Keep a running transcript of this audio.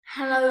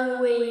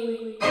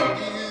Halloween.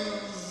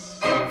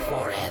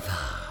 Forever.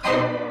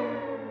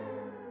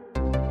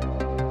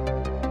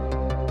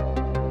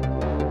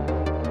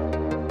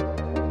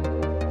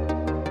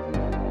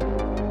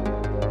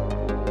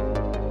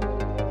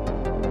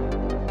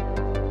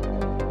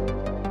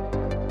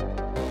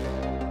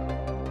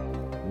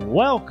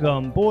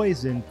 Welcome,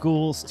 boys and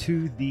ghouls,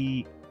 to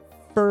the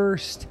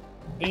first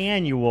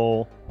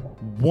annual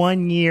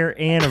 1-year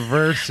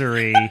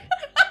anniversary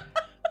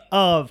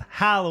of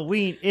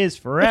Halloween is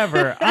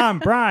Forever. I'm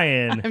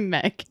Brian. I'm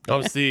Meg.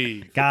 Oh,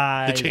 Steve.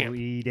 Guys, The champ.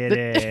 we did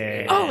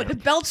it. Oh, the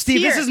belt's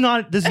Steve, here. this is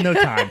no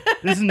time.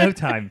 This is no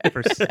time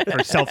for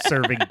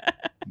self-serving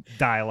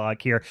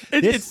dialogue here.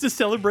 It's to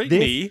celebrate This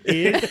me.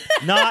 is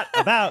not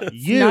about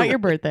you. Not your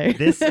birthday.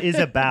 This is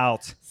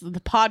about This is the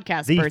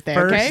podcast the birthday,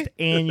 first okay?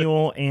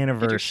 annual Get your shit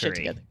anniversary.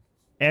 together.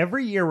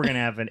 Every year we're going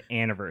to have an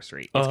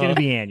anniversary. It's Uh-huh. going to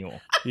be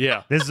annual.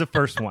 Yeah. This is the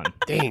first one.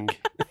 Dang.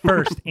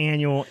 First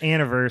annual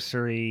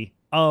anniversary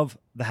of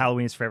the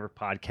Halloween is Forever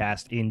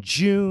podcast. In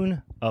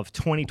June of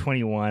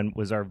 2021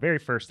 was our very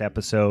first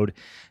episode,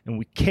 and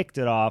we kicked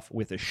it off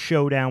with a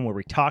showdown where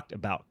we talked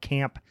about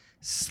camp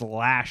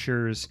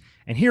slashers.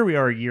 And here we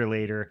are a year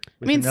later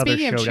with another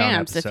speaking of showdown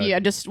champs, episode. I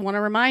just want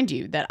to remind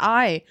you that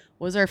I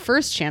was our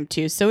first champ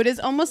too, so it is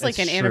almost like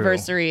That's an true,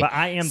 anniversary. But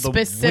I am the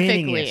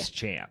specifically. winningest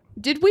champ.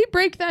 Did we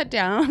break that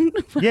down?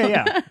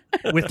 Yeah.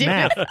 With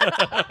math.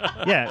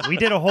 Yeah, we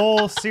did a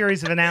whole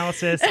series of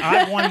analysis.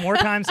 I've won more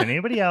times than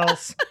anybody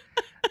else.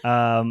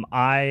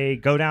 I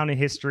go down in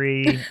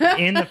history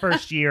in the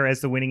first year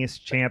as the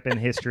winningest champ in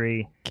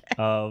history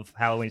of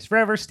Halloween's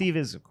Forever. Steve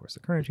is, of course, the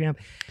current champ.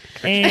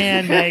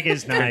 And Meg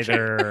is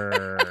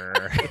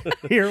neither.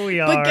 Here we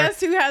are. But guess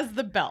who has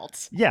the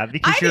belt? Yeah,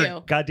 because I you're do.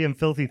 a goddamn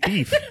filthy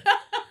thief.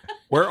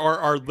 Where are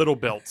our little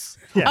belts?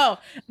 Yeah. Oh,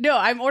 no,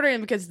 I'm ordering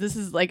because this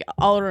is like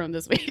all around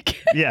this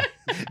week. Yeah,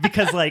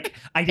 because like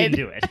I didn't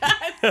do it.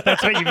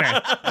 That's what you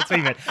meant. That's what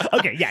you meant.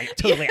 Okay, yeah,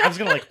 totally. I was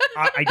gonna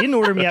I didn't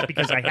order them yet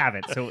because I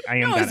haven't, so I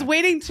am. No, I was gonna.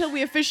 waiting till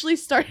we officially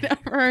start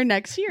for our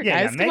next year,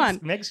 Yeah, guys. Come on.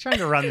 Meg's trying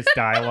to run this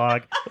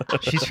dialogue.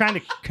 She's trying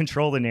to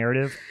control the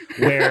narrative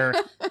where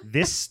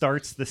this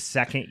starts the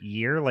second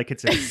year, like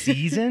it's a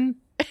season,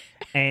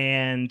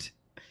 and.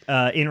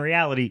 In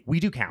reality,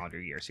 we do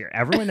calendar years here.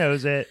 Everyone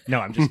knows it.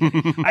 No, I'm just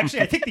kidding.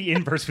 Actually, I think the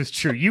inverse was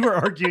true. You were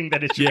arguing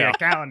that it should be Yeah. a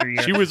calendar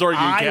year. She was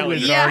arguing I calendar.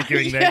 was Yeah,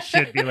 arguing that it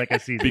should be like a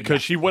season.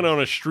 Because she went on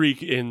a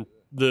streak in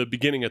the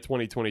beginning of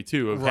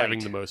 2022 of Right. having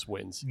the most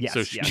wins. Yes,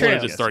 So she yes, wanted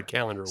True. to start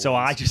calendar So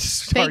wins. I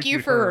just Thank you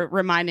argued for her.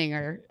 reminding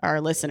our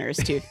listeners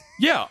too.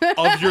 Yeah,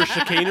 of your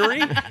chicanery.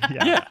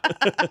 Yeah.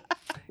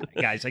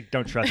 Guys, I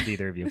don't trust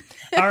either of you.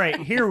 All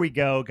right, here we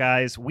go,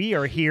 guys. We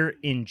are here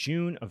in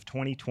June of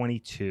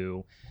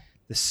 2022.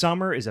 The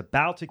summer is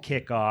about to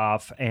kick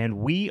off, and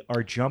we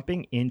are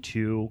jumping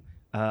into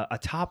a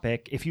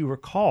topic. If you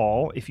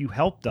recall, if you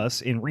helped us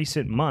in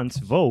recent months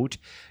vote,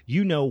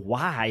 you know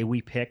why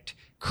we picked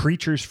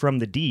Creatures from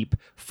the Deep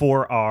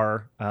for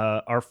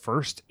our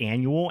first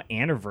annual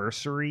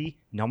anniversary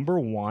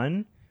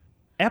 #1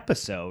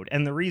 episode.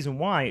 And the reason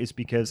why is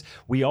because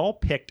we all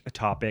picked a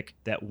topic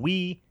that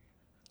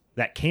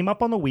came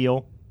up on the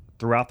wheel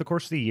throughout the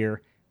course of the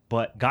year,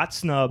 but got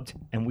snubbed,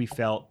 and we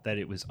felt that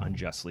it was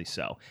unjustly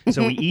so.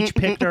 So we each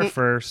picked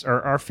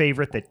our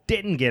favorite that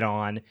didn't get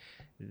on.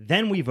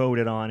 Then we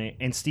voted on it,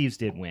 and Steve's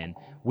did win,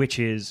 which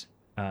is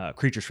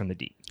Creatures from the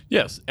Deep.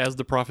 Yes, as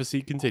the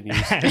prophecy continues.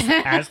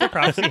 As the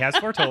prophecy has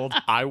foretold.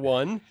 I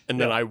won, and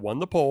then Yeah. I won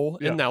the poll,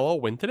 Yeah. and now I'll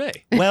win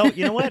today. Well,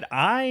 you know what?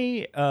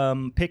 I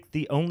picked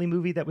the only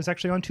movie that was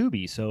actually on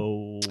Tubi,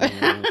 so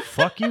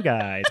fuck you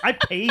guys. I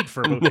paid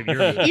for both of your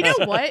movies. You know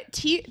what?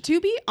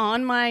 Tubi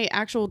on my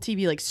actual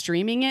TV, like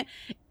streaming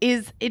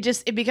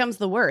it becomes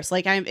the worst.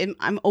 Like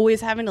I'm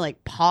always having to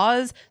like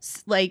pause,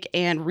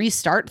 and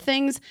restart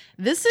things.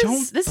 This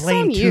is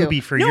blame on you.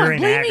 Tubi for no, your I'm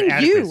blaming you.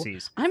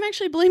 inadequacies. I'm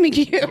actually blaming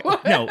you.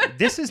 No,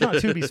 this is not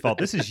Tubi's fault.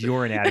 This is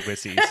your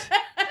inadequacies.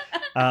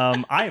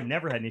 I have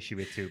never had an issue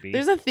with Tubi.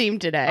 There's a theme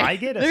today. I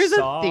get a There's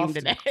soft a theme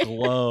today.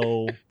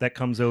 glow that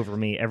comes over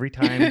me every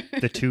time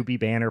the Tubi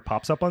banner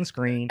pops up on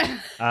screen.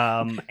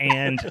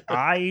 And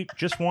I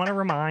just want to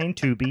remind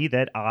Tubi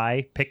that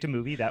I picked a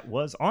movie that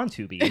was on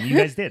Tubi, and you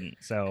guys didn't.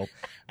 So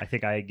I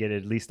think I get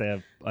at least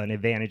an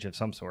advantage of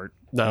some sort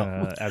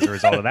as a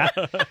result of that.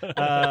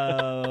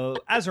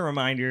 As a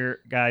reminder,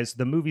 guys,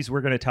 the movies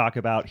we're going to talk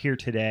about here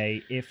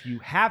today, if you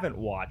haven't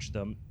watched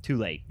them, too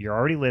late. You're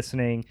already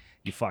listening.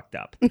 You fucked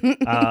up.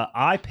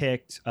 I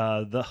picked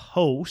The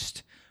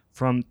Host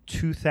from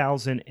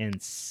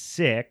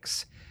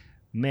 2006.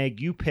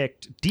 Meg, you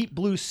picked Deep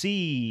Blue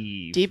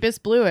Sea.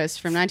 Deepest Bluest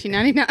from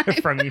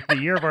 1999. From the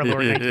year of our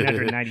Lord,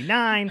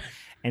 1999.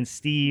 And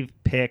Steve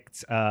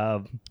picked,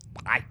 I'm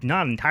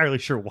not entirely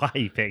sure why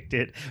he picked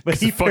it, but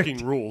he fucking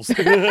picked rules.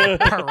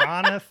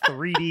 Piranha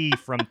 3D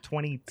from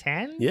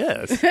 2010?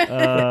 Yes.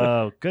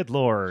 Oh, good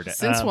Lord.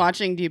 Since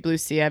watching Deep Blue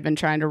Sea, I've been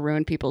trying to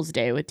ruin people's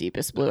day with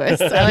Deepest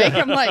Bluest.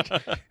 I'm like,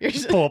 you're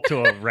just, pull up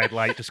to a red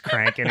light, just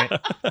cranking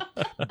it.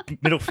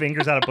 Middle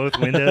fingers out of both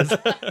windows.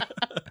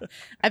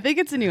 I think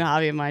it's a new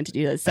hobby of mine to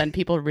do that. Send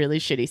people really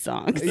shitty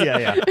songs.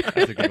 Yeah,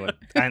 that's a good one.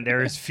 And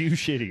there is few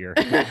shittier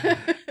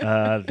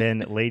than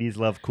Ladies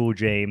Love Cool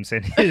James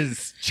and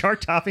his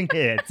chart-topping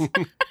hits.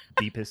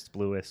 Deepest,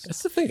 bluest.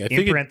 That's the thing. I In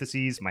think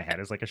parentheses, my head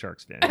is like a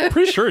shark's fin. I'm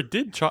pretty sure it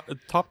did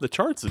top the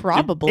charts.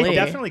 Probably. It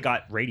definitely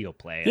got radio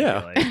play. I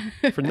Yeah. feel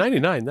like. For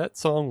 99, that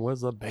song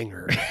was a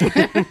banger.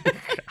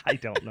 I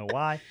don't know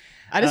why.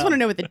 I just want to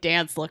know what the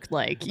dance looked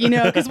like,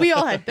 because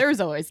there was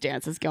always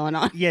dances going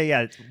on.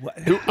 Yeah.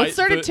 Let's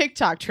start a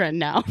TikTok trend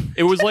now.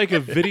 It was like a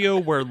video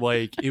where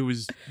like it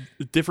was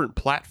different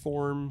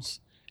platforms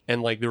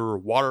and like there were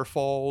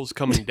waterfalls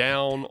coming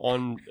down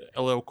on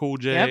LL Cool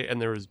J Yep. and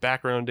there was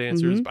background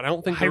dancers, but I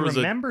don't think I there was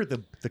remember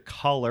the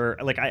color.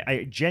 Like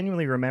I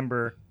genuinely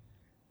remember.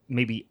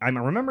 Maybe I'm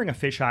remembering a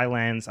fisheye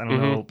lens. I don't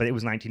know, but it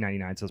was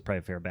 1999, so it's probably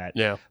a fair bet.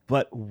 Yeah.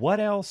 But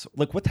what else?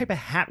 Like, what type of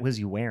hat was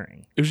he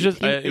wearing? It was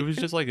just like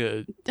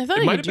a. I thought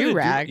it it might was have a been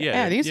do-rag.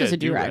 Yeah, I think this was a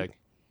do-rag.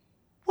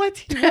 What?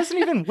 He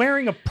wasn't even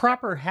wearing a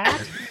proper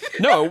hat.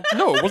 No,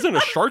 it wasn't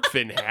a shark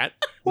fin hat.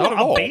 Not at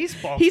a all.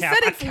 baseball He cap,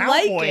 said a it's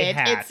like cowboy it.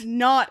 hat. It's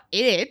not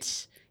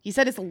it. He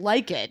said it's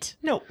like it.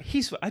 No,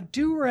 a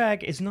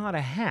do-rag is not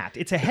a hat.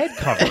 It's a head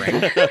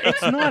covering.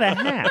 It's not a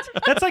hat.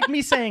 That's like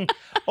me saying,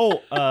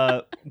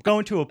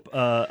 going to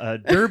a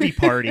derby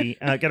party,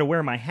 got to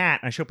wear my hat,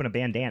 and I show up in a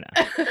bandana.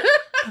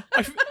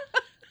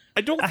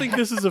 I don't think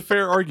this is a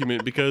fair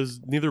argument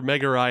because neither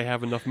Meg or I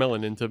have enough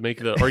melanin to make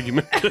the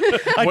argument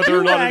whether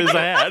or not it is a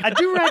hat. A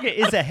do-rag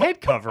is a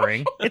head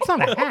covering. It's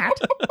not a hat.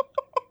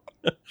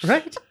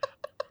 Right?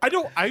 I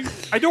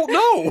don't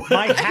know.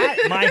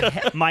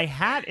 My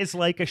hat is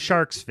like a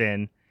shark's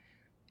fin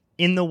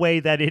in the way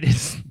that it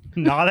is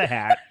not a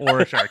hat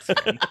or a shark's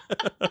fin.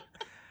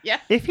 Yeah.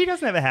 If he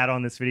doesn't have a hat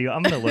on this video,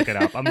 I'm going to look it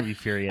up. I'm going to be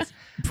furious.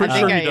 Pretty I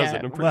sure think he I,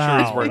 doesn't. I'm pretty sure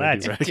he's Wow, wearing a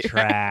that's do-rag.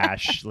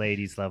 trash.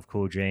 Ladies Love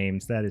Cool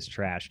James. That is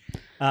trash.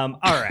 All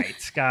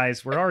right,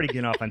 guys, we're already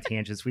getting off on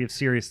tangents. We have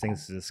serious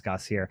things to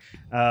discuss here.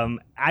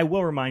 I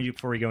will remind you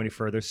before we go any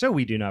further, so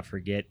we do not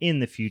forget in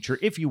the future,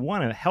 if you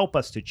want to help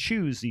us to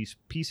choose these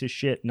piece of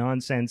shit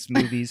nonsense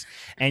movies,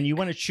 and you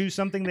want to choose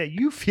something that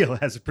you feel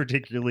has a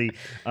particularly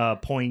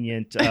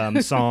poignant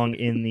song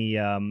in the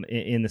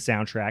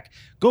soundtrack,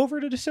 go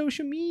over to the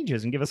social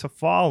medias and give us a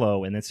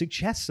follow, and then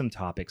suggest some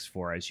topics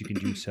for us. You can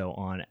do so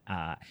on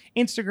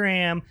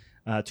Instagram,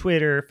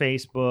 Twitter,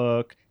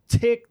 Facebook,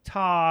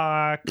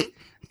 TikTok.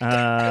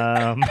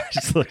 I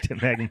just looked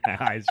at Meg and my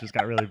eyes just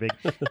got really big.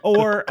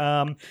 Or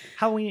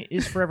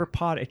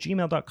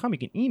HalloweenIsForeverPod@gmail.com. You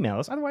can email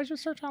us. Otherwise,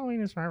 just search Halloween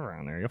is Forever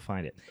on there. You'll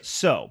find it.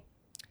 So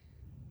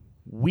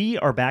we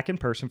are back in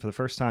person for the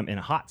first time in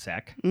a hot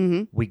sec.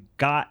 Mm-hmm. We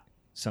got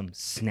some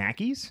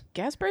snackies.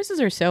 Gas prices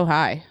are so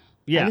high.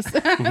 Yeah. I'm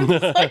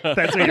just like, That's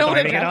what I you're don't want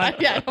to blaming it on?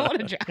 drive. Yeah, I don't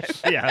want to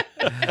drive. Yeah.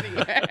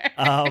 anywhere.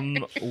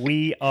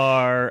 We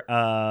are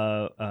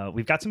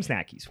we've got some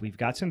snackies. We've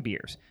got some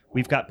beers.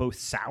 We've got both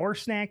sour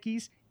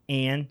snackies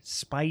and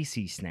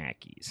spicy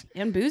snackies.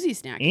 And boozy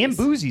snackies. And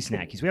boozy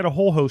snackies. We had a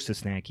whole host of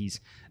snackies.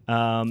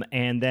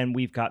 And then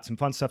we've got some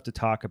fun stuff to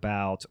talk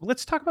about.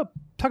 Let's talk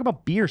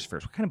about beers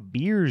first. What kind of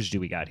beers do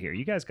we got here?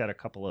 You guys got a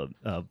couple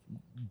of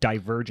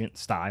divergent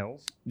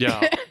styles.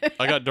 Yeah,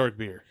 I got dark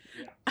beer.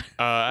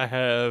 I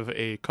have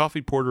a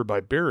coffee porter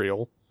by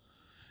Burial,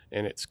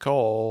 and it's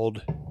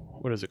called,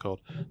 what is it called?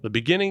 The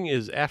Beginning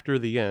is After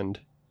the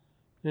End.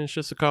 And it's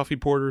just a coffee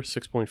porter,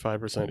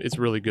 6.5%. It's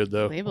really good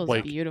though. Label's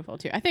like, beautiful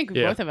too. I think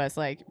Yeah. both of us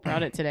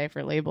brought it today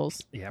for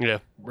labels. Yeah.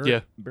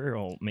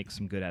 Burial makes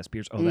some good ass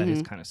beers. Oh, that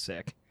is kind of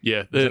sick.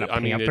 Yeah, Is it a I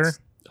mean, Panther? it's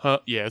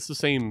it's the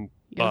same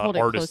You gotta hold it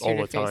artist closer all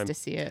to the your face time. to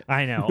see it.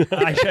 I know.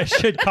 I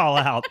should call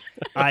out.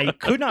 I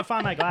could not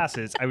find my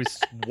glasses. I was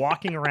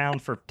walking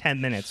around for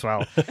 10 minutes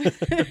while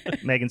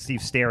Meg and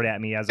Steve stared at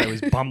me as I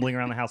was bumbling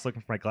around the house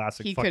looking for my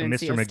glasses. He Fucking couldn't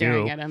see Mr. us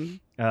staring Magoo. at him.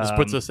 This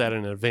puts us at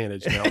an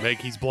advantage now. Meg,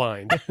 he's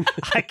blind.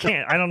 I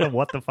can't. I don't know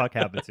what the fuck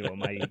happened to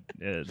them.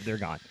 They're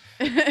gone.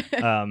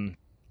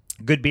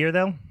 Good beer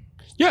though.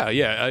 Yeah.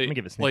 Let me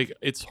give it a sniff. Like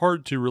it's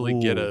hard to really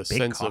get Ooh, a big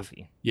sense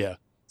coffee. of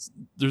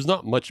there's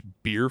not much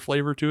beer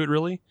flavor to it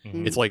really.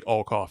 Mhm. It's like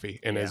all coffee,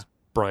 and as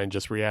Brian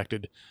just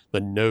reacted, the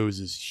nose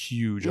is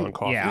huge on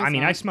coffee. Yeah, That's I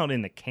mean, I nice. smelled it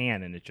in the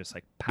can, and it just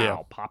like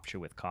pops you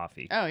with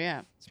coffee. Oh yeah,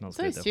 It smells it's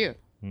good nice though. too.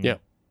 Mm.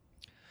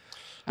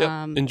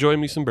 Yeah. Enjoy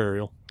me some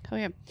Burial. Oh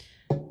yeah.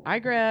 I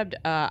grabbed.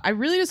 I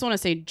really just want to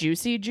say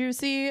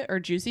juicy or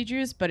juicy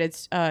juice, but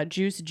it's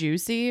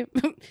juicy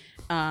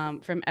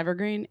from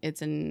Evergreen.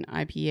 It's an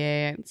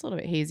IPA. It's a little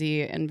bit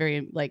hazy and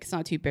very it's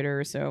not too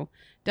bitter, so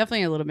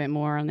definitely a little bit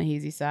more on the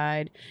hazy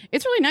side.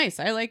 It's really nice.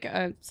 I like.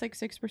 It's like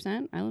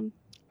 6%. Who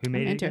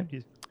made it into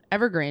again?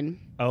 Evergreen.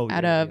 Oh,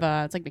 Out yeah, of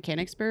it's like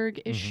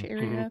Mechanicsburg ish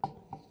area.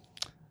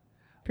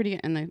 pretty,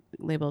 and the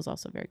label is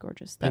also very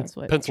gorgeous. That's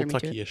what Pencil drew me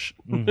to it. Tucky-ish.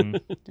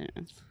 Mhm.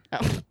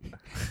 Oh.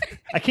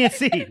 I can't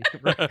see.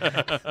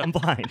 I'm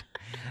blind.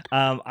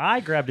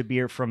 I grabbed a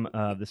beer from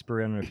this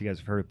brewery. I don't know if you guys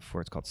have heard it before.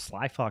 It's called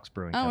Sly Fox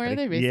Brewing Oh, where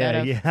Company. are they based yeah, out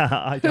of?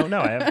 Yeah, I don't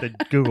know. I have to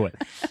Google it.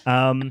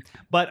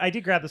 But I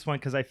did grab this one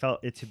because I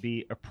felt it to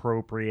be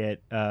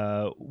appropriate.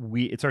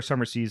 It's our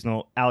summer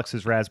seasonal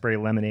Alex's Raspberry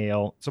Lemon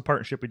Ale. It's a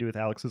partnership we do with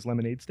Alex's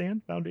Lemonade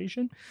Stand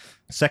Foundation,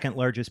 second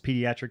largest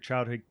pediatric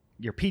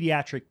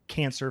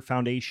cancer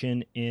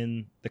foundation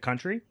in the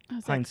country, Oh,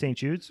 sick. behind St.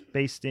 Jude's,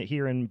 based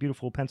here in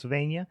beautiful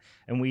Pennsylvania,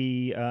 and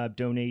we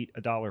donate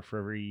 $1 for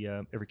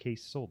every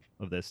case sold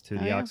of this to Oh,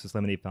 the yeah. Alexis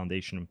Lemonade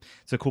Foundation.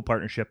 It's a cool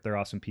partnership. They're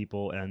awesome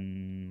people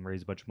and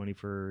raise a bunch of money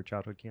for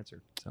childhood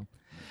cancer. So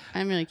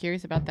I'm really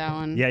curious about that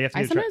one. Yeah, you have to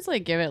I give it a try. sometimes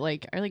like give it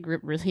like I like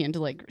really into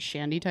like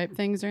shandy type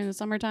things during the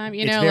summertime.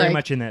 You it's know, very like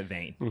much in that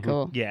vein.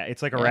 cool. Yeah,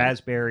 it's like a Yeah.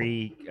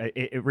 raspberry.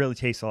 It really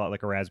tastes a lot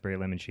like a raspberry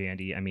lemon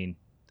shandy. I mean,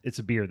 it's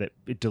a beer that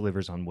it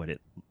delivers on what it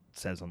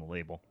says on the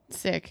label.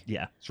 Sick.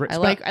 Yeah, I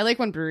like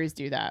when breweries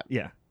do that.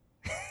 Yeah.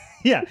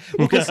 Yeah,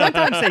 because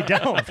sometimes they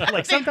don't.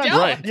 Like They sometimes, don't.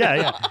 Right.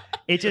 Yeah.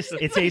 It just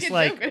It's it like a tastes joke,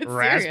 like but it's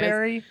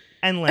raspberry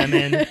and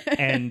lemon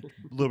and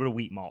a little bit of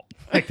wheat malt.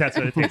 Like that's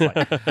what it tastes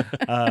like.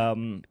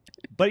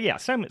 But yeah,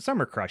 some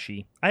are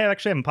crushy. I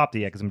actually haven't popped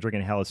it yet because I'm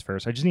drinking Hellas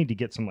first. I just need to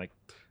get some like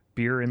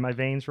beer in my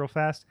veins real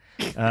fast.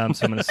 So I'm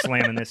gonna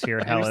slam in this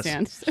here I Hellas.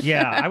 understand.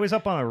 Yeah, I was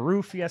up on a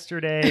roof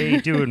yesterday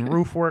doing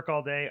roof work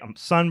all day. I'm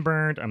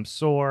sunburned. I'm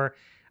sore.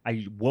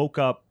 I woke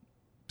up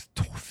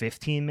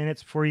 15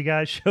 minutes before you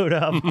guys showed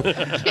up.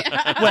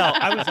 Well,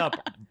 I was up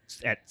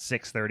at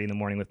 6:30 in the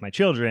morning with my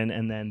children,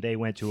 and then they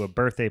went to a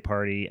birthday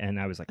party, and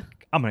I was like,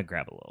 I'm gonna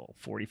grab a little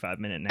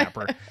 45-minute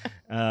napper.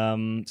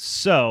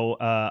 So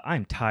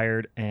I'm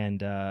tired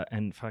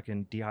and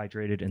fucking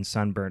dehydrated and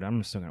sunburned.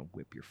 I'm still gonna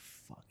whip your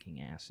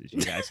fucking asses,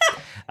 you guys.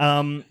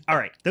 All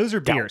right, those are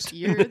beers.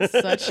 You're at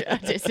such a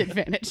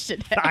disadvantage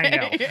today. I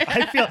know.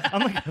 I feel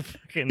I'm like a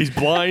fucking. He's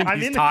blind. I'm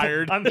He's in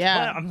tired.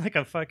 Yeah. I'm like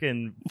a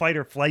fucking fight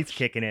or flight's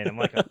kicking in. I'm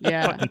like a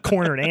Yeah. fucking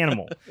cornered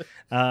animal.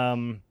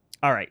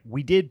 All right,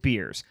 we did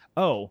beers.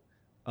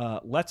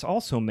 Let's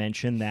also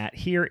mention that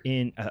here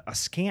in a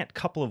scant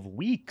couple of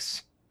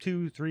weeks,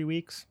 2-3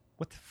 weeks.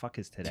 What the fuck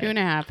is today?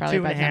 2.5 probably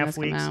 2.5 by the time this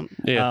weeks. come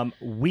out. Yeah.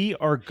 We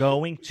are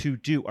going to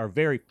do our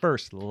very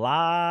first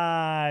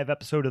live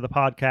episode of the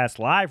podcast,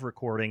 live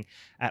recording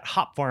at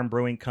Hop Farm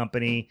Brewing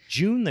Company,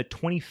 June the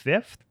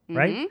 25th,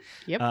 right? Mhm.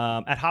 Yep.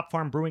 At Hop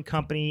Farm Brewing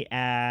Company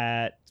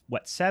at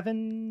what,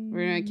 7?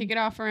 We're gonna kick it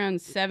off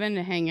around 7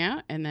 to hang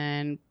out, and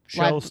then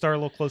Show live- start a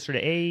little closer to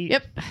 8.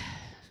 Yep.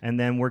 And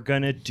then we're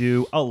going to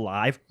do a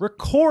live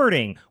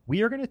recording.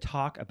 We are going to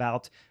talk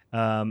about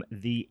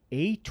the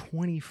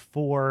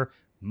A24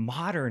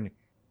 modern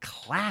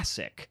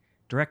classic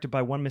directed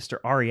by one Mr.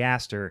 Ari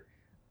Aster,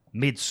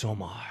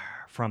 Midsommar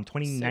from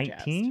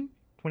 2019,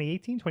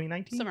 2018,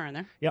 2019? Somewhere in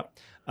there. Yep.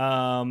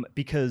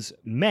 Because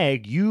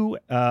Meg, you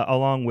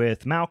along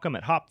with Malcolm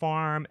at Hop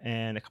Farm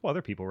and a couple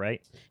other people,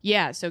 right?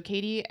 Yeah, so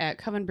Katie at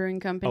Coven Brewing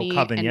Company,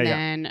 Coven, and yeah, yeah.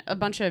 then a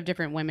bunch of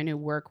different women who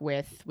work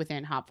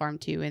within Hop Farm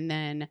too, and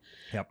then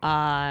Yep.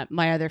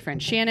 my other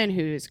friend Shannon,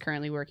 who's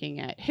currently working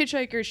at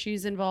Hitchhiker,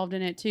 she's involved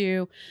in it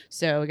too.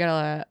 So we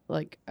got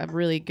a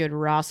really good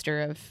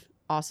roster of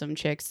awesome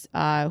chicks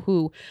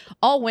who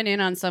all went in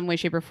on some way,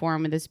 shape, or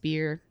form with this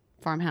beer.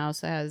 Farmhouse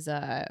has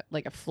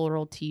like a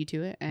floral tea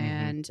to it,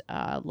 and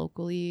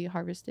locally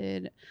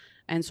harvested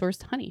and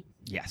sourced honey.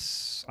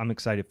 Yes. I'm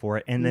excited for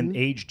it. And then Mhm.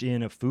 aged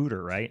in a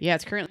foeder, right? Yeah,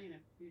 it's currently in a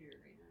foeder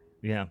right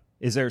now. Yeah.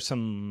 Is there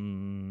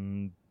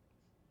some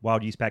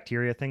wild yeast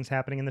bacteria things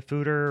happening in the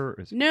foeder? Or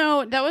is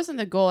No, that wasn't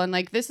the goal. And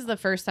like, this is the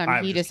first time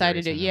I was he just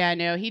decided to. curious, Yeah,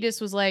 no, he just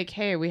was like,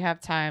 "Hey, we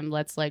have time.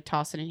 Let's like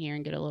toss it in here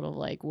and get a little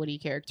like woody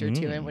character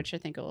to it," Mm. which I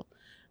think will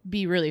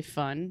be really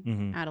fun.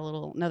 Mhm. Add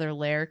another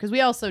layer because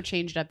we also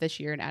changed up this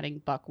year and adding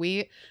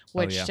buckwheat,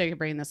 which yeah. to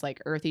bring this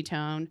like earthy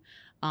tone.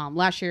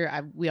 Last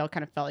year we all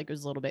kind of felt like it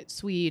was a little bit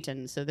sweet,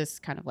 and so this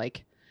kind of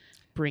like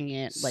bring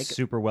it like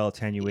super well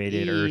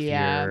attenuated,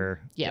 Yeah. earthier.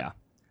 Yeah.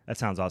 That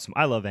sounds awesome.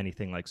 I love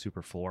anything like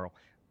super floral.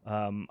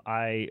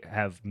 I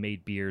have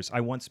made beers.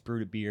 I once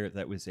brewed a beer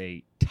that was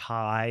a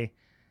Thai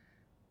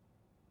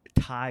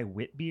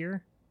wit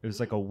beer. It was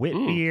like a wit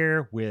Mm.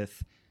 beer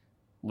with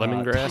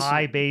Lemongrass.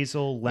 Thai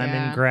basil,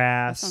 that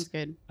lemongrass. sounds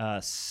good.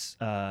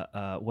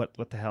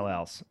 What the hell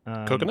else?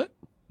 Coconut?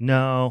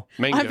 No.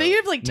 Mango. I'm thinking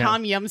of like No.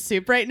 Tom Yum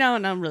soup right now,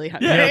 and I'm really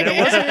hungry. No,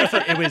 there wasn't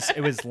different.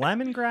 It was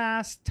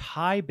lemongrass,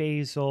 Thai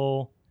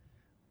basil,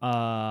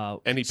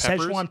 Any peppers?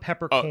 Szechuan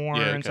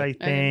peppercorns, okay. I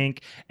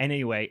think. And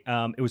anyway,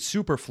 it was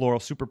super floral,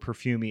 super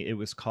perfumey. It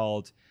was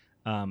called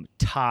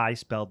Thai,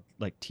 spelled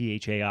like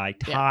THAI.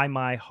 Tie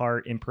My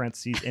Heart in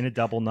parentheses in a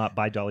double nut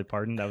by Dolly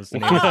Parton. That was the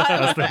name.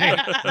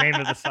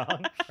 Name of the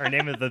song or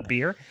name of the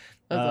beer.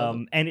 That's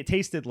awesome. And it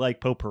tasted like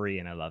potpourri,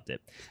 and I loved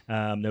it.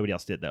 Nobody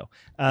else did though,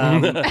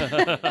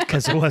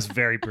 because it was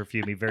very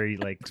perfumey, very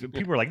like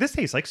people were like, "This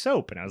tastes like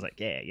soap," and I was like,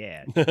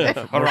 "Yeah,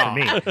 more for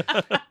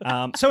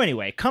me." So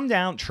anyway, come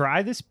down,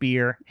 try this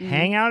beer, Mhm.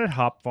 hang out at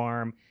Hop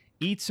Farm.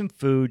 eat some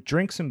food,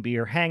 drink some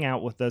beer, hang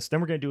out with us. Then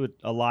we're going to do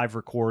a live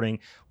recording.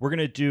 We're going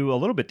to do a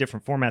little bit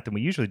different format than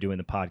we usually do in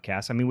the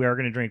podcast. I mean, we are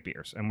going to drink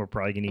beers and we're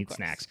probably going to eat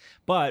snacks.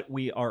 But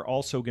we are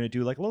also going to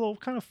do like a little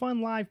kind of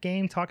fun live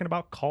game talking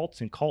about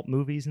cults and cult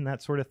movies and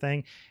that sort of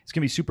thing. It's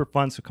going to be super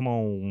fun. So come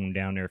on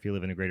down there if you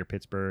live in the greater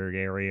Pittsburgh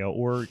area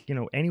or,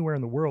 anywhere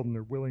in the world and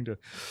they're willing to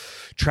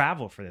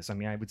travel for this. I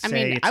mean, I would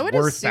say it's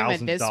worth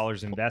thousands of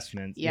dollars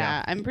investment.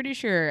 Yeah, I'm pretty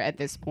sure at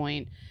this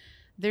point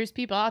there's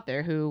people out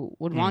there who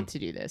would want to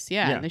do this.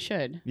 Yeah, they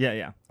should.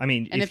 Yeah. I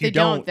mean, and if you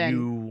don't, then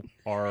you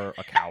are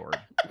a coward.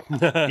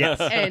 Yes.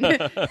 And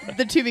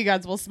the Tubi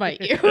gods will smite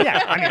you.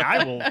 Yeah, I mean,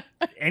 I will.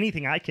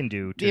 Anything I can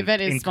do to the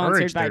event is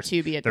sponsored by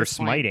Tubi at their this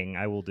point. smiting,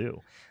 I will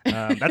do.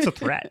 That's a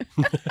threat.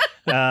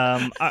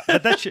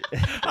 That should...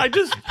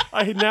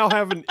 I now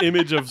have an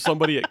image of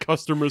somebody at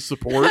customer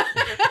support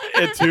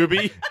at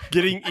Tubi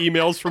getting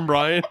emails from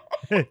Brian.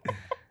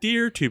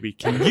 Dear Tubi,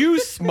 can you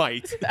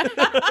smite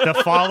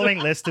the following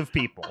list of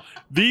people?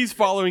 These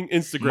following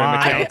Instagram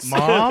my accounts.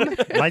 Mom,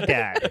 my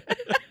dad,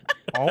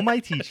 all my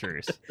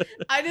teachers.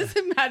 I just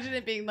imagine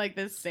it being like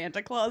this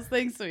Santa Claus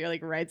thing, so he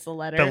like writes a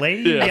letter. The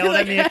lady yelled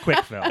at me at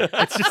Quickfill.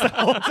 It's just a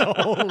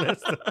whole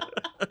list.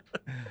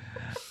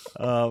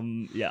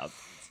 Yeah.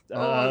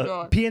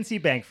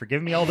 PNC Bank,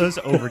 forgive me all those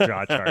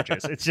overdraft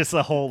charges. It's just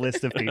a whole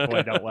list of people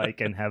I don't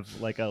like and have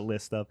like a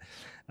list of.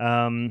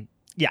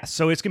 Yeah,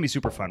 so it's going to be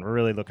super fun. We're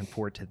really looking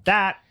forward to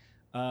that.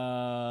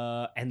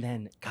 And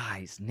then,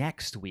 guys,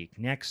 next week,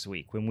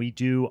 when we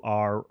do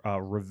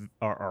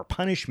our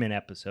punishment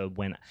episode,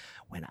 when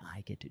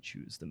I get to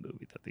choose the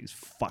movie that these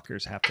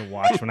fuckers have to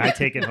watch when I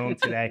take it home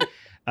today,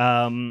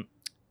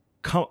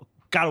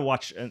 got to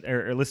watch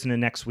or listen to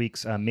next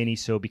week's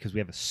mini-so because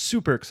we have a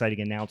super exciting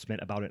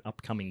announcement about an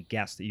upcoming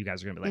guest that you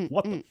guys are going to be like,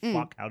 what the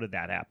fuck? How did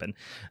that happen?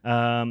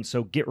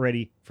 So get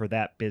ready for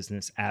that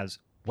business as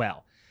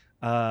well.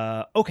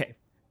 Okay.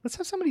 Let's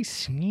have some of these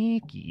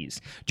sneakies.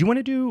 Do you want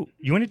to do?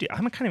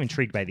 I'm kind of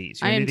intrigued by these.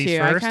 You I want am to do these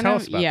too. first? Tell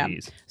us about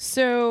these.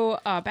 So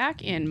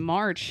back in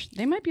March,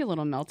 they might be a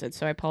little melted,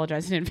 so I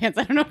apologize in advance.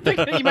 I don't know if they're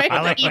gonna, you might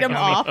have to eat them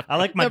off. I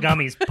like my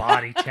gummies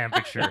body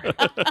temperature.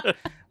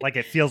 Like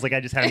it feels like I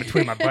just had them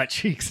between my butt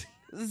cheeks.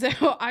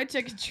 So I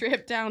took a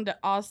trip down to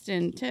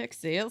Austin,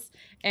 Texas,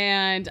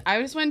 and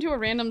I just went to a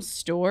random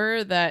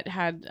store that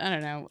had, I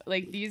don't know,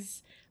 like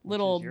these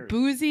little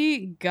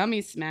boozy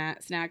gummy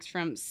snacks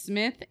from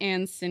Smith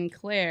and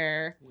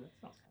Sinclair.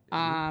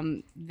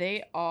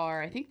 They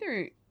are, I think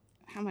they're,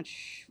 how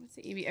much, what's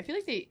the ABV? I feel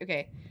like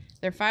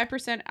they're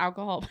 5%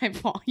 alcohol by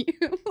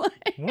volume.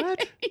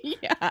 What?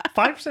 Yeah.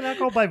 5%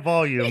 alcohol by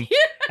volume. Yeah.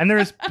 And they're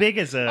as big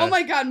as a, oh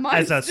my God,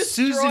 mine's as a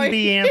Susan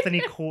B.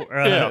 Anthony.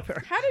 Yeah.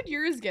 How did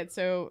yours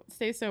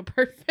stay so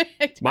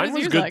perfect? Mine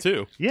was good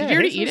too. Yeah, did you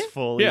already eat it?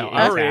 Fully yeah,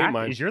 I already ate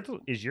mine.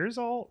 Is yours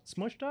all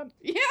smushed up?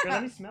 Yeah. Here,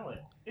 let me smell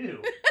it.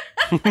 Ew.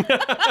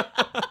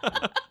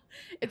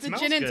 It's a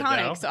gin and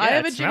tonic. So I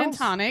have a gin and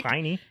tonic.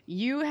 Piney.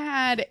 You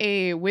had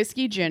a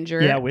whiskey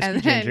ginger. Yeah, whiskey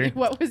ginger.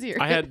 What was yours?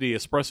 I had the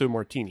espresso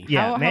martini.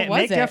 Yeah, how Meg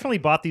was it? definitely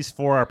bought these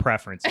for our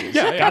preferences.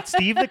 Yeah. Got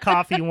Steve the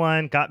coffee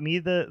one, got me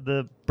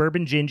the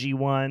bourbon gingy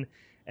one,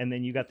 and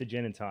then you got the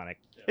gin and tonic.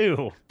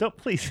 Ew, don't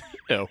please.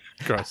 Ew,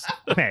 gross.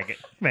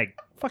 Meg,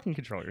 fucking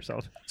control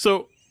yourself.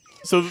 So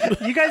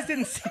you guys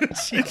didn't see what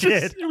she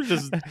did. You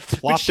just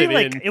plopped it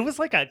in. It was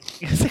like a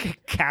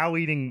cow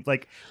eating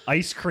like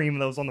ice cream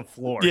that was on the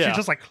floor. Yeah. She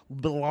just like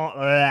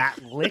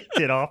licked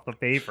it off the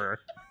paper.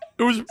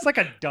 It's like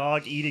a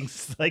dog eating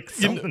like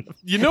something.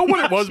 You know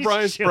what it was, She's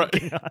Brian?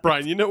 choking on it.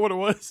 Brian, you know what it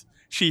was?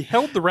 She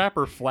held the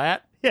wrapper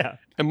flat, Yeah.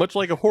 and much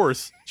like a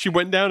horse, she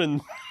went down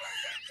and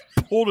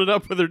pulled it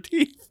up with her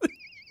teeth.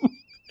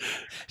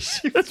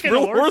 That's fucking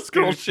real horse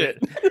girl dude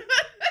shit.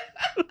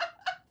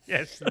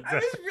 Yes. I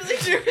was really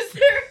nervous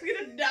that I was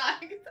gonna die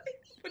because I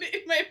put it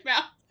in my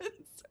mouth.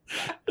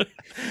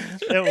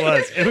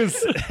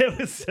 It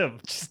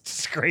was just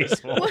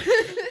disgraceful. I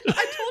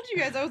told you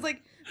guys, I was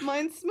like,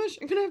 mine's smush.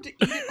 I'm gonna have to eat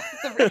it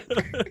off the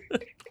wrapper.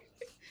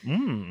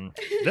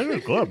 That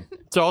was good.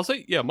 So I'll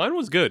say, yeah, mine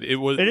was good. It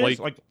was It like, is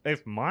like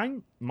if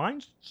mine's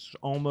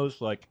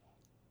almost like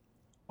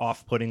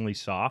off-puttingly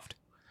soft.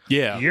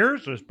 yeah,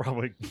 Yours was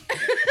probably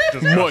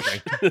mush.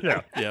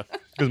 Yeah, Yeah,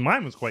 because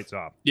mine was quite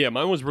soft. yeah,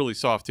 mine was really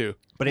soft too.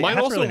 But it Mine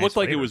has also really nice looked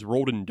like it flavor. was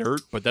rolled in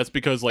dirt, but that's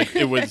because like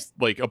it was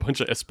like a bunch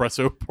of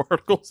espresso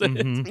particles in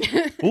it.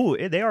 Mhm.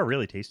 Ooh, they are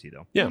really tasty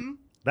though. Yeah. Mhm.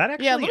 That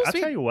actually, Yeah, a little I'll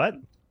sweet. tell you what,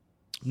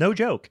 no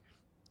joke,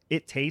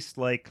 it tastes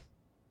like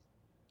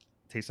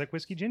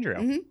whiskey ginger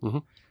ale.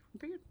 Mhm.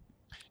 Pretty good.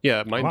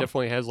 Yeah, mine Wow.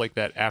 definitely has like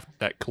that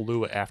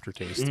Kahlua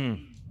aftertaste.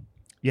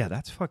 Yeah,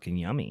 that's fucking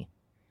yummy.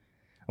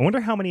 I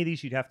wonder how many of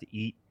these you'd have to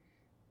eat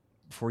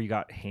before you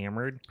got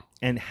hammered,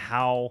 and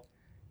how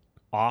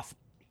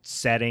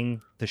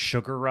offsetting the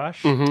sugar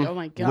rush Mhm. Oh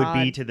my god.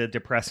 would be to the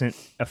depressant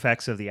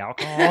effects of the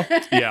alcohol.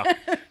 Yeah,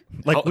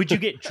 Like, would you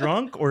get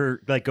drunk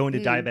or like go into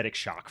Mm. diabetic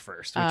shock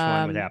first? Which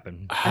one would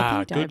happen?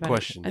 Ah, good diabetic.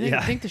 question. I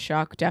Yeah. think the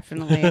shock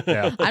definitely.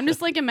 Yeah. I'm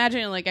just like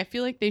imagining, like I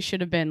feel like they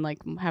should have been like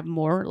have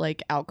more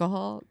like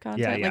alcohol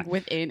content Yeah. like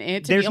within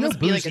it to There's be no almost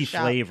be like boozy a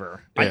shot.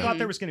 flavor. I Yeah. thought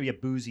there was going to be a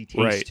boozy taste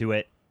Right. to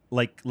it,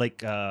 like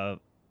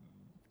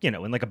in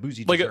like a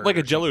boozy like dessert a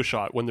or Jello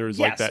shot when there's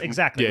something. like Yes, that.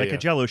 exactly. Yeah, Like yeah. a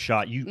Jello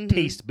shot. You Mhm.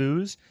 taste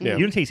booze. Yeah. You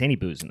don't taste any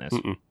booze in this.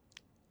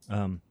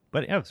 Mm-mm.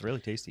 But yeah, it's really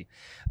tasty.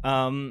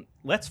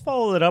 Let's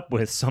follow it up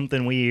with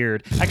something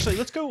weird. Actually,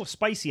 let's go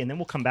spicy, and then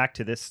we'll come back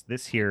to this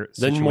here.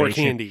 Then more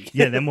situation. candy.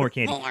 Yeah, then more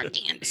candy. More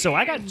candy. So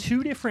I got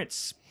two different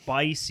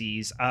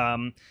spices.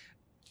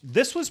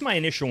 This was my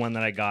initial one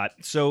that I got.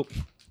 So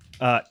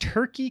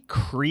Turkey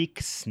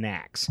Creek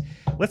snacks.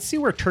 Let's see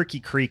where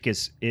Turkey Creek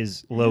is I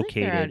think they're out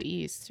located.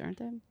 east, aren't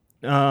they?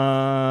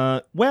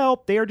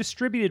 Well, they are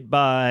distributed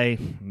by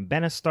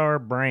Benestar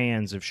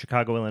Brands of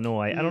Chicago,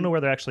 Illinois. I don't know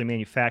where they're actually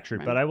manufactured,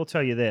 Right. but I will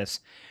tell you this.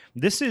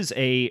 This is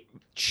a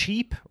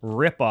cheap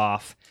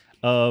ripoff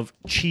of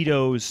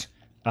Cheetos,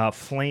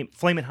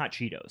 Flamin' Hot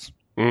Cheetos.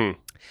 Mm.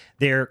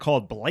 They're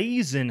called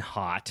Blazin'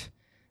 Hot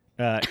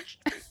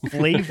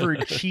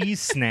flavored cheese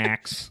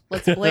snacks.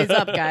 Let's blaze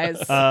up, guys.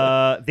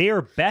 They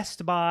are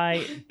Best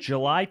by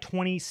July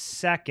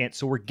 22nd,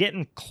 so we're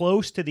getting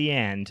close to the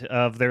end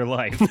of their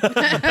life.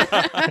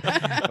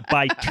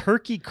 By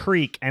Turkey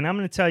Creek, and I'm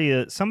going to tell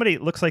you, somebody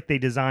it looks like they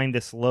designed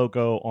this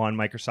logo on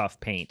Microsoft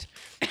Paint.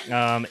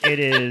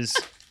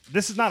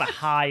 This is not a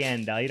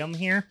high-end item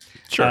here.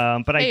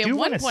 Sure. But Hey, I do at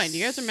one want point, do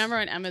you guys remember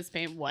when MS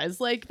Paint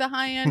was like the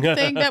high end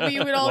thing that we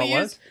would all What use?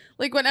 was?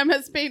 Like when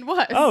MS Paint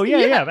was. Oh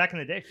yeah, back in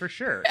the day for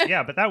sure.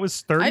 Yeah, but that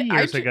was 30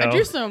 years ago. I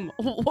drew some.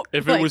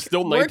 If like, it was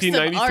still works of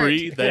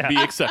 1993, art. that'd be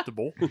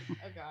acceptable. Oh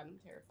god, I'm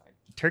terrified.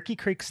 Turkey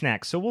Creek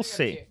snacks. So we'll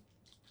see.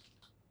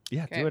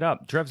 Yeah, Okay. do it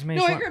up. Drebs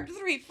No, I grabbed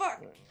 3.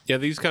 Fuck. Yeah,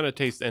 these kind of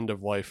taste end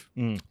of life.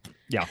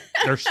 Yeah,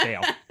 they're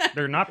stale.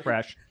 They're not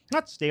fresh.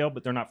 Not stale,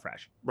 but they're not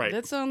fresh. Right.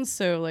 That sounds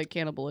so like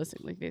cannibalistic.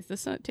 Like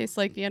this tastes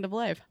like the end of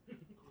life.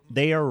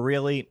 They are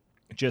really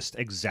just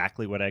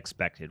exactly what I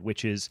expected,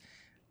 which is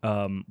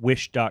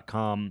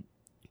Wish.com.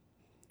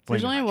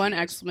 There's Flamin' only Hot one Cheetos.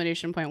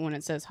 exclamation point when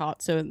it says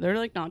hot, so they're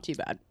like not too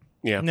bad.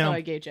 Yeah. No, So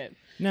I gauge it.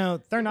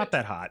 no, they're not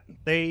that hot.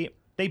 They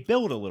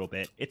build a little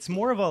bit. It's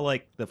more of a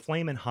like the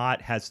Flamin'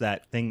 Hot has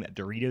that thing that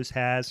Doritos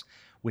has,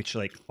 which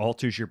like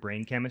alters your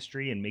brain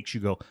chemistry and makes you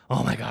go,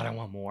 oh my god, I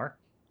want more.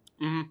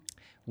 Mhm.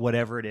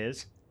 Whatever it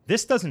is.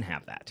 This doesn't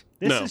have that.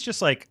 This No. is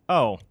just like,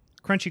 oh,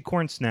 crunchy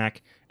corn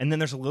snack, and then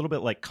there's a little bit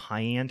like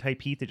cayenne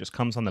type heat that just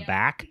comes on the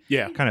back,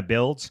 Yeah. kind of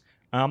builds.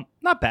 Not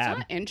It's bad.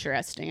 not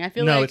interesting. I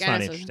feel No, like it's not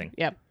honestly- interesting.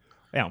 Yeah.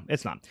 Yeah,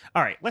 it's not.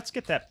 All right, let's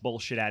get that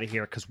bullshit out of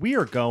here because we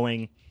are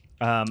going.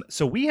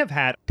 So we have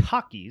had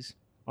Takis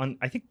on,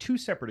 I think, 2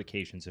 separate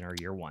occasions in our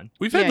year one.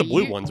 We've had the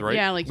blue you- ones, right?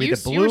 Yeah, like We you, had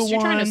the you're blue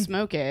trying to one.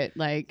 smoke it.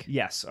 Like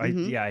Yes,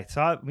 Mhm. I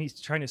saw me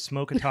trying to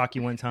smoke a Taki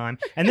one time,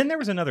 and then there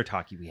was another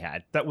Taki we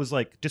had that was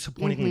like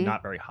disappointingly Mhm.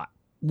 not very hot.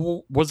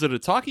 Was it a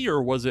Taki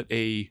or was it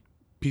a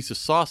piece of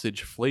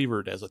sausage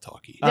flavored as a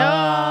Taki? Oh,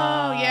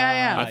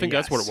 yeah. I think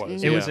that's what it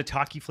was. It was yeah. a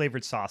Taki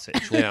flavored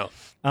sausage. Yeah.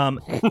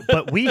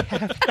 But we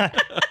have.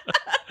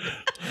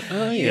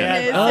 Oh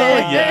Yes.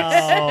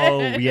 Oh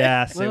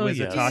yes, it Oh, was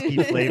yes. a Taki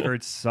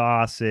flavored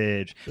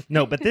sausage.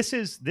 No, but this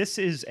is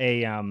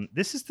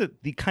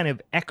the kind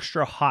of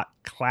extra hot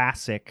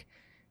classic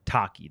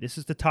Taki. This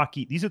is the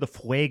Taki. These are the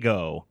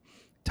Fuego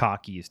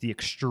Takis, the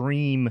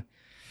extreme,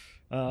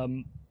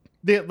 the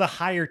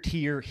higher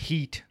tier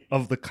heat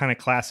of the kind of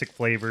classic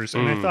flavors.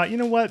 And I Mm. thought, you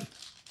know what,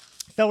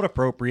 felt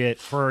appropriate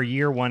for our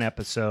year one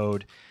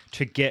episode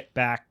to get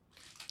back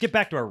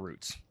to our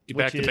roots. Get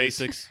back which to is-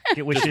 basics.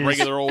 which Just is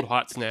regular old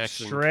hot snacks.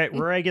 And,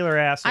 regular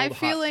ass. I old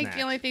feel hot like snack.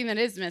 the only thing that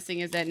is missing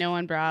is that no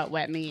one brought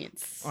wet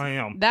meats. I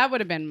know. That would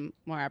have been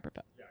more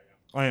apropos.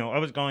 I know. I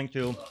was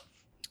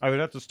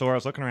at the store. I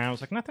was looking around. I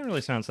was like, nothing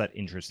really sounds that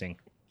interesting.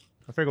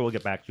 I figure we'll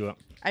get back to it.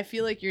 I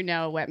feel like you're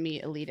now a wet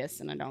meat elitist,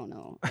 and I don't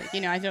know. Like,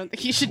 I don't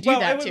think you should do Well,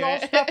 that it was to all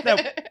it. stuff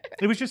that-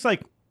 It was just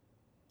like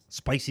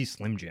spicy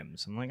Slim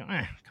Jims. I'm like,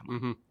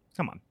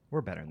 come on,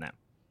 we're better than that.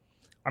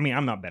 I mean,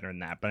 I'm not better than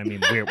that, but I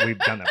mean, we've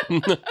done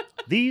that.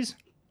 These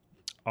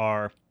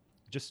are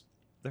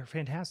they're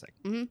fantastic.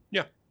 Mhm.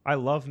 Yeah. I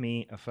love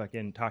me a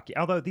fucking Taki.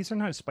 Although these are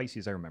not as spicy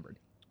as I remembered.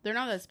 They're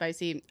not that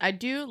spicy. I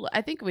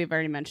think we've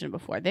already mentioned it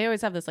before. They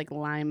always have this like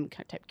lime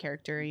type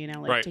character, like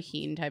Right.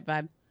 tahini type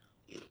vibe.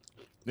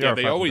 yeah, are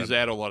they fucking always good.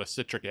 add a lot of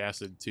citric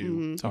acid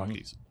to Mhm.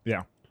 Takis.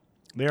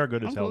 They are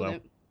good as I'm hell, cool though.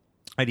 with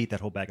I'd eat that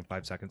whole bag in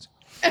 5 seconds.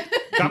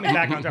 Got me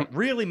back on top.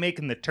 Really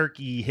making the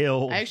Turkey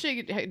Hill. I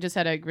actually just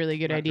had a really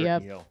good not idea.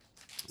 Turkey Hill.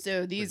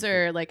 So these Pretty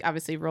are like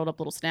obviously rolled up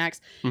little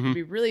snacks. Mhm. It'd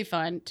be really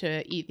fun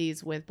to eat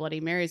these with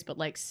Bloody Marys, but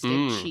like stick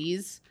Mm.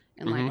 cheese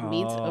and like Mhm.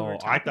 meats over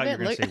top I thought you of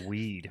were it. going to say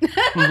weed.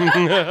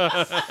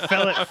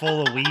 Fill it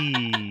full of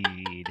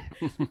weed.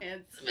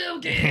 and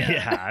smoke it.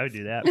 Yeah, I would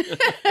do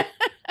that.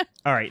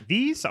 All right,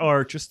 these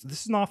are this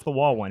is an off the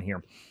wall one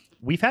here.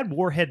 We've had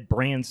Warhead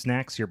brand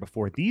snacks here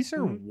before. These are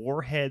Mhm.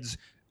 Warhead's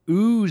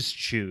Ooze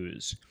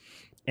Chews.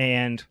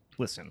 And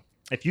listen,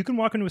 if you can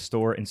walk into a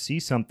store and see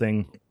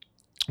something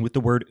with the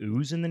word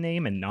ooze in the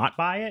name and not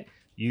buy it,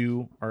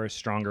 you are a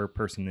stronger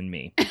person than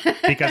me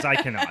because I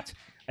cannot.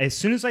 As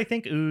soon as I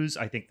think ooze,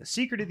 I think The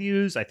Secret of the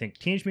Ooze, I think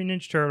Teenage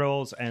Mutant Ninja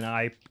Turtles, and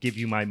I give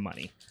you my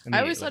money. I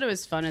always thought it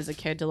was fun as a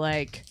kid to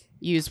like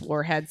use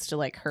warheads to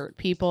like hurt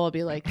people. I'd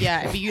be like,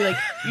 yeah, if you like,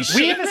 you We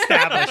shame have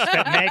established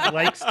that Meg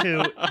likes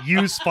to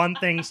use fun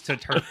things to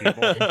hurt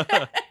people.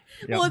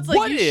 Well, it's like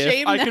what you if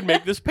shame I them. could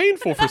make this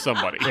painful for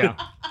somebody? Yeah.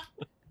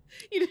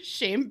 You just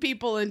shame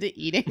people into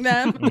eating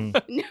them.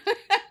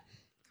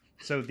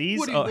 So these,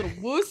 What are you, little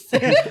wuss?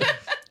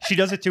 she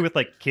does it too with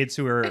like kids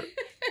who are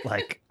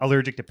like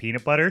allergic to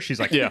peanut butter. She's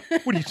like, Yeah.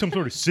 what are you, some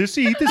sort of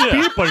sissy? Eat this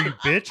peanut butter, you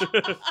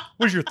bitch.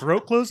 Was your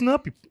throat closing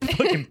up, you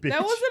fucking bitch?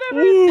 That wasn't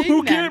ever a Ooh, thing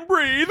who then. can't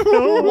breathe?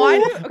 Why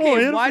do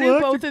anaphylactic why do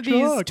both of these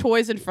shock.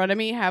 toys in front of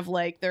me have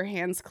like their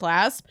hands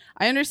clasped?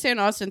 I understand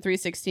Austin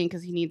 316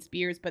 because he needs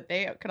beers, but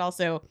they could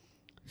also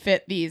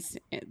fit these.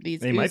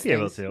 They might be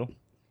able to.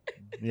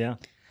 Yeah.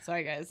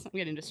 Sorry, guys, I'm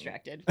getting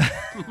distracted.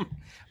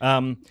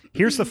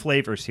 Here's the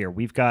flavors here.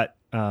 We've got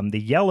the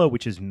yellow,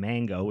 which is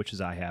mango, which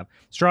is I have,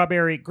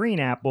 strawberry, green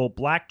apple,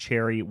 black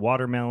cherry,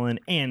 watermelon,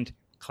 and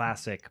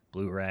classic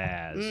blue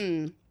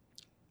raz.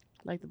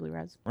 Like the blue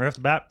raz. Right off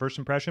the bat, first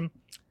impression,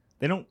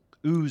 they don't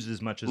ooze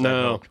as much as I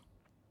No. hoped.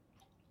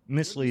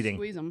 Misleading.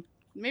 Squeeze them.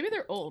 Maybe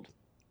they're old.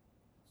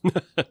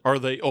 Are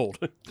they old?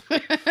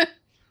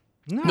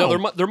 No,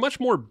 No, they're much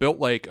more built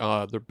like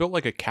they're built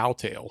like a cow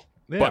tail,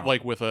 Yeah. but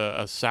like with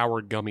a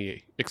sour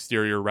gummy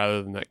exterior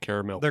rather than that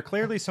caramel. They're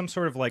clearly some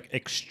sort of like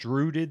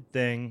extruded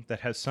thing that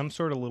has some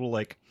sort of little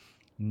like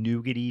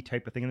nougaty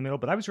type of thing in the middle.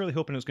 But I was really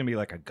hoping it was going to be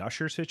like a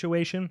gusher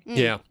situation.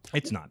 Yeah.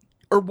 It's not.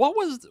 Or what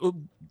was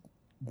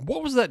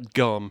that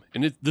gum?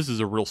 And this is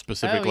a real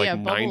specific Oh like yeah,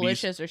 90s.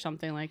 Bubblicious or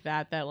something like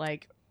that. That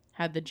like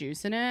had the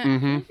juice in it. I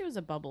Mhm. think it was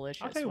a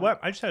Bubblicious. I'll tell you one. what.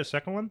 I just had a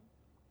second one.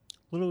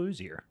 A little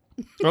oozier.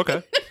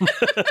 Okay.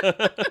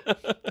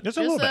 Just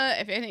a little bit.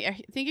 If anything, I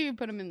think if you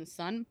put them in the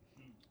sun,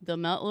 they'll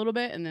melt a little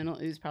bit, and then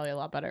it'll ooze probably a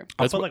lot better.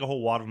 I'll That's put what- like a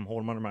whole wad of them,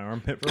 hold them under my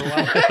armpit for a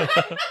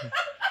while.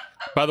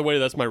 By the way,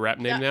 that's my rap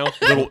name now.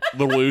 Little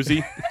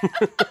Uzi.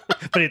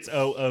 But it's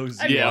OOZ.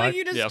 I feel Yeah, like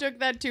you just yeah. took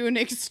that to an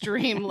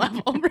extreme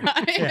level,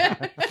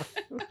 Brian.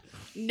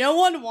 No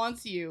one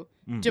wants you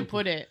to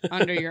put it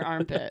under your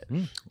armpit.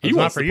 He It's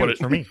not wants for to you. put It's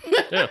it- for me.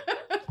 Yeah.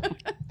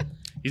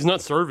 He's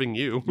not serving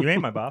you. You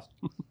ain't my boss.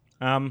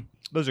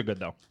 Those are good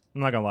though.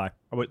 I'm not gonna lie.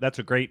 That's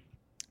a great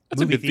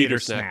That's a movie good theater theater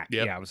snack. snack.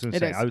 Yep. Yeah, I was gonna It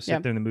say is, I was yeah.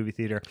 sitting there in the movie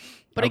theater.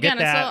 But I'll again,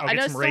 get that. I I'll get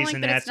just some don't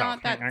like that it's Raisinets.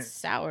 not that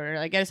sour.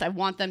 I guess I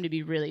want them to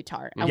be really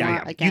tart. I Yeah,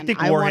 want, yeah. Again, You think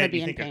I want to Warhead? be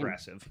You in think pain.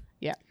 aggressive?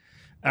 Yeah.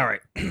 All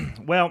right.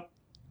 Well,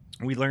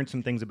 we learned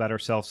some things about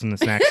ourselves in the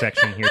snack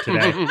section here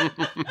today.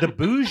 The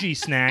bougie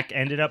snack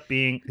ended up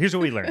being. Here's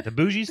what we learned. The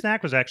bougie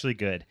snack was actually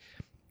good,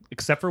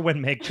 except for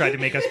when Meg tried to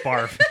make us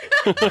barf.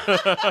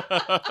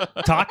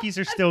 Takis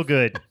are still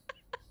good.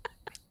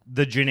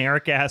 The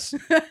generic ass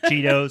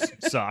Cheetos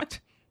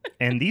sucked,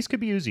 and these could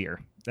be oozier.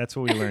 That's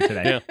what we learned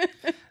today.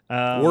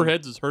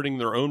 Warheads is hurting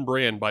their own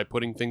brand by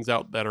putting things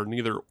out that are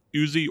neither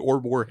Uzi or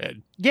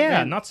Warhead.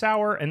 Yeah, not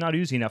sour and not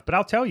oozy enough. But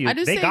I'll tell you, I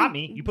they just got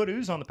think- me. You put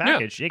ooze on the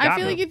package. They got I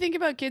feel me. like you think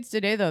about kids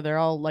today, though, they're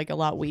all like a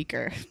lot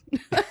weaker.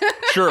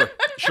 Sure,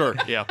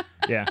 yeah.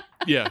 Yeah.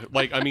 Yeah,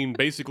 like, I mean,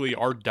 basically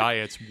our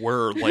diets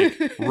were like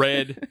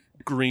red,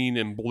 green,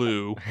 and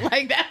blue,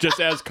 Like that. just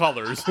as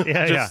colors.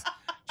 Yeah,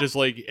 Just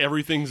like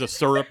everything's a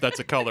syrup that's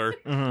a color,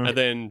 Mhm. and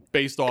then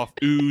based off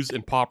ooze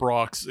and pop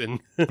rocks and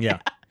Yeah.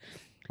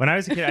 When I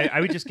was a kid, I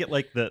would just get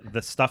like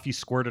the stuff you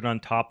squirted on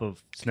top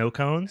of snow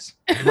cones,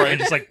 Right. and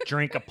just like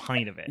drink a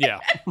pint of it. yeah.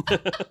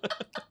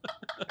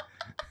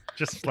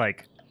 Just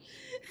like,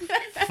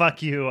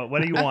 fuck you.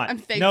 What do you want? I'm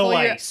thankful No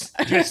you're- ice,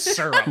 just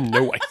syrup.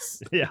 No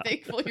ice. Yeah.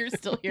 Thankful you're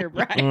still here,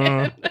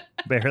 Brian.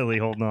 Barely.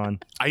 Hold on.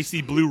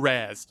 Icy blue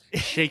raz,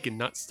 shaken,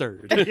 not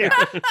stirred. Yeah.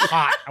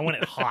 Hot. I want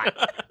it hot.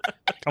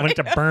 I want it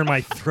to burn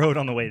my throat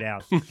on the way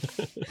down.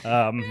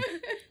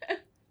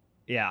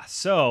 Yeah.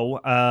 So,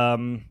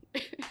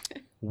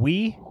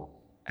 we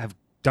have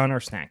done our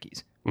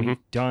snackies. We've Mhm.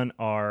 done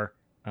our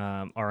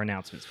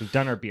announcements. We've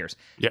done our beers.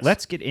 Yes.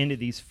 Let's get into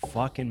these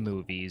fucking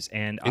movies.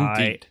 And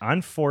Indeed.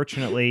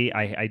 unfortunately,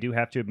 I do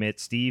have to admit,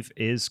 Steve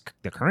is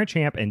the current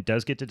champ and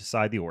does get to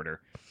decide the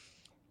order,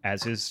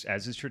 as is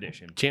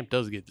tradition. Champ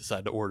does get to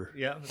decide to order.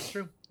 Yeah, that's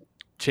true.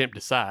 Champ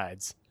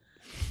decides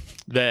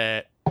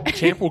that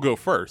Champ will go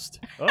first.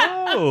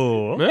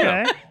 Oh, okay.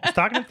 Yeah. He's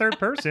talking in third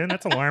person.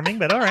 That's alarming,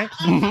 but all right.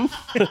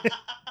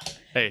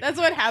 Hey, That's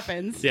what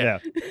happens. yeah,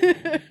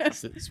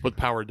 it's what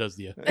power does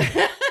to you.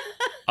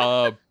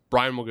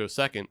 Brian will go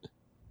second,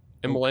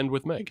 and we'll end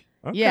with Meg.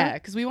 Okay. Yeah,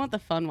 because we want the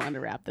fun one to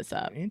wrap this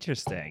up.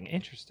 Interesting.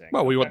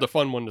 Well, we want Okay. the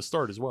fun one to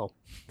start as well.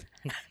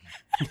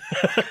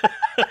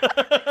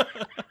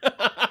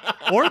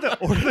 or the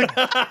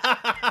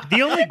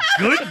only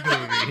good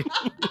movie.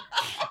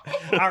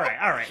 All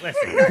right.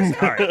 Listen, guys.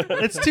 All right,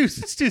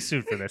 it's too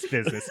soon for this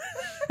business.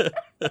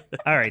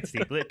 All right,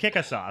 Steve, kick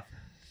us off.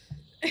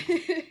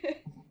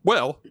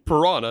 Well,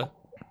 Piranha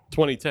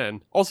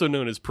 2010, also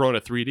known as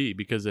Piranha 3D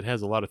because it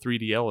has a lot of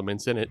 3D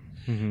elements in it,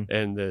 Mhm.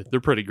 and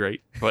they're pretty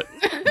great. But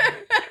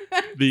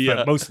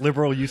The most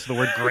liberal use of the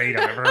word great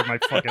I've ever heard in my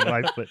fucking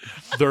life. But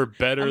they're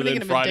better I'm thinking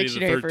than of a Friday the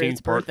dictionary for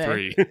its 13th Part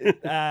birthday. 3.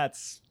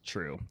 that's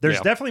true. There's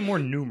Yeah. definitely more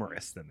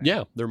numerous than that.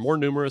 Yeah, they're more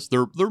numerous.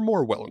 They're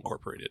more well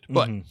incorporated.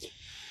 But Mhm.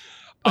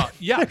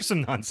 yeah, There's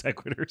some non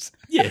sequiturs.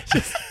 yeah.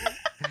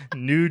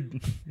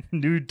 nude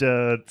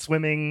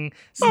swimming,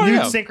 Oh, nude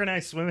yeah.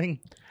 synchronized swimming.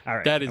 All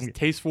right, That is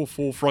tasteful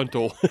full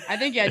frontal. I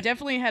think I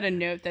definitely had a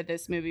note that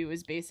this movie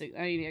was basic.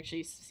 I didn't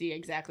actually see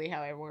exactly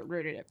how I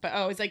wrote it, but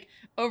it's like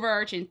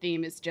overarching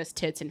theme is just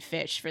tits and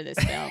fish for this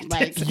film.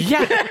 Like,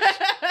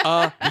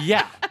 yeah.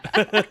 Yeah.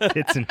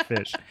 tits and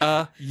fish.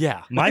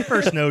 Yeah. My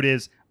first note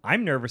is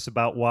I'm nervous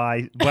about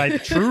why the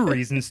true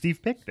reason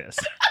Steve picked this.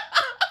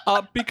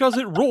 Because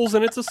it rules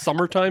and it's a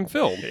summertime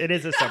film. It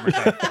is a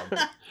summertime film.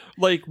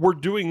 Like, we're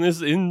doing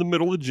this in the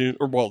middle of June,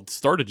 or well,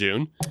 start of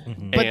June.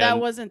 Mhm. But that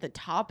and wasn't the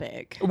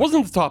topic. it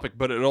wasn't the topic,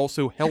 but it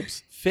also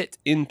helps fit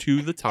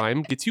into the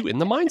time, gets you in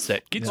the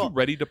mindset, gets you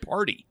ready to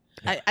party.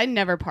 I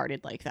never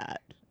partied like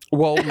that.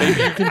 Well,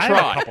 maybe you can I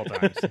try. have a couple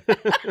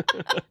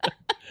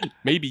times.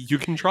 Maybe you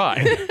can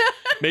try.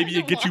 Maybe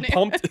it gets you Want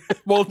pumped.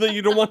 Well, then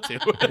you don't want to.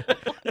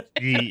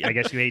 I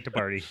guess you hate to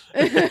party.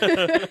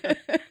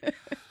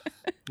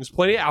 There's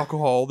plenty of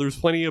alcohol. There's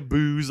plenty of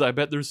booze. I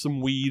bet there's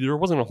some weed. There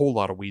wasn't a whole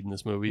lot of weed in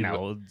this movie. but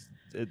No,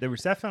 there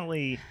was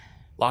definitely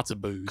lots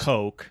of booze.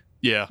 Coke.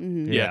 Yeah.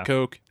 Mhm. Yeah. Yeah.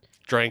 Coke.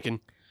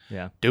 Drinking.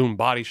 Yeah. Doing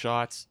body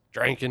shots.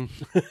 Drinking.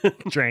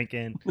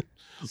 Drinking.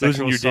 Losing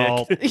Sexual your dick.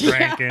 assault.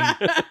 Drinking.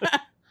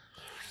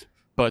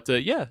 But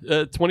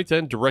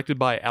 2010, directed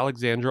by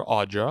Alexandra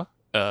Aja,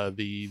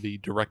 the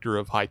director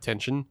of High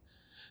Tension.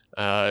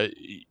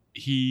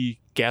 He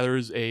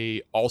gathers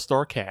a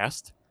all-star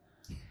cast.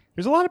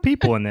 There's a lot of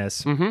people in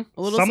this. Mm-hmm.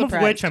 A little Some surprised.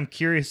 of which I'm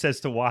curious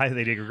as to why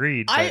they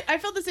agreed. But I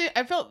felt the same.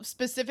 I felt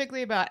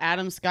specifically about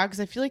Adam Scott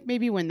because I feel like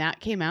maybe when that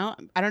came out,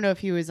 I don't know if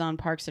he was on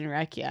Parks and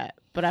Rec yet,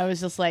 but I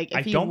was just like, if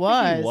I he don't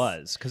was, think he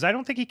was because I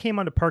don't think he came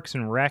onto Parks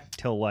and Rec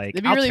till like.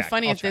 it'd be I'll really check,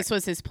 funny I'll if this check.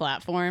 was his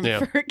platform Yeah.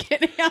 for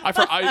getting out.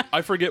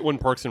 I forget when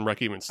Parks and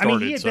Rec even I started.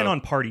 mean, he had so. been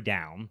on Party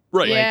Down.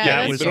 Right. Yeah, Yeah,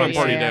 that's he's been on true.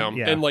 Party Yeah. Down.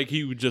 Yeah. And like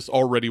he just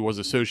already was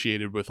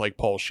associated with like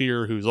Paul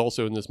Scheer, who's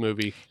also in this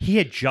movie. He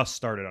had just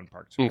started on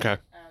Parks and Rec.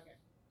 Okay.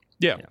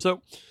 Yeah.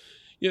 So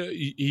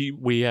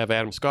we have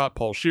Adam Scott,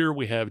 Paul Scheer,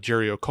 we have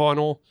Jerry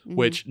O'Connell, Mhm.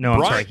 which No, I'm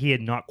Brian, sorry. He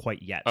had not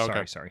quite yet.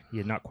 Okay. Sorry. He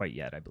had not quite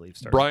yet, I believe.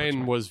 started on Parks Brian and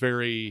Rec. was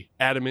very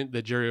adamant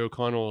that Jerry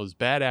O'Connell is a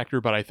bad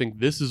actor, but I think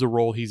this is a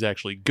role he's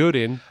actually good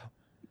in.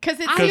 Because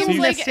it Because seems he-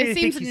 like necessarily it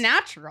seems think he's-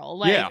 natural.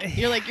 Like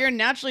Yeah. you're a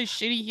naturally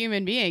shitty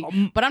human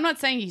being. But I'm not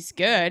saying he's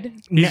good.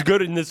 He's Now-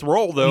 good in this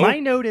role, though. My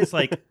note is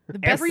like The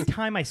best. every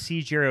time I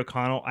see Jerry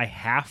O'Connell, I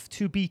have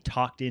to be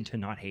talked into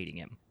not hating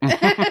him. You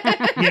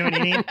know what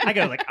I mean? I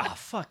go like, oh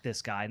fuck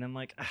this guy, and I'm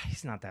like,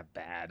 he's not that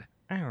bad.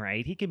 All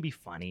right, he can be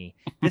funny.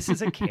 This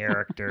is a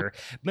character,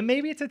 but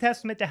maybe it's a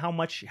testament to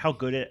how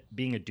good at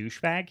being a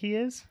douchebag he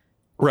is.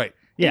 Right.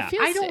 Yeah, it,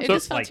 feels, I don't it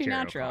just felt like too Jerry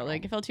natural. O'Connell.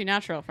 Like it felt too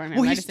natural for him.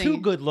 Well, I he's just too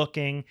think- good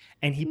looking,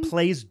 and he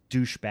plays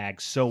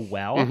douchebag so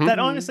well Mhm. that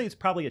honestly, it's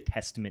probably a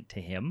testament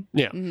to him.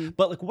 Mhm.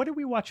 But like, what did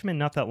we watch him in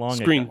not that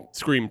long ago?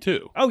 Scream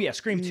 2. Oh yeah,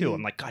 Scream 2. Mm.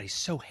 I'm like, God, he's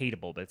so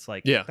hateable, but it's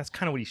like, Yeah. that's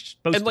kind of what he's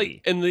supposed And to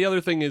be. and the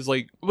other thing is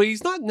like, well,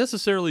 he's not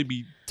necessarily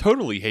be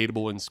totally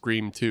hateable in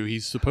Scream 2.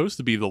 He's supposed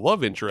to be the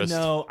love interest.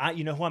 No,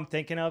 you know who I'm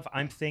thinking of?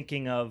 I'm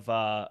thinking of,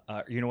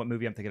 you know what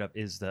movie I'm thinking of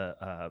is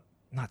the,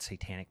 not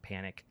Satanic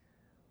Panic.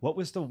 What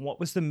was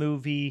the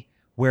movie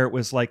where it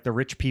was like the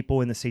rich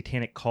people in the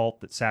satanic cult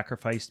that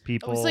sacrificed It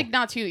people? was like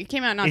not too. It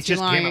came out not It too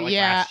just long. came out, like,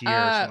 yeah, last year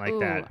or something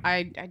like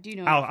that. I do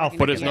know. I'll what you're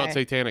But it's thinking not of.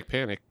 Satanic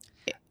Panic.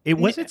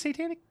 was it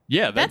Satanic?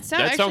 Yeah, That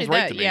sound- that sounds actually, right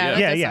that- to me. yeah, Yeah, that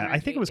Yeah, does yeah. sound I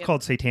right think to it was me,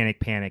 called Satanic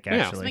Panic, Yeah. I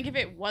actually. think if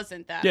it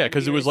wasn't that, yeah, I'd be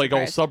because it really was like all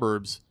surprised.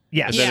 suburbs,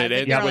 Yes. and then Yeah, it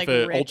they're, ends like,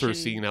 with an rich altar and-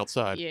 scene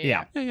outside.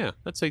 Yeah, Yeah,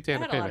 that's That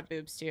Satanic had a lot Panic. of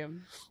boobs too.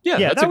 Yeah,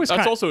 Yeah, that's, that was that's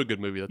kind- also a good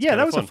movie. That's Yeah,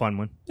 kinda that was fun. a fun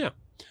one.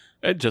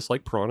 And just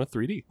like Piranha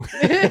 3D.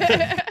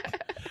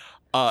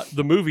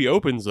 The movie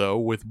opens though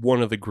with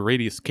one of the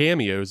greatest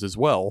cameos as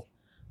well.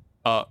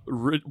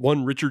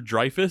 One Richard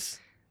Dreyfuss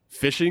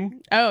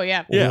fishing. Oh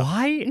yeah. Yeah.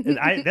 Why?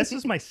 This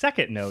was my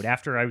second note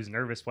after I was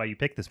nervous why you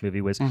picked this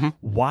movie was Mhm.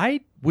 why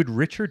would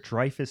Richard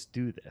Dreyfuss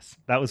do this?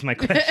 That was my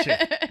question.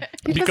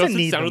 He Because doesn't it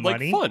need the sounded like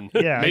money. fun.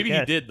 Yeah, I Maybe he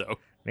guess. did though.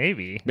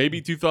 Maybe.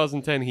 Maybe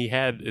 2010 he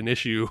had an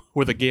issue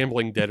with a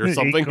gambling debt or He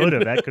something. could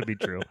have. That could be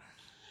true.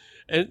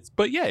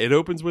 But yeah, it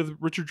opens with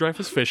Richard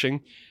Dreyfuss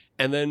fishing,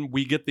 and then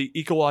we get the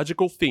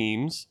ecological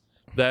themes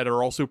that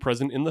are also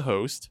present in the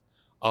host.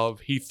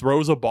 Of he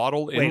throws a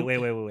bottle in.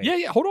 Wait.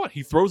 Yeah, hold on.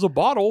 He throws a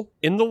bottle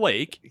in the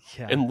lake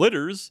Yeah. and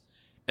litters,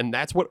 and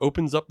that's what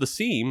opens up the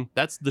seam.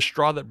 That's the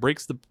straw that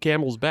breaks the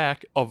camel's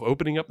back of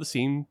opening up the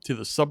seam to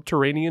the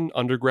subterranean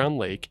underground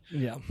lake,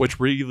 Yeah. which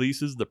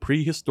releases the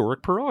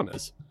prehistoric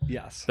piranhas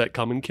Yes. that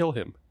come and kill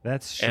him,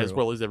 That's true. as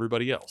well as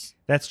everybody else.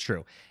 That's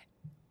true.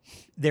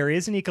 There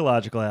is an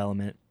ecological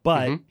element,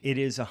 but Mhm. it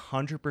is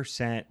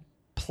 100%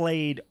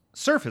 played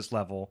surface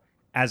level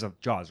as a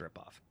Jaws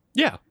ripoff.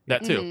 Yeah,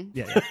 that too. Mhm.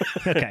 Yeah.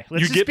 Okay. Let's You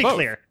just get be both.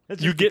 clear.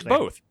 Let's You just be get clear.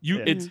 both.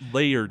 Yeah. It's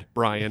layered,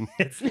 Brian.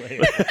 It's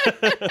layered.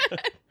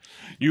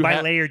 You By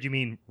have, layered, you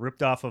mean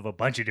ripped off of a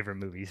bunch of different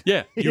movies.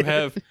 yeah, you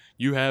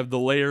have the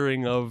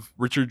layering of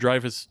Richard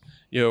Dreyfuss,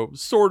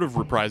 sort of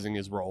reprising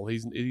his role.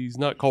 He's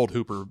not called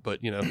Hooper, but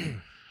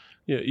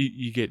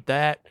you get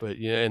that, but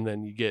and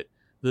then you get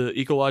the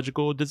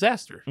ecological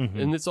disaster, Mhm.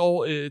 and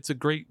it's a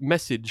great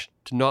message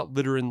to not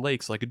litter in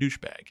lakes like a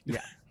douchebag.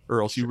 Yeah.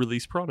 Or else you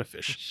release piranha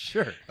fish.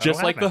 Sure.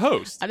 Just like the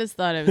host. I just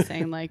thought it was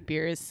saying like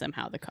beer is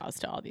somehow the cause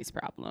to all these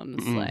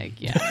problems. Mm-mm. Like,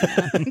 yeah.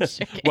 I'm just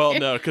joking. Well,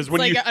 no, because It's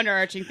when like you an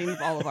underarching theme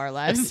of all of our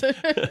lives.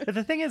 But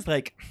the thing is,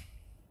 like,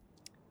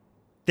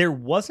 there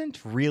wasn't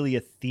really a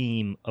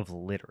theme of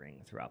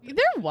littering throughout this.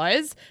 There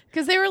was,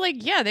 because they were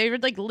like, they were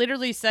like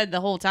literally said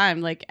the whole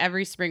time, like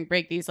every spring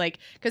break, these like,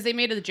 because they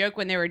made a joke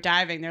when they were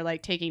diving, they're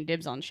like taking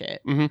dibs on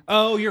shit.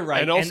 Oh, you're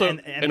right. and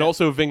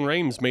also Ving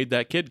Rhames made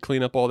that kid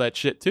clean up all that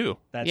shit too.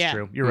 that's Yeah.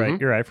 true. You're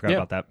right. You're right. I forgot Yeah.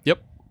 about that.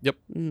 Yep.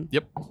 Mm.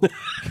 Yep.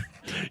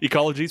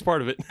 Ecology's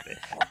part of it.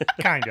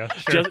 Kind of.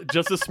 Sure.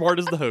 Just as smart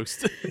as the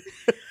host.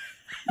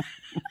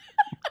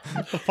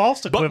 The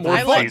false But more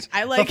equivalencies.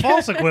 I like the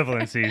false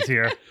equivalencies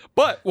here.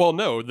 But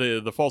no,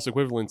 the false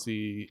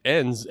equivalency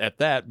ends at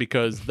that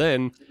because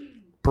then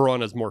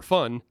Piranha's more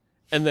fun,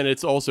 and then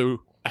it's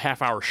also a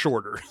half hour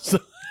shorter. So,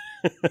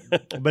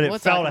 But it We'll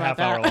felt talk a half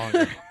about hour that.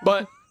 longer.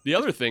 but the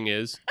other thing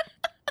is,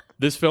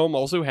 this film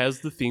also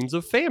has the themes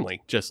of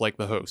family, just like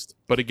the host.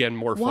 But again,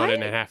 more fun What?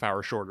 and a half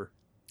hour shorter.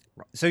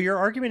 So your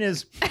argument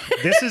is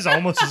this is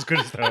almost as good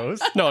as the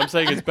host? No, I'm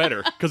saying it's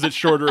better because it's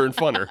shorter and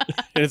funner,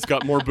 and it's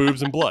got more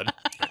boobs and blood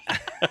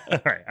All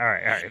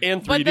right.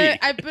 and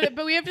 3D.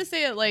 But we have to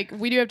say it like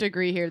we do have to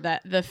agree here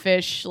that the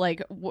fish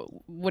like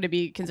would it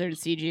be considered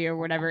CG or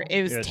whatever?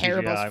 It was Yeah,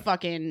 terrible, CGI. as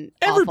fucking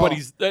awful.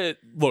 Everybody's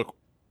look.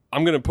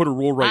 I'm gonna put a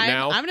rule right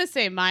now. I'm gonna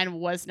say mine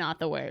was not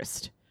the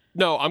worst.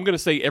 No, I'm gonna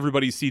say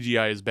everybody's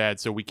CGI is bad,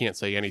 so we can't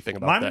say anything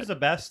about Mine that. was the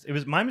best.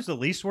 Mine was the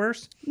least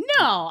worst.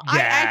 No, I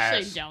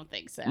actually Yes. don't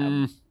think so.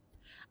 Mm,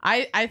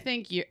 I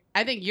think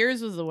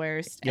yours was the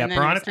worst. Yeah, and then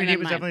Piranha and 3D then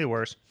was mine. definitely the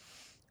worst.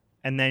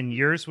 And then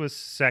yours was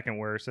second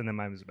worst, and then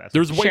mine was the best.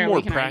 there's way Sure, we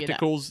more can argue that.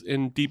 practicals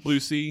in Deep Blue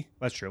Sea.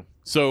 That's true.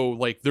 So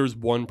like, there's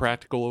one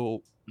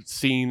practical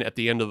scene at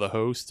the end of the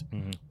host,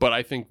 Mhm. but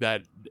I think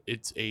that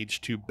it's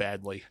aged too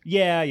badly.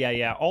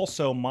 Yeah.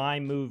 Also, my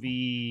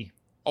movie.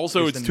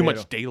 Also, It's it's the too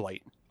middle. much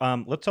daylight.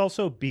 Let's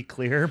also be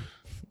clear.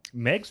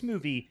 Meg's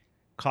movie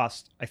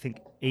cost, I think,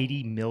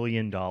 $80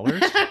 million.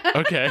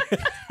 Okay,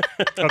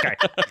 Okay,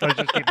 let's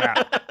just keep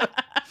that.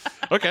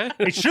 okay.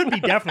 It should be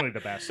definitely the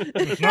best.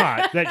 If it's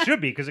not, that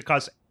should be because it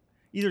costs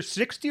either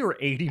 60 or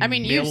 80 I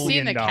mean, you've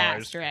seen the million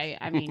cast, right?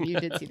 I mean, you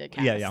did see the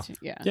cast.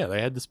 Yeah. Yeah,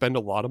 they had to spend a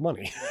lot of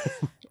money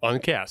on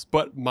cast,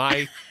 but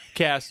my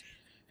cast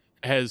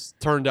has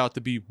turned out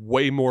to be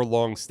way more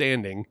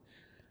long-standing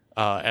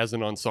as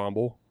an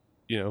ensemble.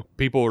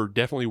 People are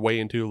definitely way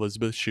into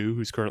Elizabeth Shue,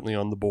 who's currently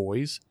on The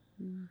Boys.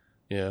 Mm.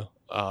 Yeah,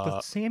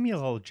 But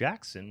Samuel L.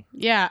 Jackson.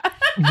 Yeah.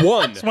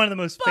 one, It's one of the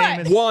most But-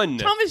 famous. one.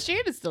 Thomas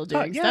Jane is still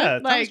doing yeah, stuff.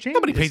 Thomas Like, Jane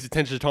Nobody is- pays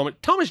attention to Thomas.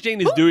 Thomas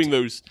Jane is doing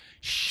those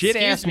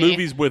shit-ass Excuse me.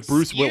 movies with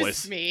Bruce excuse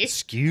Willis. me.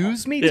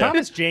 Excuse me? Yeah.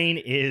 Thomas Jane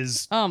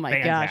is Oh my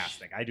gosh.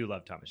 fantastic. I do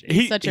love Thomas Jane.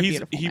 He, Such a he's-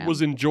 beautiful he man.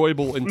 was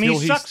enjoyable I until mean, he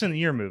he's sucks in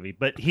your movie,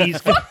 but he's.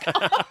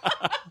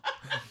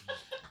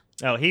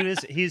 Oh,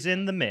 he's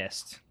in The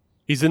Mist.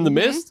 he's in The Mhm.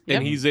 Mist,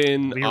 and Yep. he's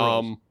in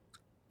Leroy.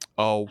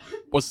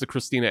 what's the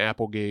Christina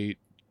Applegate,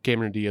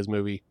 Cameron Diaz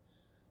movie?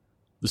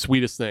 The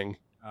Sweetest Thing.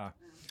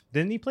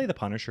 Didn't he play the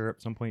Punisher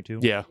at some point too?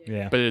 Yeah,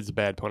 Yeah. but it's a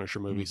bad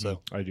Punisher movie, Mhm.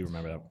 so I do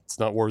remember that. it's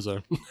not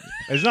Warzone.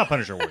 It's not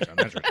Punisher Warzone.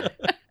 That's for sure.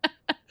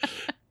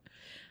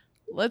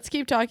 Let's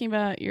keep talking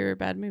about your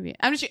bad movie.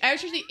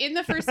 Actually in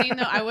the first scene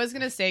though, I was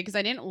gonna say because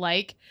I didn't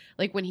like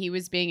when he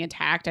was being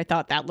attacked. I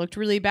thought that looked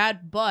really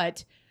bad,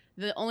 but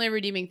the only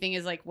redeeming thing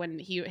is like when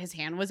his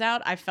hand was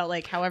out. I felt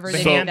like however The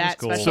they hand did that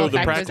was cool. special So the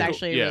effect was practical-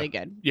 actually yeah. really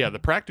good. Yeah, the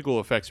practical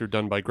effects are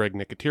done by Greg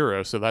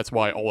Nicotero, so that's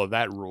why all of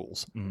that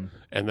rules. Mhm.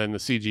 And then the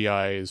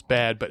CGI is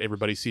bad, but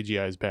everybody's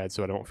CGI is bad,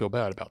 so I don't feel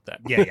bad about that.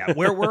 Yeah.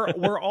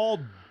 We're all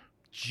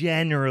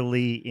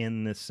generally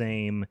in the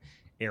same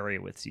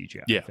area with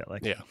CGI. I feel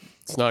like. Yeah,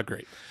 it's not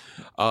great.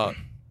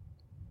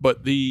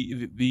 But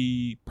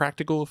the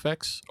practical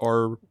effects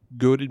are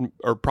good and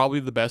are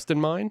probably the best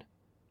in mine,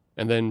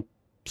 and then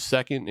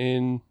second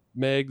in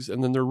Meg's,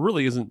 and then there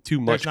really isn't too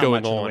much There's not going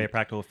much in the on. way of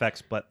practical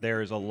effects, but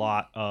there's a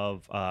lot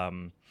of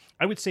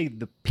I would say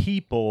the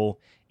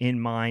people in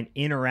mine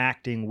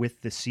interacting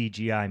with the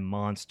CGI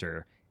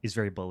monster is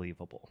very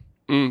believable.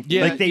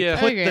 Yeah, like they yeah,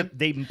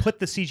 put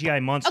the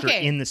CGI monster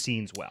Okay. in the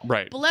scenes well.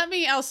 right. But let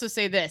me also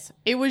say this: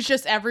 it was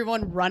just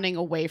everyone running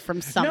away from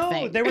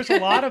something. No, there was a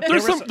lot of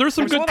There's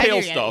some a good lot-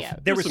 tail Yeah, stuff. yeah.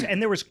 There There's was some-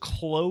 and there was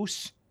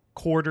close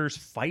quarters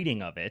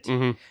fighting of it.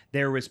 Mhm.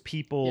 There was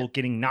people Yeah.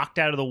 getting knocked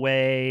out of the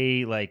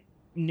way, like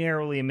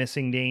narrowly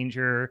missing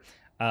danger.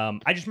 I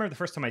just remember the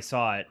first time I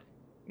saw it.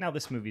 Now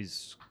this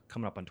movie's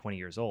coming up on 20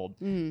 years old,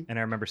 Mhm. and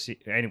I remember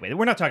anyway.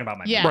 We're not talking about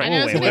my Yeah, movie. and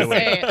I was Wait, gonna wait,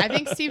 wait. say, I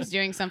think Steve's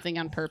doing something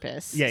on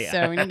purpose. Yeah.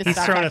 So we need to He's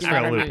stop throwing talking us for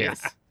about a our loop here.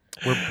 movies.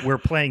 We're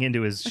playing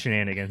into his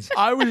shenanigans.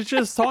 I was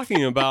just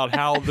talking about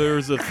how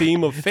there's a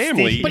theme of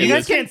family. Steve, but in you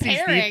guys this. can't see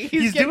comparing.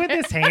 Steve. He's doing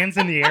this hands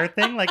in the air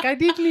thing. Like I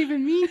didn't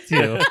even mean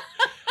to.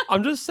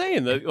 I'm just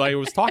saying that like, I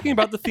was talking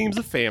about the themes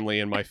of family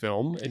in my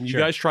film, and you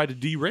Sure. guys tried to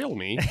derail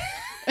me.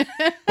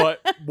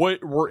 But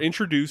we're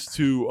introduced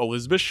to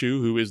Elizabeth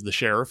Shue, who is the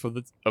sheriff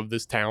of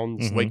this town,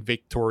 it's Mhm. Lake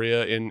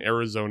Victoria in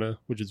Arizona,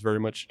 which is very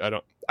much I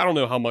don't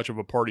know how much of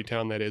a party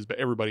town that is, but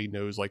everybody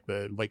knows like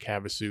the Lake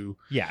Havasu.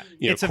 Yeah,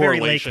 You know, it's a very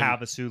Lake correlation.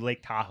 Havasu,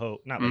 Lake Tahoe,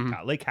 not Lake Mhm.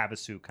 Tahoe, Lake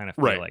Havasu kind of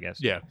feel, Right. I guess.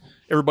 Yeah.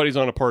 Everybody's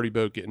on a party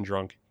boat getting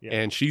drunk. Yeah.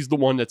 And she's the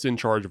one that's in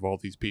charge of all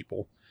these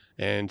people.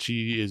 And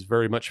she is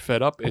very much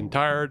fed up and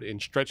tired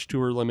and stretched to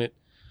her limit.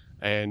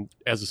 And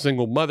as a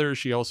single mother,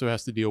 she also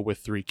has to deal with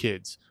 3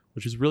 kids,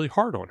 which is really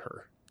hard on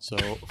her. So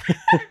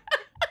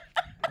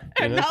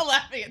I'm know? not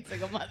laughing at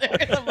single mother.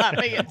 I'm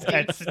laughing at Steve.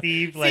 That's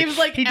Steve. Like, Seems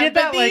like he did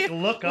that empathy,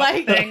 like look up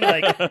like- thing.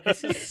 Like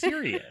this is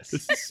serious.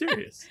 this is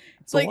serious.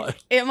 It's Like, a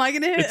lot. am I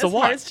gonna hit It's a a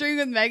lot. heartstring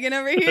with Megan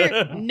over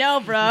here?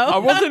 No, bro. I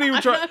wasn't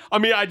even trying. I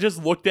mean, I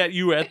just looked at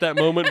you at that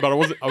moment, but I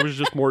wasn't. I was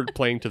just more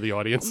playing to the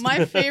audience.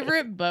 My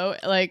favorite boat,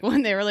 like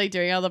when they were like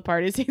doing all the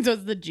party scenes,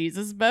 was the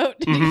Jesus boat.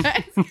 Did you Mhm.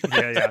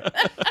 guys? yeah.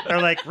 They're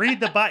like,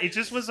 read the Bible. It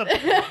just was a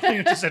thing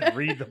that just said,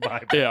 read the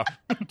Bible. Yeah,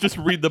 just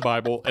read the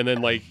Bible and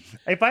then like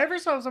If I ever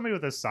saw somebody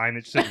with a sign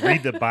that just said,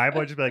 read the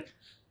Bible, I'd just be like,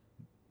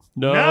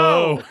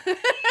 no.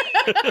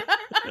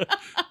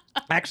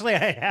 Actually,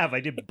 I have. I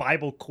did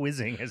Bible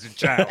quizzing as a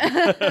child.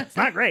 It's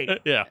not great.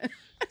 Yeah,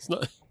 it's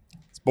not.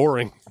 It's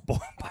boring.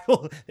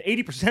 Bible,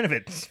 80% of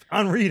it's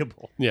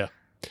unreadable. Yeah,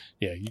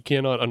 you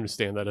cannot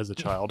understand that as a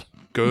child.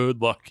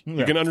 Good luck. Yeah.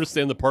 You can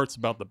understand the parts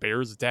about the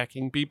bears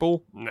attacking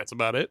people, and that's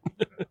about it.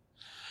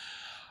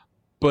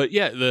 But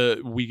yeah,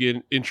 we get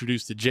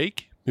introduced to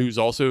Jake, who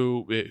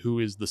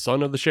is the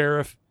son of the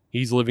sheriff.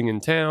 He's living in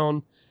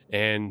town,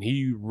 and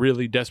he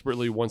really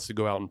desperately wants to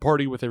go out and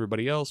party with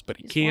everybody else, but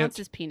he Just can't. wants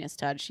his penis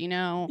touch, you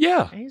know.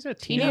 Yeah, He's a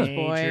Teenage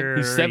teenager.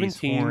 boy. He's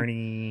 17.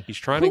 horny. he's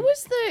trying Who to.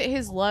 was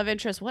his love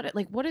interest?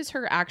 What is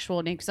her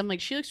actual name? Because I'm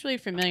like, she looks really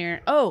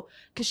familiar. Oh,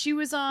 because she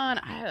was on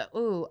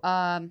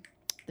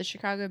the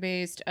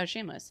Chicago-based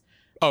Shameless.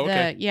 Oh,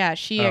 okay.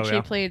 She Oh, actually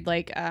yeah. played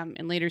like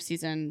in later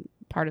season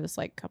part of this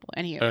like couple.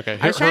 Anyway, Okay.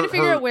 I was trying to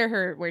figure her- out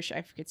where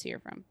I could see her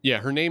from. Yeah,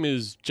 her name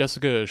is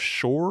Jessica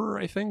Shore,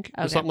 I think,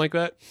 or Okay. something like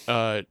that.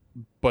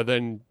 But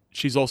then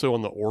she's also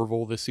on the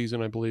Orville this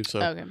season, I believe. So,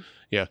 Okay.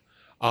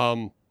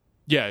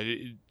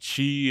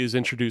 she is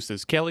introduced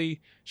as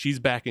Kelly. She's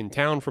back in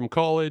town from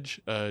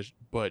college,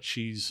 but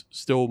she's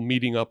still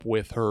meeting up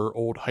with her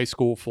old high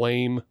school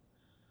flame.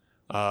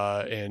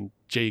 And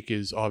Jake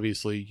is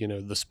obviously,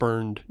 the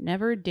spurned.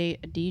 Never date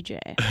a DJ.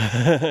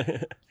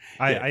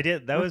 I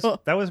did. That was a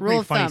Rule pretty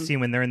of funny thumb. scene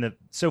when they're in the.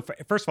 So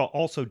first of all,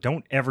 also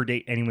don't ever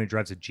date anyone who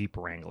drives a Jeep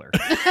Wrangler.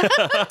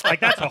 Like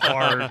that's a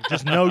hard.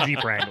 Just no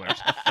Jeep Wranglers.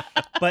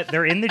 But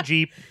they're in the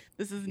Jeep.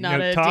 This is You not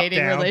know, a top dating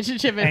down,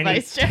 relationship And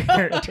advice, he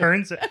Joe.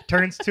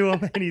 turns to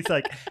him and he's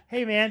like,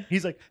 "Hey man,"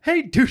 he's like,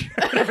 "Hey dude,"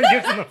 whenever he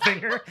gives him a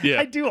finger. Yeah.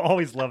 I do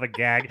always love a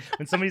gag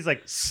when somebody's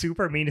like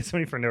super mean to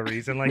somebody for no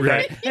reason like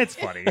Right. that. It's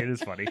funny. It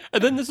is funny.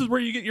 And then this is where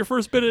you get your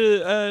first bit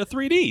of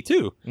 3D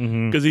too,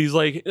 Mm-hmm. because he's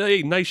like,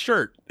 "Hey, nice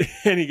shirt,"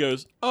 and he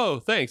goes, "Oh,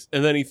 thanks,"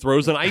 and then he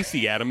throws an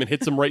icy at him and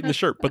hits him right in the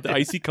shirt, but the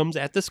icy comes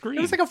at the screen.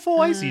 It was like a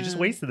full icy. You just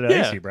wasted the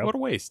yeah, icy, bro. what a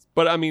waste.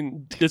 But I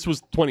mean, this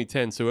was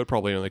 2010, so it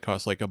probably only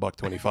cost like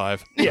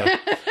 $1.25. Yeah.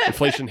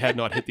 Inflation had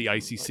not hit the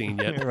icy scene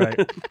yet.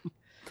 Right.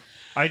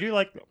 I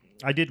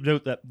did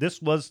note that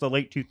this was the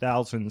late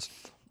 2000s,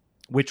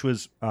 which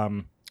was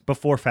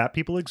before fat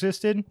people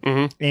existed,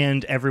 Mhm.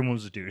 and everyone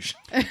was a douche.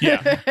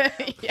 Yeah.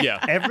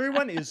 Yeah.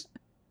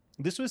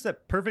 This was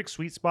that perfect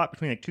sweet spot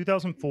between like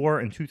 2004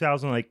 and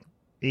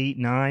 2008,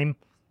 9,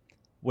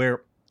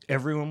 where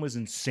everyone was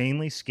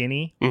insanely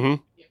skinny. hmm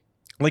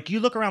Like you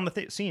look around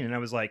the scene, and I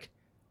was like,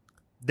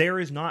 there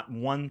is not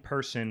one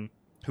person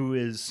who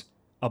is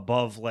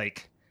above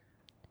like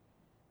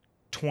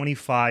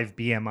 25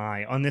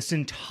 BMI on this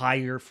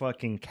entire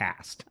fucking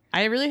cast.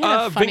 I really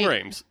had a Ving funny.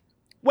 Rhames.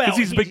 Well, 'Cause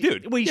he's a big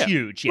dude. Well, he's Yeah.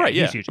 huge. Yeah, right,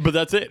 yeah. he's huge. But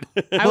that's it.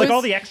 I like was-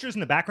 all the extras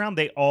in the background,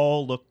 they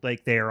all looked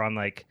like they're on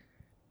like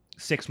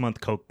 6-month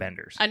coke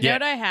benders. A Yeah.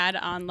 note I had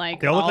on like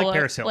They all look all like of-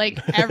 Paris Hilton.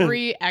 like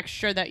every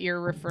extra that you're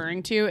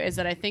referring to is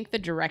that I think the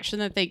direction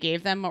that they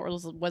gave them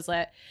was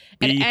that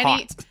Be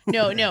hot.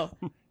 no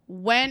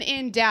when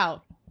in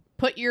doubt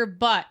put your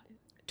butt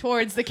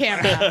towards the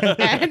camera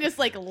and just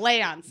like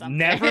lay on something.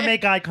 Never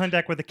make eye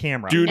contact with the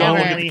camera. Do not look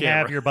at the Only camera.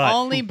 have your butt.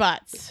 only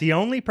butts. The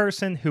only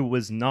person who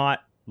was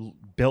not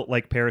built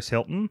like Paris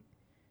Hilton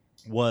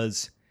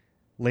was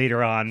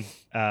later on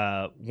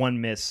one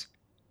Miss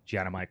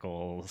Gianna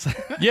Michaels.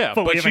 Yeah,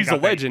 But we but haven't she's a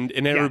got there. legend,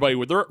 and everybody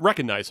would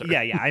recognize her.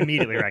 yeah, I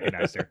immediately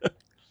recognized her.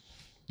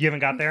 You haven't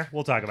got there?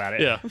 We'll talk about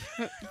it. Yeah.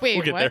 Wait,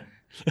 We'll get what?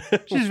 there.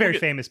 She's a very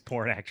famous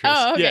porn actress.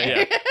 Oh,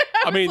 okay. Yeah,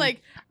 I was mean,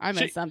 like, I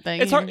missed she-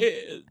 something. It's hard.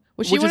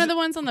 Was she which one is- of the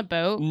ones on the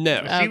boat? No.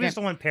 She Okay. was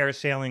the one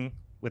parasailing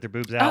with her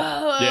boobs out.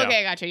 Oh, Yeah.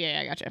 okay, gotcha.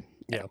 Yeah, gotcha.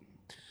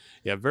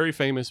 Yeah, very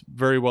famous,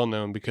 very well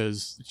known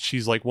because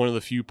she's like one of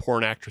the few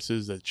porn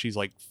actresses that she's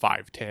like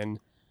 5'10",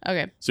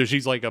 Okay. So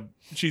she's like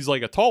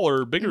a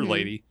taller, bigger Mhm.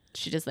 lady.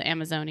 She does the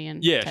Amazonian.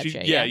 Yeah, type she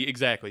shit,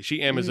 exactly.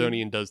 She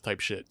Amazonian does type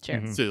shit. Sure.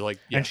 Mhm. So like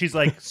And she's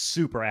like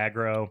super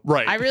aggro.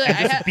 right. I really. And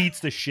I just have. beats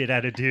the shit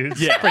out of dudes,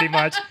 Yeah. pretty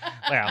much.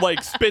 Yeah.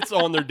 like spits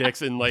on their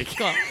dicks and like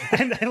Cool.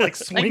 and then like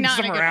swings not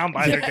in them a good around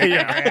way. by their dick.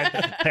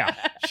 Yeah. Yeah,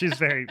 she's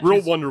very real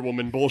she's- Wonder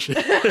Woman bullshit.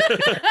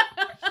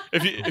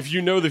 If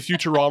you know the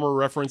Futurama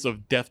reference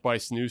of Death by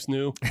Snoo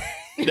Snoo,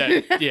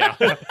 that yeah.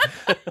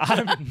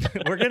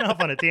 We're getting off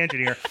on a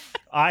tangent here.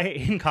 I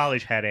in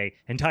college had a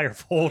entire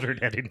folder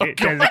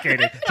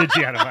dedicated to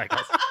Gianna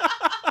Michaels.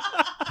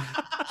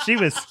 She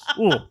was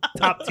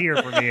top tier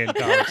for me in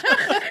college.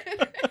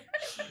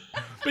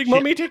 Big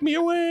Mommy, take me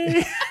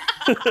away.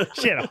 I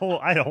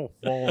had a whole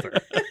folder.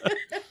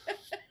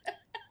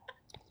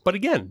 But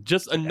again,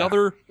 just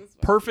another This one's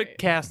perfect great.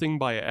 casting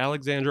by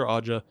Alexandra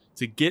Aja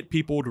to get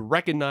people to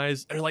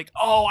recognize. They're like,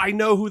 oh, I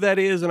know who that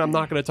is, and I'm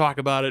not going to talk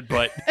about it.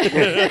 But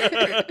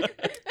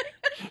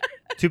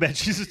Too bad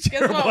she's a Guess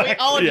terrible what? We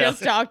actor. all Yeah.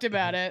 just talked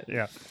about it.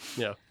 Yeah.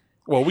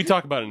 well, we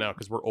talk about it now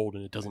because we're old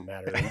and it doesn't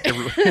matter, and,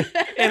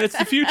 and it's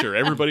the future.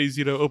 Everybody's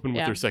open with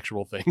Yeah. their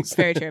sexual things.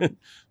 Very true.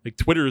 Like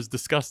Twitter is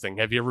disgusting.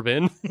 Have you ever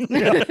been?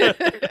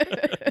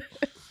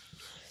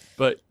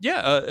 But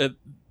yeah,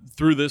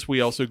 through this,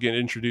 we also get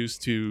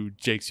introduced to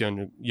Jake's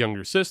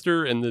younger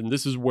sister. And then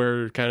this is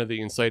where kind of the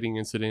inciting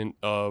incident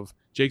of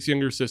Jake's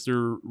younger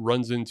sister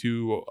runs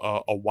into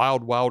a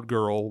wild, wild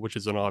girl, which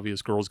is an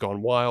obvious Girls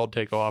Gone Wild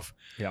takeoff.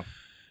 Yeah.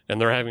 And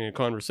they're having a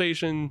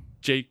conversation.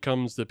 Jake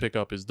comes to pick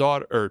up his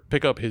daughter or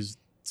pick up his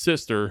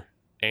sister.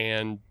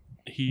 And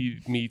he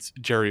meets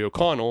Jerry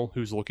O'Connell,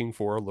 who's looking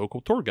for a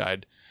local tour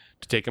guide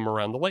to take him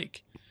around the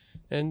lake.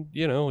 And,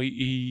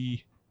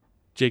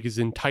 Jake is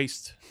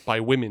enticed by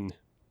women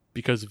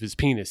because of his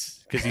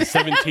penis, because he's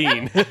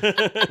 17.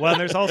 Well,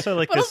 there's also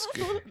like this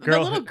The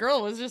girl. little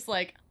girl was just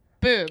like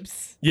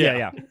boobs.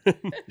 Yeah.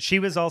 She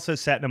was also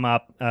setting him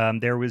up.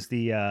 There was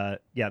the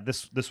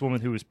this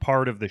woman who was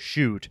part of the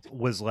shoot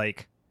was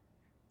like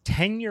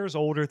 10 years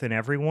older than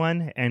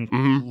everyone and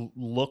Mhm.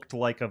 looked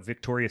like a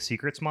Victoria's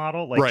Secrets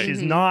model. Like Right.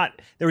 she's Mhm.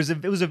 not. It was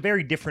a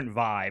very different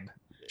vibe.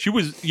 She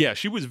was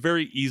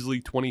very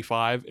easily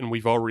 25, and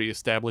we've already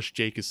established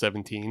Jake is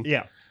 17.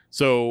 Yeah.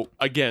 So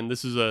again,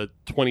 this is a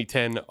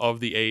 2010 of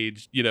the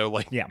age, Yeah.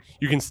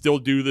 you can still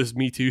do this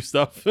Me Too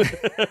stuff.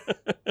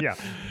 Yeah.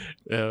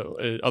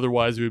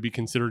 Otherwise, it would be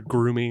considered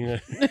grooming.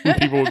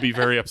 People would be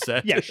very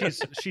upset. Yeah.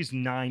 She's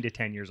 9 to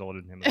 10 years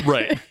older than him.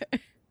 Right.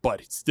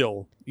 But it's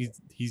still,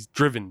 he's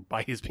driven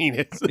by his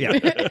penis. Yeah.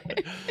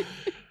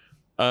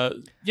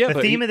 The The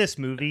theme of this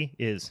movie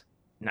is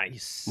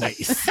nice.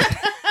 Nice.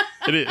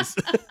 It is.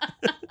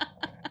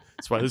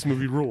 That's why this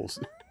movie rules.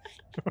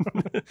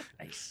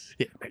 Nice.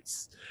 Yeah,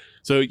 nice.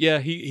 So yeah,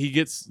 he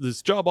gets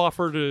this job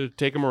offer to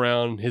take him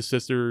around. His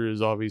sister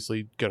is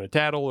obviously gonna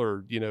tattle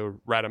or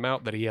rat him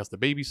out that he has to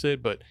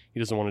babysit, but he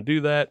doesn't want to do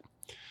that.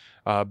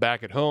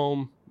 Back at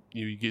home,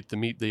 you get to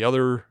meet the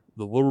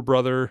little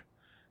brother,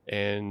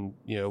 and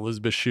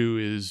Elizabeth Shue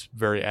is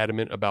very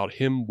adamant about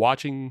him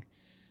watching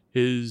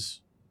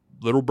his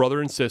little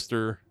brother and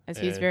sister. As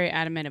he's and- very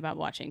adamant about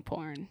watching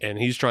porn. and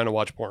he's trying to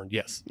watch porn.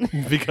 Yes,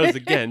 because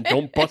again,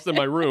 don't bust in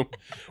my room.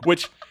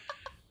 Which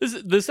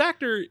this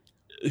actor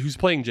who's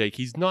playing Jake,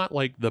 he's not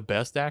like the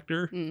best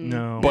actor, Mm-mm.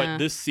 No. but Yeah.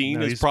 this scene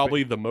No, is he's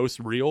probably the most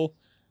real.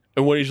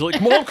 And when he's like,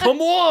 "Mom,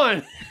 come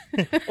on,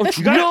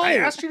 no, I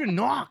asked you to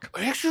knock.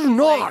 I asked you to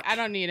knock." Like, I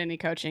don't need any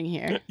coaching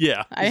here.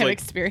 Yeah, I he's have like,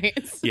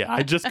 experience. yeah,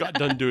 I just got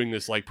done doing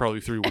this like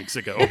probably 3 weeks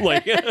ago.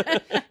 Like,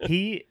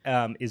 He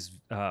is.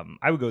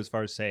 I would go as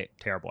far as say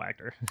terrible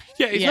actor.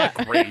 yeah, he's Yeah.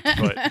 not great,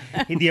 but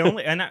The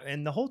only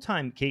and the whole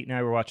time Kate and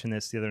I were watching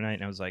this the other night,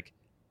 and I was like,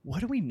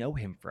 "What do we know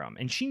him from?"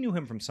 And she knew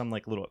him from some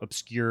like little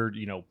obscure,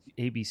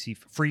 ABC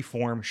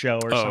freeform show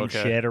or some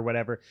okay. shit or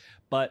whatever.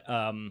 But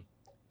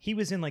he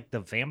was in like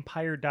the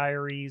Vampire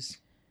Diaries.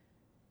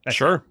 That's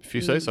sure, if you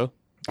say so.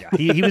 Yeah,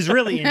 he was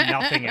really in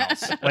nothing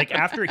else. Like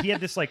after he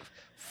had this like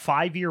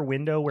 5-year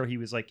window where he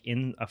was like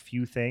in a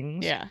few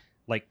things, Yeah.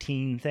 like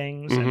teen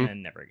things, Mhm. and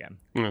then never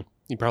again.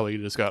 He probably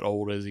just got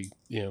old as he,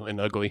 and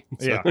ugly.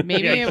 So. Yeah.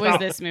 Maybe Yeah, it was no.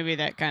 this movie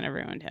that kind of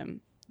ruined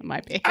him. It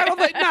might be. I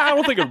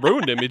don't think it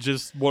ruined him. It's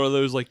just one of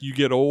those like you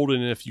get old,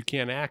 and if you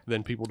can't act,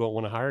 then people don't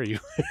want to hire you.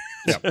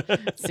 So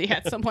yeah,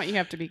 at some point you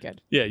have to be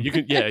good. Yeah, you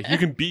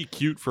can be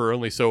cute for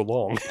only so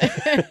long.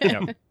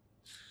 Yeah.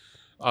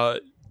 Yeah.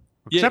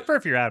 Except for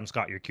if you're Adam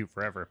Scott, you're cute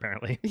forever.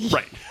 Apparently,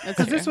 Right. That's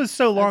because this true. was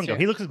so long That's ago. true.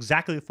 He looks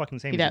exactly the fucking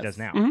same He as he does. does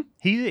now.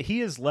 Mhm.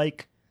 He is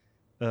like,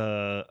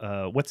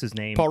 what's his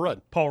name? Paul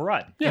Rudd. Paul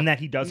Rudd, Yeah. in that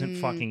he doesn't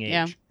fucking age.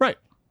 yeah. Right.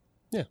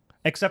 Yeah.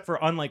 Except for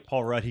unlike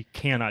Paul Rudd, he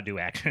cannot do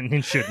action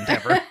and shouldn't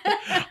ever.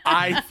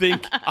 I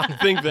think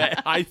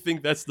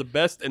that's the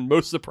best and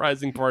most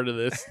surprising part of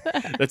this.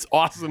 That's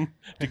awesome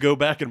to go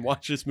back and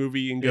watch this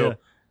movie and go, Yeah.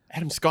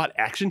 Adam Scott,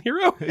 action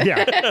hero.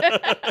 yeah.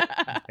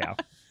 Yeah.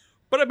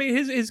 But I mean,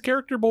 his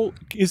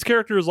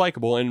character is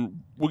likable,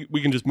 and we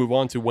can just move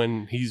on to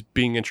when he's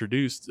being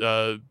introduced.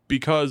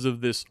 Because of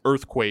this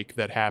earthquake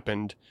that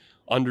happened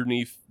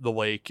underneath the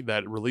lake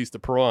that released the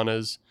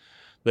piranhas,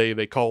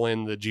 they call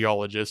in the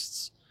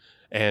geologists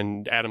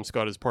And Adam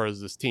Scott, as part of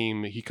this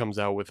team, he comes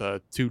out with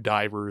 2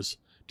 divers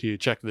to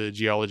check the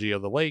geology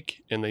of the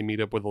lake, and they meet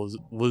up with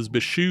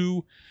Elizabeth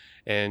Shue,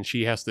 and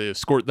she has to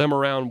escort them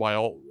around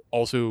while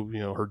also,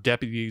 her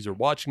deputies are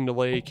watching the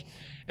lake.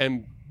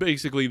 And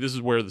basically, this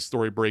is where the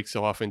story breaks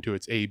off into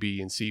its A, B,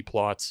 and C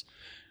plots,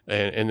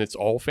 and it's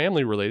all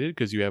family related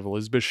because you have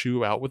Elizabeth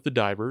Shue out with the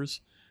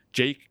divers.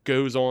 Jake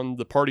goes on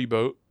the party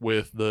boat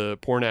with the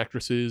porn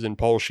actresses and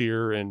Paul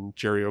Scheer and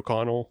Jerry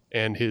O'Connell,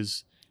 and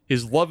his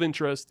love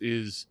interest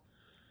is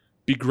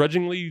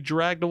begrudgingly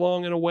dragged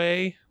along in a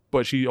way,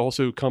 but she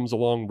also comes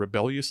along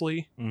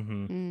rebelliously.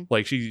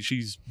 Like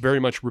she's very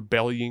much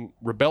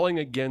rebelling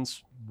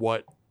against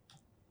what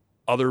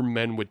other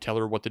men would tell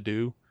her what to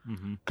do,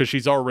 because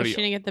she's already She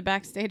didn't get the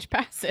backstage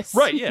passes.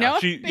 right. Yeah, No,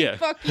 yeah.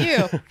 fuck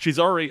you. She's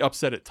already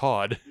upset at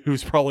Todd,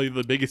 who's probably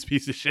the biggest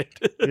piece of shit.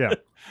 Yeah.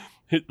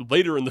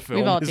 Later in the film,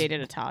 We've all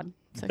dated a Todd.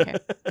 It's okay.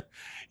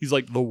 he's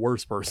like the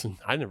worst person.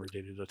 I never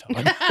dated a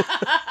Todd.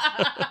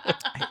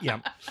 Yeah.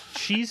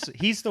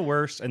 He's the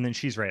worst, and then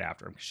she's right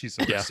after him. She's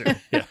the worst too.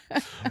 Yeah.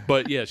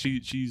 But yeah,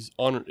 she's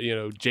on.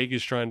 Jake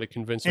is trying to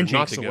convince her And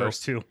not Jake's to the go.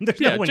 worst too. There's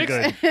Yeah, no one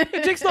Jake's- good.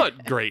 Jake's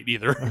not great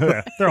either.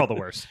 Yeah, they're all the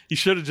worst. He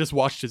should have just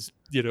watched his.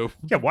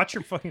 Yeah, watch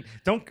your fucking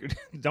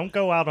don't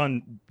go out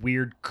on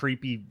weird,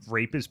 creepy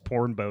rapist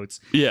porn boats.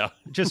 Yeah.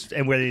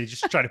 And where they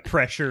just try to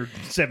pressure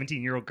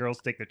 17-year-old girls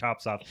to take their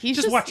tops off. He's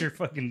Just just- watch your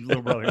fucking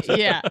little brother.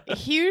 Yeah,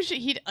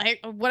 okay,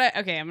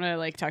 I'm gonna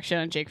like talk shit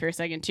on Jake for a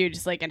second too,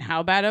 just like and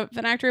how bad of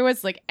an actor he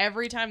was. Like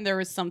every time there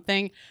was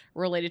something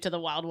related to the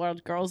Wild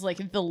Wild Girls,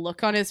 like the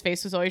look on his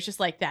face was always just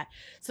like that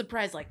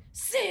surprise, like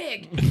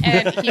sick,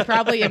 and he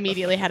probably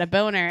immediately had a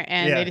boner,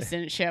 and Yeah. they just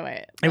didn't show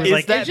it. It was Is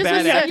like that just bad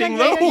was such a- acting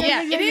though?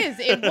 Yeah, it is.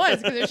 It was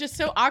because it was just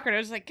so awkward. I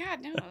was like,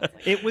 God, no. It's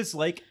like, It was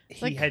like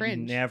he like had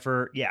cringe.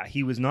 never. Yeah,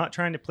 he was not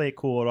trying to play it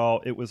cool at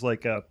all. It was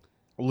like a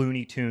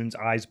Looney Tunes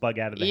eyes bug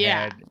out of the Yeah,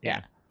 head.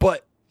 yeah.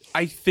 But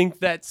I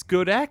think that's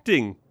good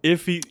acting.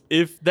 Because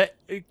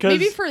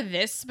maybe for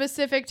this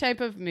specific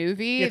type of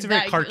movie, It's a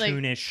very that, like,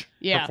 cartoonish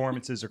yeah.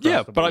 performances across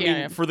yeah, the but I board. mean,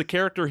 Yeah. for the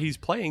character he's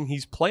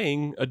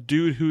playing a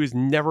dude who has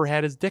never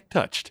had his dick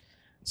touched.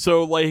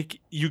 So, like,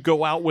 you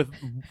go out with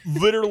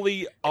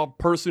literally a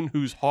person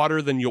who's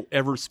hotter than you'll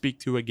ever speak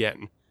to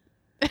again,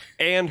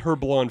 and her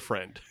blonde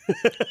friend,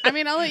 I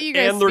mean, I'll let you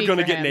guys. and they're speak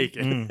gonna for get him.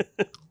 naked.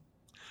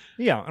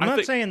 Yeah, I'm I not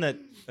think- saying that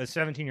a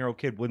 17-year-old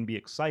kid wouldn't be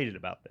excited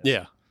about this. Yeah.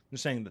 I'm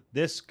just saying that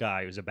this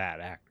guy is a bad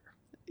actor.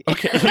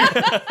 Okay.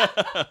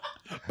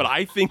 But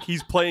I think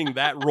he's playing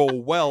that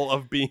role well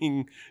of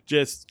being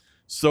just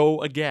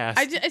so aghast.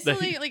 I still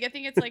that he- like. I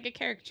think it's like a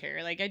caricature.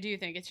 Like I do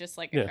think it's just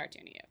like a Yeah.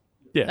 cartoony.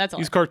 Yeah, That's all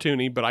he's I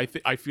cartoony, but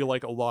I feel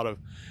like a lot of.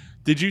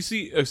 Did you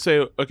see?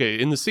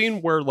 In the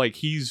scene where like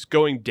he's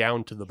going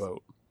down to the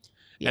boat,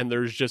 Yeah. and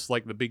there's just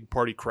like the big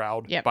party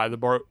crowd Yep. by the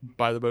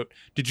boat.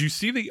 Did you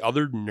see the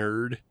other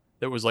nerd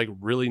that was like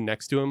really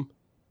next to him?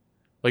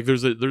 Like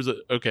there's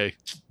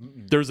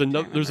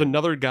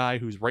another guy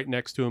who's right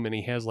next to him, and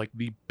he has like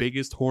the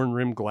biggest horn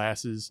rimmed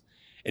glasses,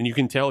 and you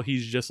can tell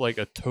he's just like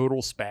a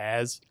total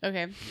spaz.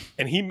 Okay.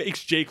 And he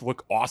makes Jake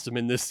look awesome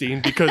in this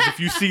scene because if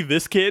you see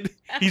this kid,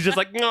 he's just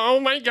like, oh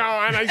my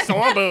god, I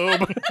saw a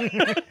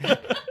boob.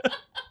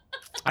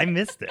 I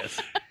missed this.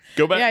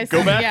 Go back, Yeah, I go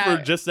see- back yeah.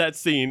 for just that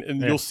scene, and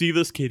Yeah. you'll see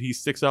this kid. He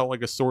sticks out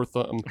like a sore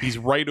thumb. He's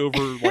right over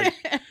like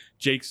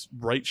Jake's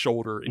right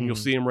shoulder, and you'll Mm.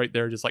 see him right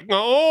there, just like,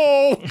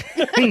 oh,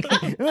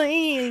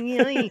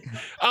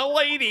 a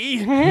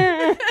lady.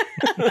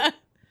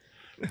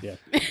 Yeah.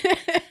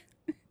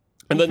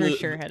 And then for the,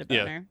 sure had a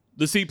yeah. boner.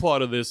 the C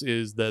plot of this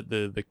is that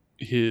the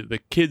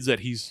kids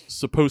that he's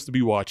supposed to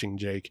be watching,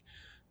 Jake,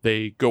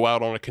 they go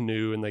out on a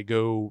canoe and they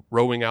go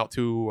rowing out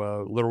to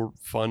a little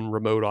fun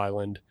remote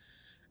island,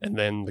 and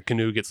then the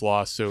canoe gets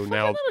lost. So Fucking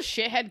now little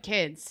shithead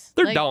kids.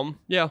 they're Like, dumb.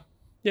 Yeah,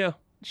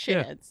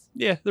 Shitheads.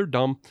 yeah, they're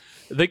dumb.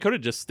 They could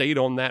have just stayed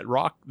on that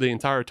rock the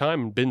entire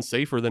time and been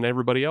safer than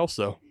everybody else,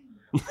 though.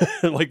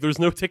 Like, there's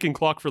no ticking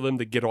clock for them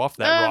to get off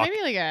that rock.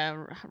 Maybe like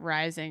a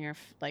rising or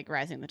like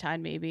rising the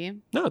tide.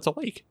 Maybe. No, it's a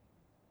lake.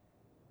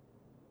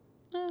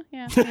 Oh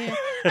yeah. Yeah. I mean,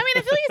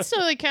 I feel like it's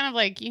still like kind of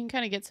like you can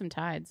kind of get some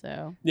tides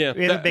though. Yeah,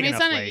 We had a that- big I mean, it's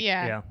enough not a- lake.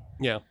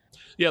 yeah.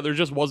 yeah. There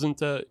just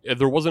wasn't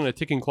a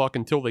ticking clock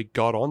until they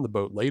got on the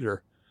boat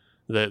later.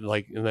 That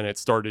and then it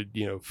started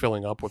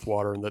filling up with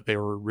water, and that they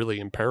were really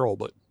in peril.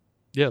 But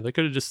yeah, they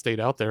could have just stayed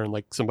out there and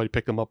like somebody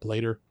picked them up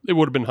later. They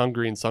would have been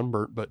hungry and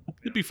sunburnt, but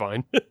it'd be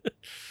fine.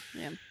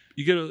 Yeah.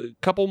 You get a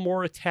couple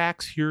more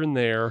attacks here and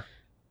there.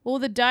 Well,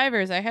 the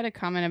divers. I had a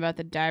comment about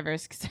the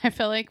divers because I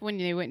felt like when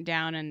they went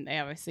down and they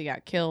obviously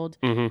got killed,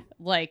 Mm-hmm.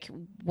 like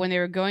when they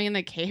were going in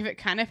the cave, it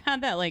kind of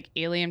had that like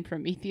Alien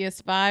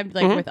Prometheus vibe,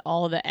 like Mhm. with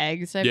all the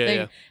eggs type Yeah, thing.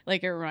 yeah.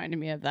 Like it reminded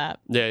me of that.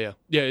 Yeah.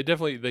 It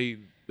definitely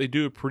they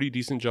do a pretty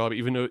decent job,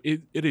 even though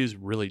it is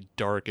really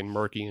dark and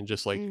murky and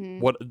just like Mhm.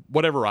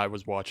 whatever I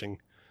was watching,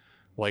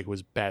 like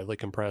was badly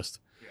compressed,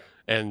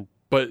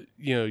 but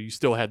you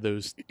still had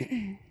those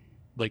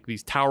like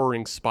these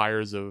towering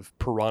spires of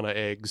piranha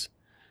eggs,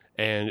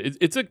 and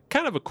it's a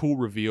kind of a cool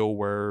reveal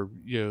where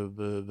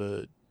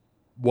the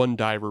one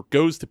diver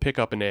goes to pick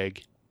up an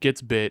egg,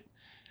 gets bit,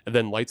 and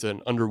then lights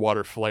an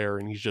underwater flare,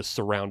 and he's just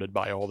surrounded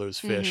by all those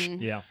fish.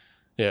 Mhm. Yeah.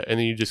 Yeah, and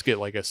then you just get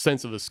like a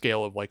sense of the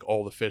scale of like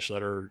all the fish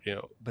that are,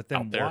 But then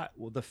out there. why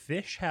will the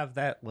fish have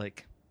that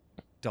like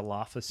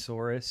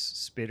Dilophosaurus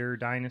spitter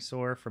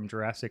dinosaur from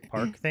Jurassic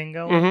Park thing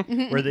going?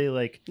 Mhm. Where they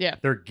like Yeah.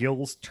 their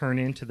gills turn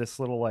into this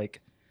little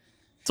like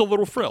It's a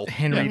little frill.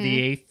 Henry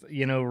Yeah.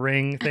 VIII,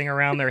 ring thing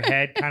around their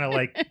head, kind of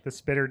like the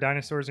spitter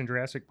dinosaurs in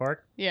Jurassic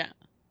Park. Yeah.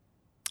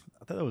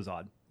 I thought that was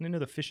odd. I didn't know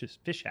the fish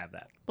have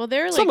that. Well,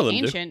 they're like Some of them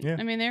do. ancient. Yeah.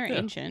 I mean, they're Yeah.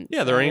 ancient.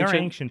 Yeah, they're They are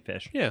ancient. ancient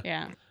fish. Yeah.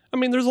 Yeah. I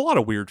mean, there's a lot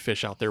of weird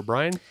fish out there,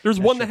 Brian. There's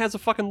That's one true. that has a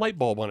fucking light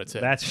bulb on its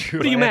head. That's true.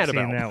 What are you I mad have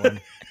seen about? that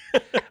one.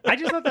 I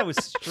just thought that was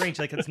strange.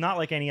 Like it's not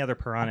like any other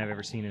piranha I've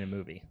ever seen in a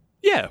movie.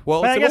 Yeah,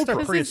 well, But I it's an guess old they're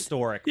piranha.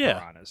 prehistoric Yeah.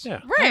 piranhas. Yeah.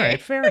 Right. All right.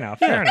 Fair enough.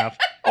 Fair enough.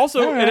 Also,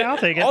 All right, and it- I'll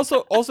take it.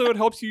 also, it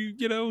helps you,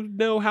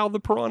 know how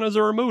the piranhas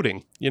are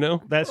emoting.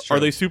 That's true. Are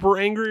they super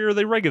angry or are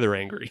they regular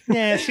angry?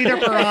 Yeah. See, they're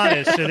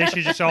piranhas, so they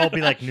should just all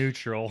be like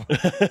neutral.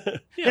 They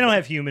Yeah. don't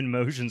have human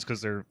emotions because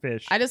they're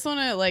fish. I just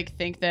want to like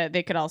think that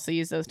they could also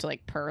use those to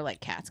like purr like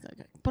cats.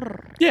 Like,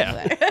 purr.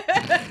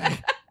 Yeah.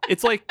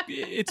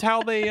 It's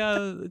how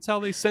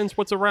they sense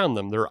what's around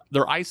them.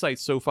 Their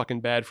eyesight's so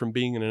fucking bad from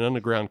being in an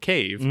underground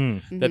cave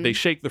Mm. that they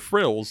shake the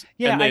frills.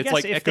 Yeah, and then I it's guess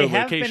like if they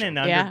have been echolocation. in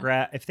Yeah.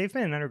 underground, if they've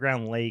been in an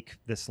underground lake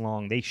this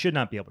long, they should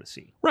not be able to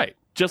see. Right,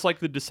 just like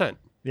The Descent.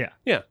 Yeah.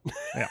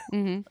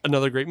 Mm-hmm.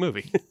 Another great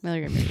movie. Another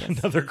great movie. Yes.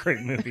 Another great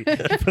movie.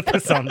 Put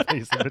this on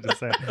Facebook to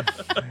say.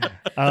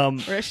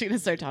 We're actually gonna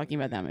start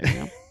talking about that movie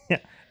now.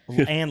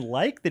 And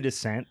like The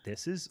Descent,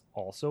 this is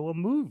also a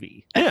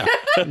movie. Yeah.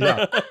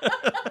 Yeah.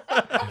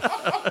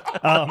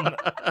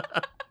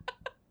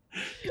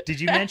 Did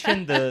you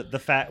mention the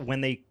fact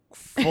when they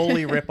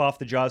fully rip off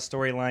the Jaws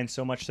storyline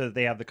so much so that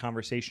they have the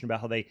conversation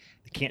about how they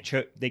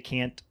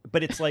can't,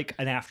 but it's like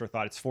an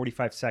afterthought. It's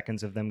 45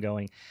 seconds of them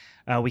going,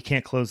 we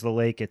can't close the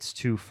lake. It's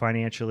too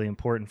financially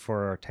important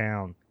for our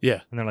town.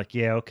 Yeah. And they're like,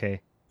 yeah,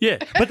 okay. Yeah.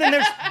 But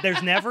then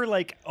there's never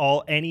like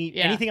Yeah.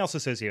 anything else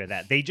associated with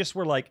that. They just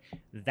were like,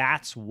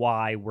 that's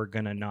why we're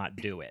gonna not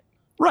do it.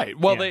 Right.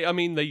 Well,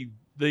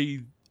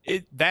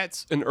 Yeah.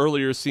 that's an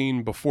earlier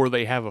scene before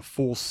they have a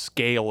full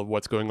scale of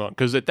what's going on.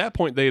 Because at that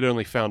point, they'd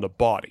only found a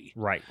body.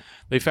 Right.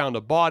 They found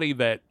a body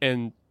that,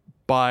 and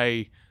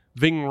by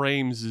Ving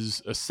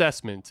Rhames'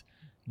 assessment,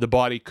 the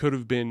body could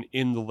have been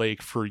in the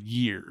lake for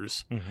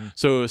years. Mm-hmm.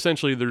 So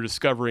essentially, they're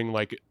discovering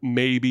like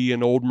maybe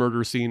an old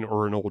murder scene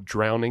or an old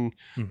drowning.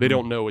 They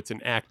don't know it's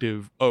an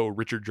active,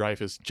 Richard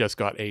Dreyfuss just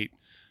got ate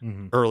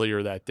Mm-hmm.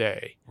 earlier that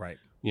day. Right.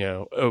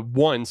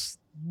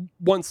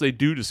 Once they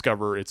do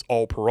discover it's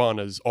all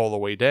piranhas all the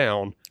way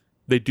down,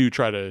 they do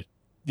try to,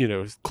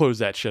 close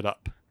that shit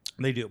up.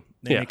 They do.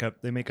 They Yeah.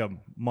 make a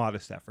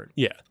modest effort.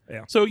 Yeah.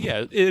 Yeah. So yeah,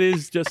 it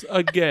is just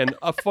again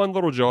a fun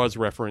little Jaws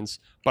reference,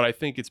 but I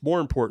think it's more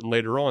important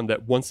later on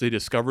that once they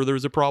discover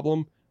there's a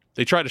problem,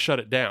 they try to shut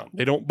it down.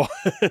 They don't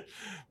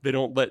they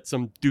don't let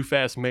some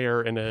doof-ass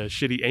mayor in a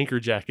shitty anchor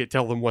jacket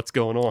tell them what's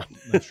going on.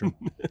 That's true.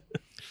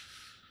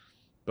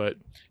 But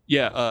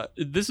yeah,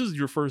 this is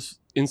your first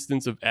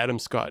instance of Adam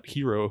Scott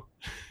hero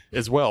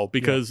as well,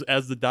 because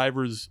as the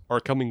divers are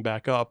coming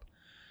back up,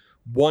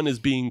 one is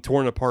being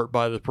torn apart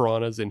by the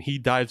piranhas, and he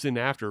dives in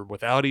after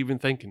without even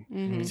thinking.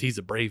 Mhm. 'Cause he's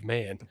a brave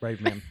man.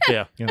 Brave man.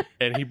 Yeah. Yeah.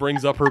 And he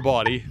brings up her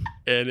body,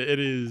 and it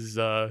is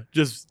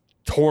just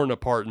torn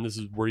apart. And this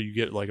is where you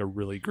get like a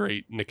really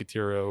great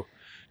Nicotero,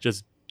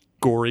 just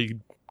gory,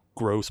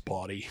 gross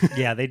body.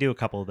 Yeah, they do a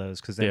couple of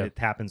those because then Yeah. it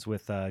happens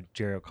with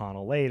Jerry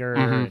O'Connell later,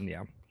 Mhm. and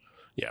yeah.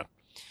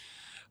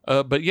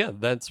 But yeah,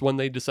 that's when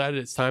they decided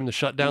it's time to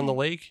shut down the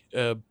lake.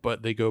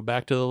 But they go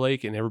back to the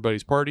lake, and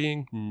everybody's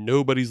partying.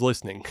 Nobody's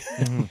listening.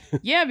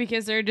 Yeah,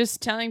 because they're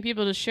just telling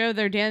people to show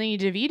their Danny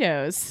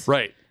DeVitos.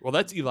 Right. Well,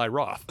 that's Eli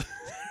Roth.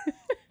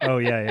 Oh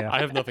yeah, yeah. I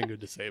have nothing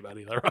good to say about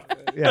Eli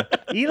Roth. Yeah.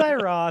 Eli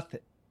Roth,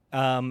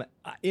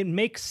 it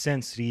makes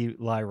sense that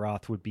Eli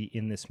Roth would be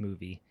in this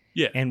movie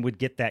Yeah. and would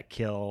get that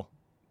kill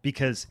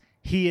because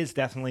he is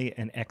definitely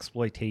an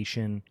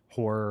exploitation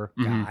horror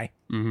Mhm. guy.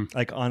 Mm-hmm.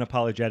 Like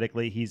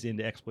unapologetically, he's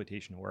into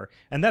exploitation horror.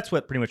 And that's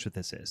what pretty much what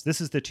this is.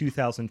 This is the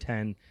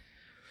 2010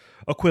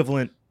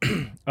 equivalent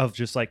of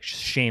just like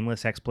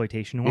shameless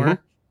exploitation horror.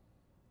 Mm-hmm.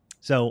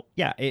 So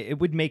yeah, it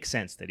would make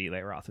sense that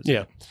Eli Roth is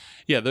Yeah.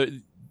 Yeah.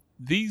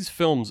 These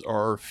films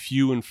are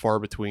few and far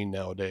between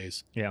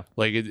nowadays. Yeah.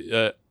 Like,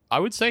 I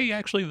would say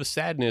actually the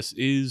sadness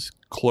is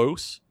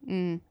close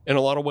Mm. in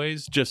a lot of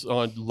ways, just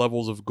on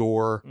levels of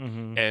gore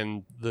Mm-hmm.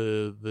 and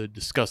the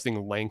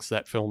disgusting lengths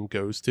that film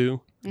goes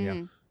to.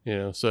 Mm.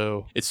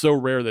 So it's so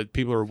rare that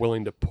people are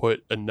willing to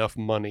put enough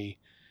money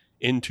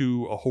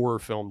into a horror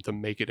film to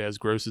make it as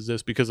gross as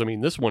this, because I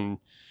mean this one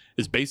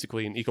is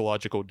basically an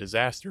ecological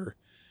disaster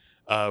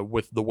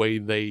with the way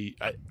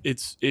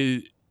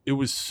it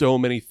was so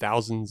many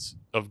thousands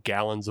of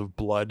gallons of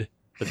blood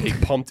that they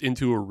pumped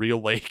into a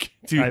real lake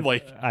to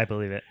I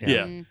believe it.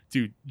 Yeah. Mm.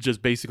 to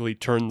just basically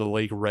turn the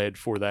lake red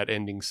for that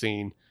ending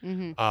scene.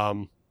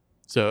 Mhm.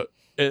 So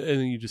and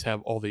then you just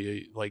have all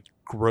the like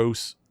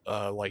gross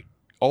like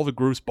all the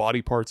gross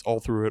body parts all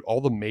through it, all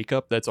the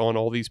makeup that's on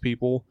all these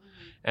people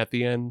at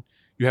the end.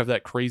 you have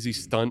that crazy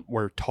stunt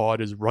where Todd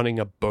is running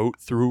a boat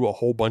through a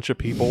whole bunch of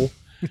people.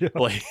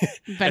 Like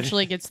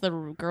Eventually gets the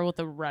girl with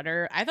the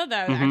rudder. I thought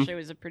that Mhm. actually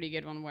was a pretty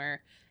good one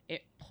where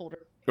it pulled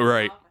her.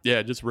 right. off. Yeah,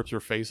 it just rips her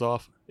face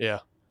off. Yeah.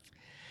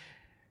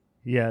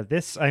 Yeah,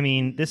 this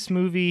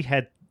movie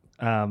had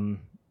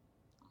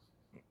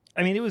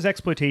it was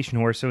exploitation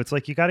horror, so it's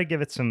like you got to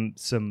give it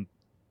some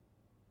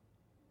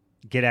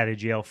get out of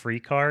jail free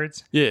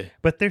cards, Yeah.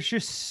 but there's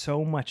just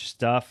so much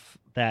stuff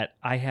that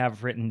I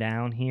have written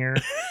down here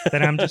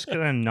that I'm just going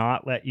to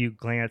not let you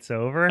glance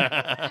over.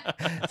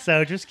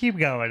 So just keep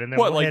going and then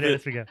What, we'll like hit it the-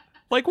 as we go.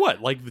 Like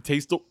what? Like the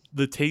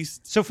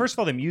taste So first of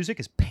all, the music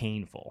is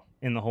painful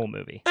in the whole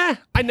movie. I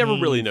never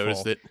really Painful.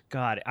 noticed it.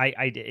 God,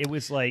 it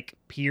was like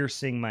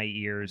piercing my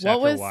ears. What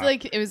after was a while.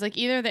 like? It was like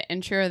either the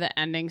intro or the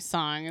ending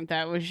song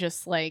that was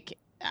just like.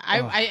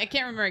 I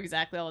can't remember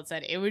exactly all it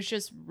said. It was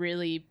just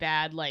really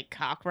bad, like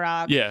cock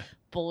rock Yeah.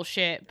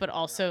 bullshit, but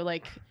also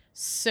like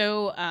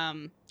so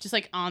just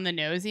like on the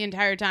nose the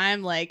entire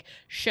time. Like,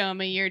 show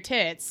me your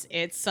tits.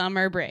 It's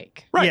summer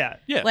break. Right. Yeah.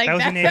 Yeah. Like That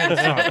was the name of the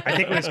song. that- I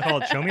think it was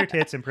called "Show Me Your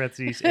Tits" in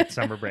parentheses. It's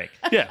summer break.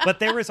 Yeah. But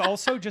there was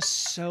also just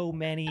so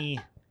many,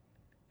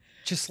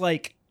 just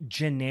like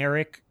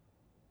generic,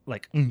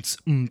 like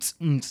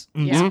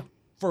Yeah.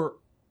 for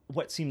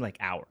what seemed like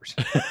hours.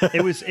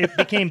 It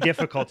became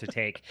difficult to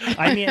take.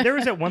 I mean, there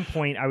was at one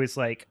point I was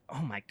like,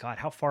 "Oh my god,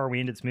 how far are we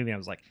into this movie?" And I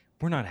was like,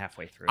 "We're not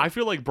halfway through." I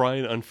feel like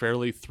Brian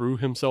unfairly threw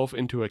himself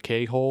into a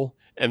K-hole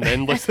and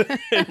then listened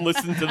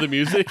to the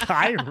music,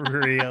 I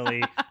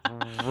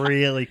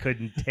really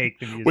couldn't take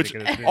the music which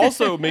of this movie.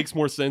 also makes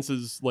more sense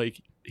as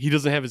like he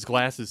doesn't have his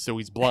glasses, so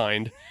he's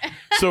blind.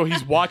 So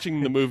he's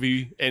watching the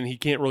movie and he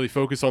can't really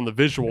focus on the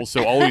visuals,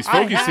 so all he's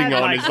I focusing had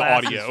on my is the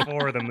glasses audio.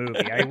 for the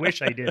movie. I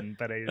wish I didn't,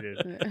 but I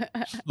did.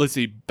 Let's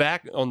see.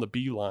 Back on the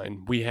B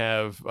line, we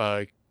have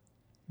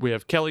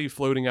Kelly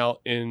floating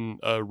out in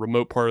a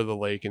remote part of the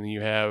lake, and then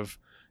you have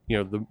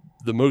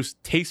the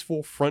most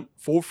tasteful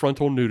full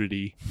frontal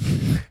nudity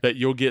that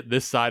you'll get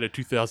this side of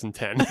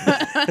 2010.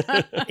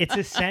 It's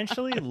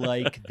essentially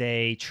like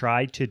they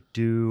tried to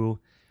do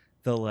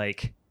the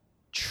like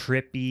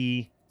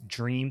trippy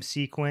dream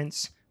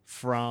sequence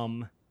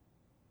from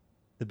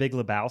The Big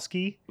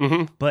Lebowski,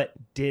 hmm but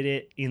did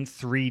it in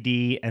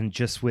 3D and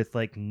just with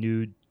like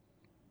nude,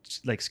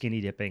 like skinny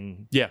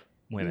dipping Yeah.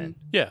 women.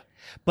 Yeah.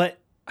 But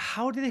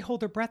how do they hold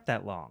their breath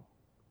that long?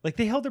 Like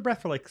they held their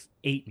breath for like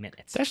 8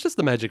 minutes. That's just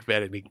the magic of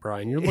editing,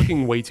 Brian. You're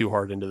looking way too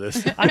hard into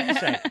this. I'm just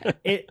saying,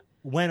 it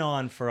went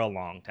on for a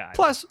long time.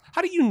 Plus,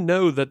 how do you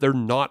know that they're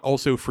not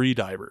also free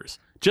divers?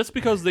 Just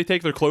because they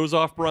take their clothes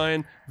off,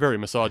 Brian, very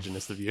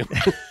misogynist of you.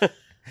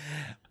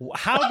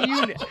 How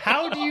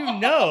do you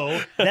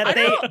know that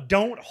they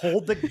don't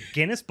hold the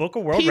Guinness Book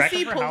of World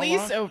Records PC for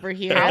police over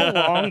here. how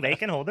long they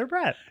can hold their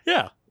breath?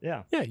 Yeah.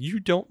 Yeah, Yeah, you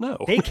don't know.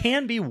 they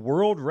can be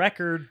world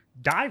record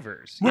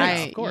divers.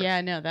 Of course.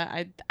 Yeah, no, that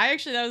I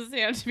actually that was the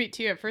thing to me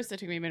too. At first, it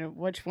took me a minute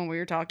which one we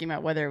were talking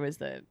about, whether it was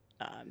the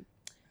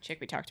chick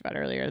we talked about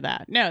earlier.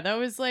 That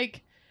was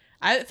like,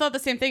 I thought the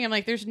same thing. I'm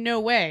like, there's no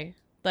way.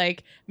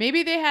 Like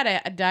maybe they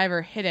had a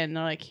diver hidden.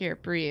 They're like, here,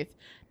 breathe.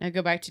 Now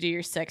go back to do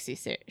your sexy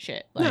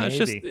shit. Like, No, it's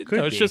just Maybe. Could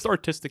it's be. just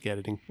artistic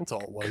editing. That's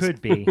all it was.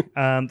 Could be.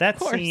 That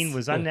course. scene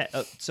was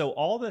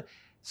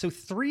so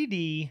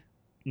 3D.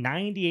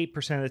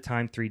 98% of the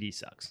time, 3D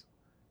sucks.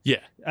 Yeah.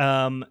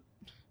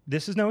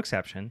 This is no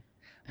exception.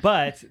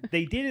 But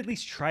they did at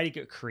least try to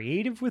get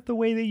creative with the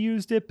way they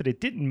used it, but it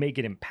didn't make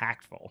it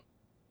impactful.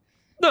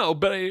 No,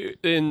 but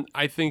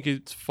I think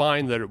it's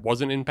fine that it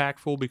wasn't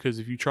impactful, because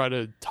if you try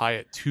to tie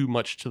it too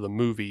much to the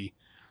movie,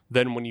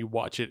 then when you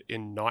watch it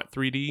in not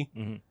 3D,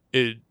 Mhm.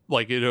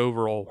 it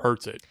overall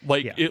hurts it.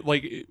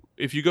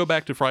 If you go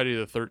back to Friday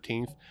the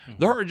 13th, Mhm.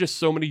 there are just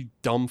so many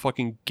dumb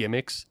fucking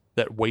gimmicks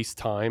that waste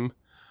time,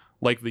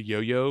 like the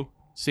yo-yo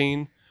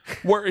scene,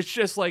 where it's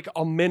just like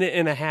a minute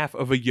and a half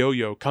of a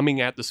yo-yo coming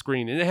at the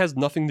screen, and it has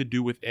nothing to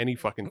do with any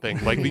fucking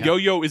thing. Like the Yeah.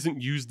 yo-yo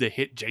isn't used to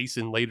hit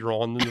Jason later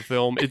on in the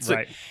film. It's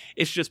Right.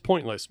 it's just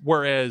pointless.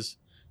 Whereas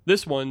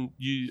this one,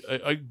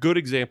 a good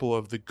example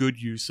of the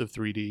good use of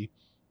 3D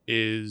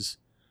is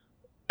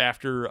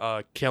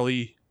after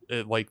Kelly,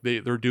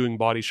 they're doing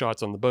body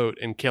shots on the boat,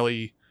 and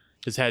Kelly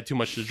has had too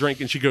much to drink,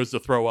 and she goes to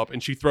throw up,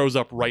 and she throws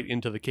up right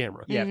into the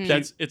camera. Yeah,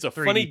 Mhm. It's a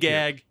 3D funny too.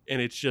 gag,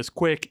 and it's just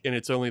quick, and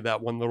it's only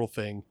that one little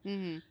thing.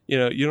 mhm.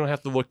 You don't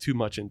have to look too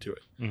much into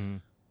it. Mhm.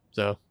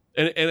 So,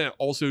 and it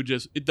also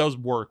it does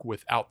work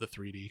without the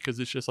 3D, because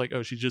it's just like,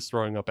 oh, she's just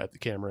throwing up at the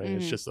camera, and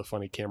it's Mhm. just a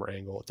funny camera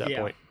angle at that Yeah.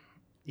 point.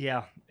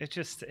 Yeah, it's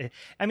just.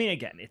 I mean,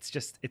 again, it's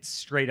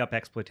straight up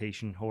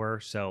exploitation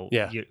horror. So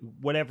Yeah.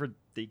 whatever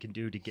they can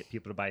do to get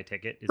people to buy a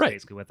ticket is Right.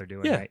 basically what they're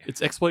doing, Yeah, right?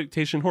 it's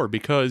exploitation horror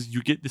because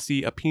you get to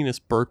see a penis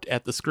burped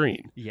at the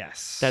screen.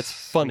 Yes, That's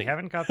funny. We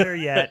haven't got there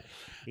yet.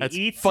 He That's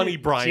eats funny,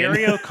 it, Brian.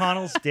 Jerry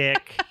O'Connell's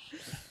dick.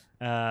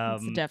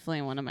 It's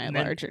definitely one of my and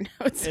then- larger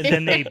notes. and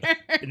then here.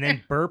 and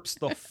then burps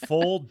the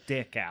full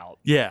dick out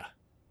Yeah,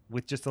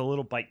 with just a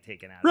little bite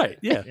taken out. right.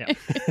 Of it.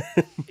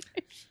 Yeah.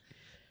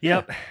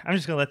 Yep. I'm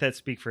just gonna let that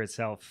speak for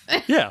itself.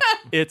 Yeah,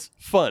 it's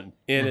fun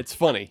and it's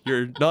funny.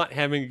 You're not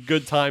having a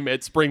good time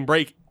at spring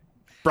break,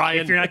 Brian.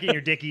 If you're not getting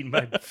your dick eaten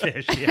by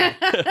fish,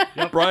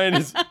 yeah. Brian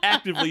is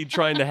actively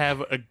trying to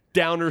have a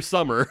downer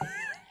summer,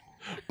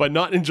 but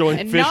not enjoying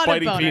And fish not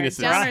biting a boner.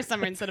 penises. Downer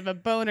summer instead of a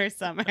boner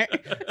summer.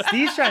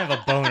 Steve's trying to have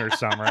a boner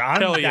summer. I'm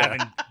Hell yeah.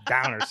 having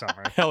downer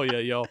summer. Hell yeah,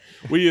 y'all.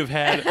 We have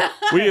had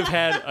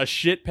a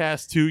shit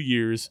past 2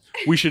 years.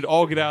 We should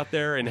all get out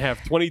there and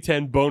have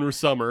 2010 boner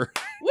summer.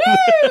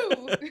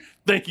 Woo!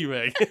 Thank you,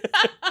 Meg.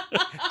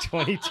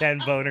 2010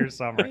 boner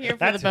summer. We're here for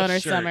That's the boner a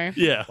shirt. summer.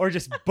 Yeah. Or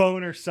just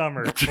boner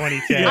summer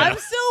 2010. Yeah. I'm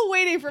still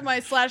waiting for my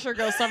slasher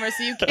girl summer,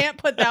 so you can't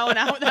put that one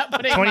out without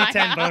putting mine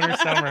 2010 out. boner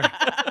summer.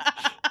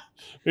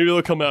 Maybe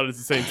they'll come out at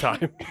the same time.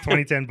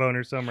 2010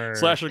 boner summer.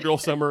 Slasher girl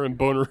summer and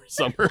boner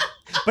summer.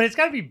 But it's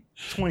got to be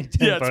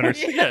 2010 Yeah, boner.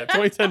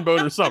 2010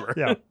 boner summer.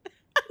 Yeah.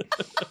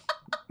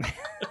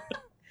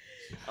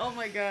 Oh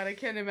my god, I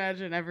can't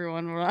imagine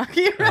everyone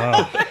rocking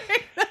around. Oh.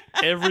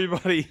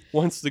 Everybody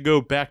wants to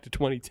go back to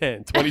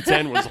 2010.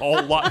 2010 was a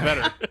whole lot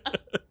better.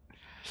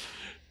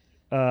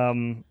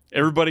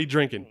 Everybody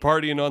drinking,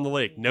 partying on the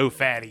lake, no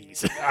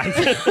fatties.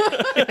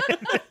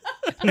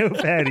 No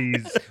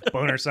fatties.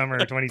 Boner summer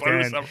 2010.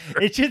 Boner summer.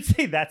 It should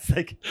say that's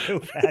like no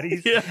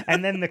fatties. Yeah.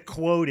 And then the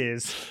quote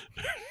is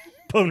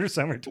Boner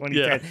summer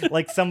 2010.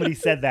 Like somebody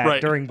said that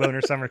Right. during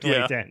Boner summer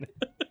Yeah. 2010.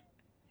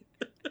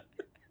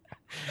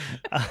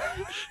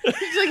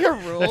 It's like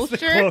a rule That's the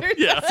shirt. quote.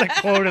 Yeah. That's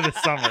a quote of the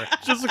summer.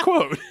 Just a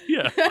quote.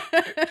 Yeah.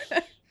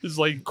 Just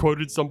like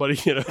quoted somebody,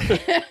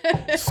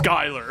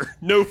 Skylar,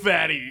 no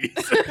fatties.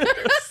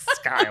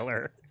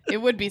 Skylar. It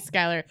would be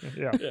Skylar.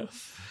 Yeah. Yeah.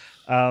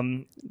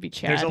 It'd be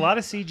Chad. There's a lot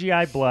of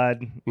CGI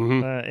blood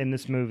Mhm. in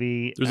this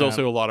movie. There's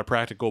also a lot of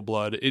practical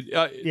blood.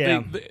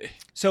 Yeah.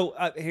 So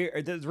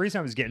here, the reason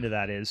I was getting to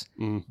that is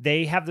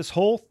they have this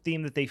whole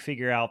theme that they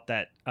figure out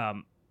that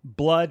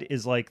blood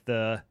is like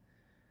the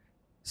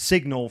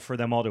signal for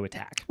them all to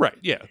attack. Right.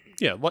 Yeah.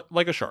 Yeah.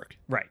 Like a shark.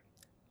 Right.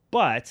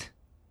 But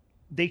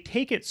they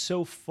take it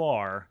so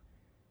far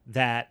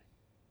that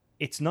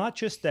it's not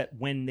just that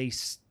when they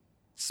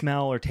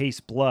smell or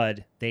taste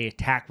blood, they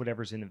attack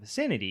whatever's in the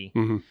vicinity.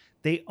 Mm-hmm.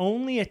 They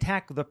only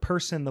attack the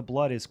person the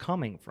blood is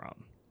coming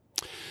from.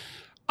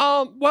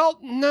 Well,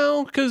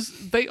 no,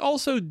 because they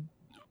also.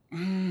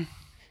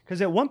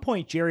 Because at one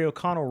point, Jerry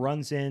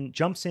O'Connell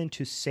jumps in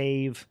to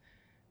save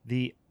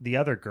the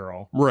other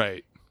girl.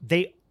 Right.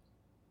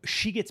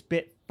 She gets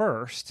bit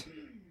first.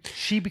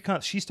 She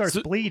starts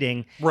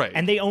bleeding. Right.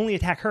 And they only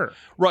attack her.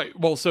 Right.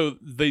 Well, so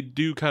they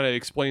do kind of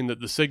explain that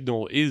the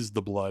signal is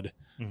the blood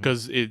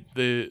because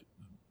the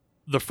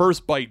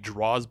first bite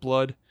draws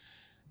blood,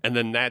 and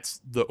then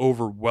that's the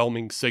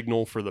overwhelming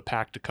signal for the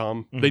pack to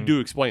come. They do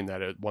explain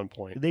that at one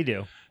point. They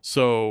do.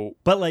 So,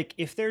 But like,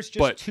 if there's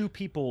just two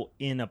people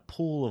in a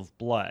pool of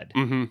blood,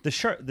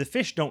 the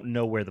fish don't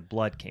know where the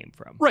blood came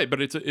from. right, but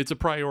it's a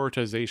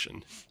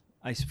prioritization.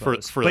 I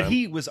suppose. For but them.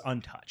 he was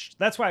untouched.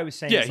 That's why I was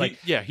saying. Yeah,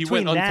 between he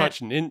went untouched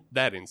that, in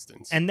that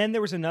instance. And then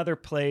there was another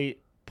point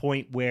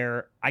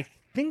where I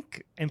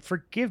think, and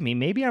forgive me,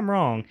 maybe I'm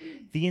wrong,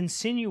 the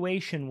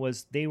insinuation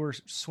was they were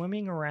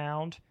swimming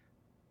around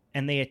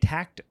and they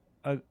attacked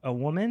a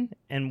woman.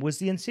 And was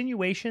the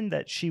insinuation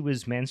that she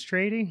was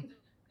menstruating?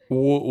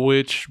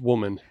 Which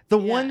woman? The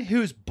one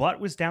whose butt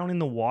was down in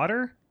the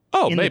water?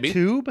 Oh, in maybe. the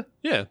tube?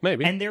 Yeah,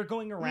 maybe. And they're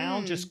going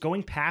around just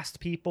going past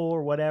people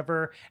or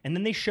whatever. And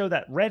then they show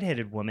that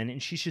redheaded woman and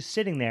she's just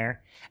sitting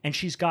there and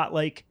she's got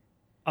like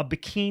a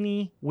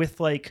bikini with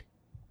like,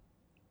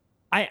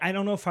 I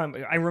don't know if I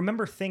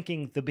remember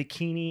thinking the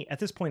bikini, at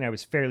this point I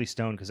was fairly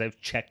stoned because I've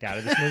checked out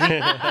of this movie.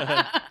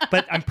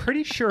 But I'm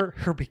pretty sure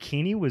her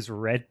bikini was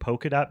red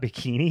polka dot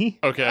bikini.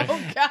 Okay.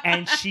 Oh, God.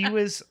 And she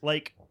was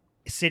like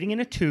sitting in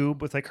a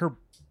tube with like her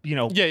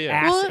Yeah.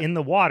 ass What? in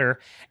the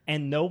water,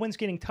 and no one's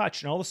getting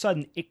touched, and all of a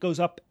sudden it goes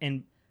up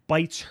and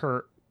bites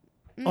her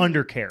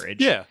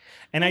undercarriage. Yeah.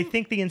 And I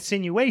think the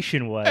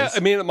insinuation was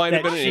I mean, it might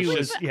have that been. she It's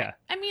was just,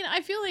 I mean,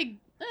 I feel like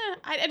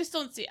I just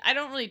don't see. I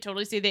don't really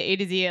totally see the A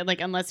to Z,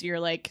 like unless you're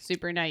like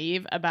super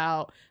naive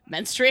about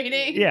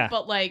menstruating. Yeah.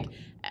 But like,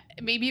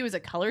 maybe it was a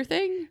color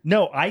thing.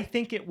 No, I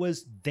think it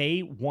was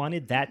they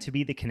wanted that to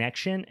be the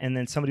connection, and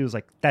then somebody was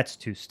like, "That's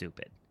too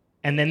stupid,"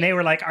 and then they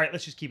were like, "All right,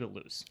 let's just keep it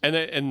loose." and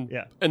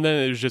then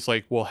it was just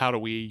like, well, how do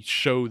we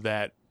show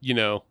that?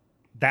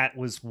 That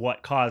was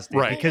what caused it,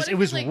 Right. because Well, it what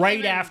was if it, like, right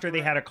even- after they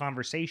had a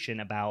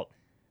conversation about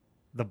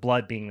the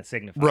blood being the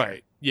signifier.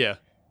 Right. Yeah.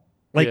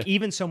 Like Yeah.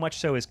 even so much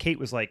so as Kate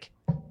was like,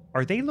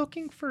 "Are they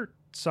looking for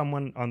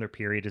someone on their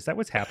period? Is that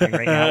what's happening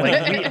right now?"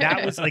 Like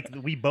that was like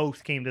we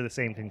both came to the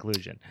same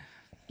conclusion.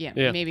 Yeah,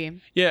 Yeah. maybe.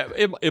 Yeah.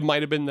 It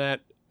might have been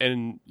that,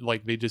 and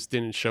like they just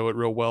didn't show it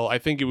real well. I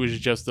think it was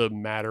just a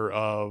matter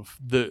of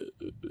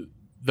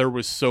there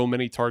was so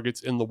many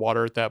targets in the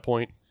water at that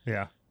point,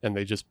 Yeah. and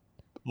they just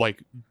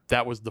like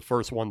that was the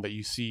first one that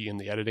you see in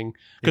the editing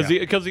Yeah.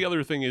 because the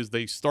other thing is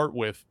they start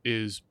with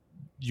is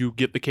you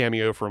get the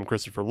cameo from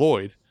Christopher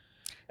Lloyd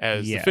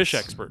as the fish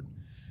Yes. expert,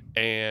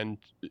 and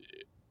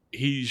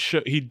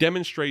he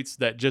demonstrates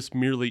that just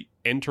merely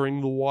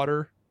entering the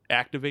water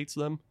activates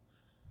them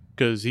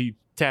because he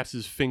taps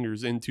his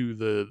fingers into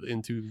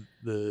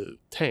the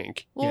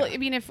tank. Well, Yeah. I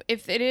mean, if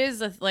it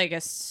is like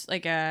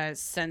a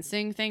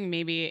sensing thing,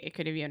 maybe it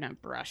could have even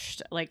have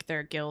brushed, like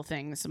their gill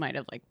things might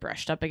have like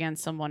brushed up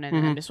against someone and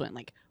then Mhm. just went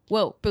like,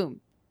 whoa,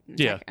 boom.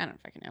 Yeah. Attack. I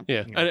don't fucking know.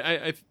 Yeah,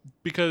 I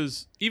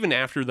because even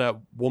after that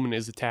woman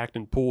is attacked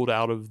and pulled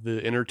out of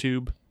the inner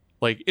tube,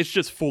 like it's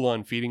just full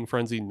on feeding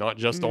frenzy, not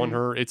just on Mhm.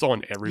 her, it's on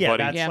Yeah,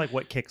 everybody. that's Yeah. like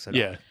what kicks it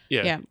Yeah, off.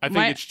 yeah. I think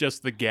My- it's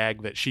just the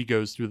gag that she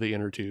goes through the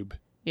inner tube,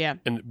 Yeah.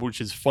 and which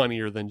is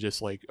funnier than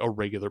just like a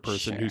regular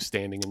person Sure. who's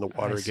standing in the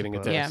water getting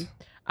suppose. attacked.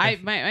 Yeah.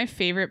 My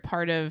favorite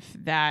part of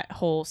that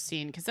whole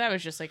scene, because that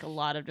was just like a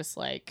lot of just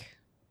like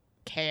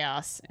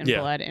chaos and Yeah.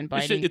 blood and It's,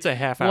 biting. it's a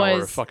half hour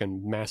was-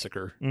 fucking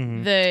massacre.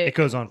 Mhm. The It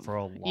goes on for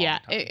a long yeah,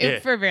 time. Yeah.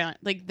 for a very long,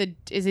 like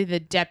is he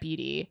the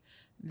deputy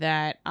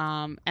that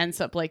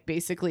ends up like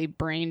basically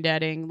brain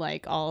deading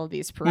like all of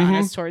these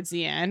piranhas towards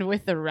the end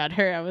with the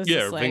rudder. I was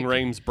Yeah, just like, Ving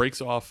Rhames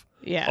breaks off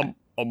yeah,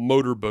 a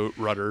motorboat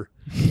rudder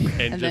and,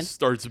 And just then-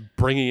 starts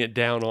bringing it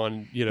down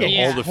on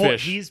Yeah. all the Whole-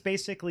 fish. He's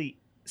basically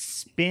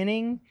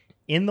spinning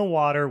in the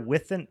water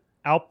with an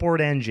outboard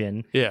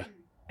engine Yeah,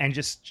 and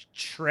just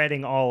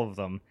shredding all of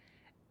them.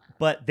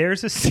 But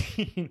there's a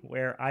scene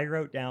where I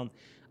wrote down,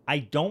 I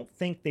don't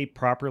think they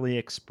properly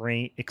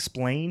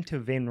explained to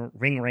Ving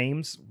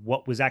Rhames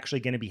what was actually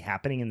going to be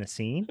happening in the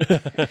scene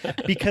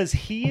because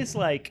he is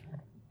like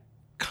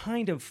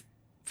kind of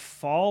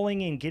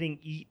falling and getting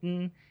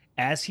eaten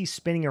as he's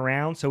spinning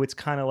around. So it's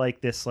kind of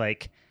like this,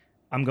 like,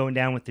 I'm going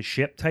down with the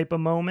ship type of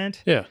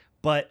moment. yeah.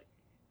 But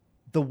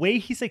the way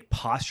he's like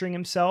posturing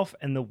himself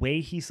and the way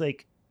he's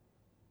like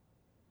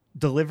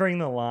delivering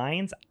the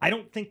lines, I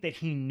don't think that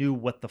he knew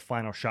what the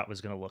final shot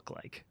was going to look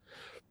like.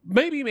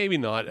 Maybe, maybe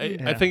not. I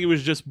Yeah. think it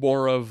was just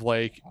more of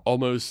like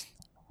almost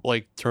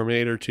like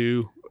Terminator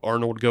 2,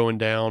 Arnold going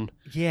down.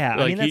 Yeah, I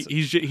Like mean that's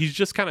he's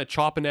just kind of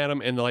chopping at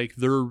him, and like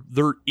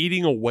they're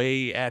eating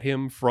away at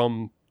him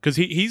from because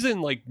he's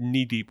in like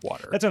knee deep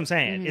water. what I'm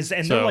saying. Mhm. Is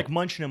and So- they're like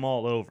munching him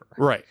all over.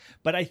 Right.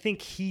 But I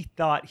think he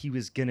thought he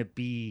was going to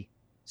be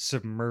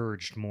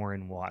submerged more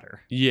in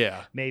water.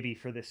 Yeah. Maybe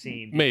for the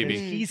scene. Maybe.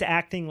 Because he's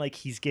acting like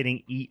he's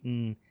getting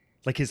eaten,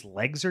 like his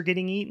legs are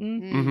getting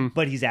eaten, Mm. hmm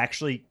but he's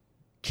actually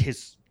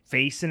his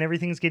face and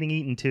everything's getting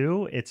eaten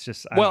too. It's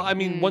just Well, don't I know.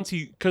 mean,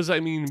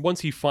 Mm.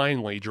 once he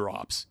finally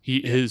drops,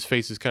 his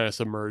face is kind of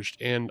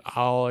submerged, and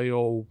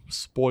I'll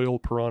spoil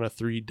Piranha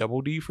 3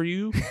 Double D for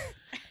you.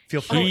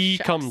 feel free. He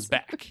shucks. comes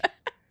back.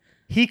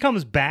 He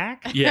comes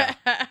back. Yeah.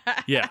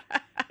 Yeah.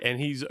 And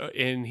he's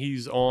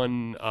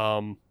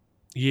on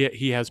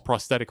he has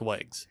prosthetic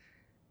legs.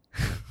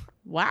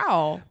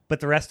 Wow.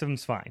 But the rest of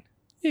him's fine.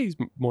 Yeah, he's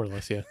more or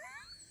less, yeah.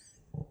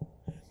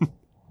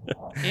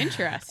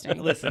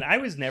 Interesting. Listen, I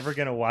was never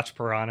gonna watch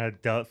Piranha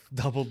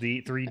Double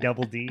D 3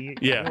 Double D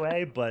Yeah.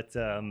 anyway, but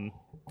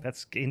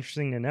that's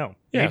interesting to know.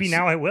 Yeah, Maybe so-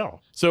 now I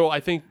will. So I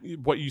think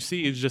what you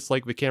see is just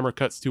like the camera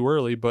cuts too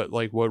early, but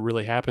like what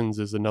really happens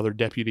is another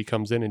deputy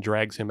comes in and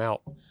drags him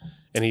out,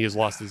 and he has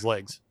lost his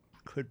legs.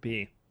 Could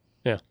be.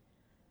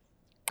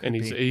 And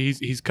Could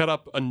he's cut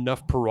up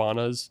enough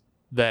piranhas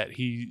that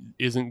he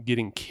isn't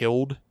getting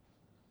killed.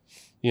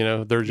 You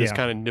know, they're just Yeah.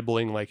 kind of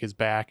nibbling like his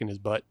back and his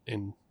butt,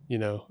 and you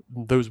know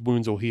those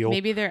wounds will heal.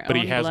 Maybe their but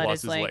he own has blood lost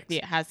is his like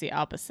legs. has the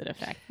opposite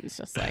effect. It's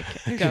just like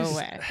go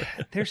away.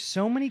 There's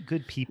so many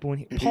good people in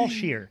here. Paul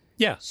Shear,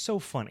 Yeah, so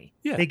funny.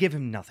 Yeah. They give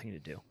him nothing to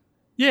do.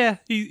 yeah.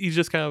 He's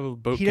just kind of a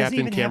boat He doesn't captain,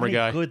 even have camera any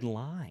guy. good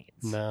lines.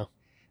 No,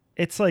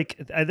 It's like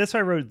that's why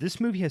I wrote. This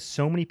movie has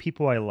so many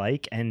people I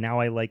like, and now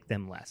I like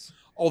them less.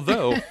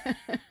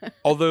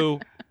 although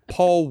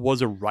Paul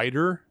was a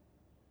writer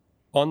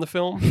on the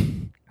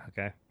film,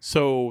 Okay,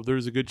 so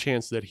there's a good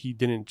chance that he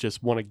didn't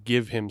just want to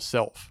give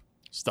himself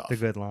stuff. the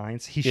good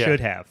lines. He Yeah. should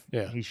have.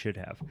 Yeah. He should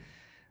have.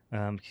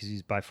 Because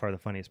he's by far the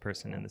funniest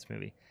person in this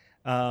movie.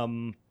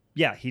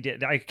 Yeah, he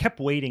did. I kept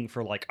waiting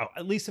for like, oh,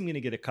 at least I'm gonna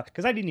get a cut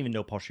because I didn't even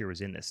know Paul Shear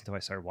was in this until I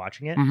started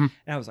watching it, Mhm.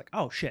 and I was like,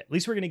 oh shit, at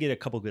least we're gonna get a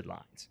couple good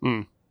lines.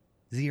 Mm.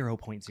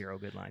 0.0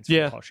 good lines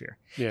Yeah. from Paul Shear.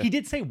 Yeah. He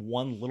did say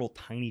one little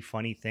tiny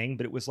funny thing,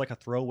 but it was like a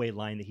throwaway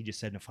line that he just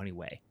said in a funny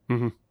way.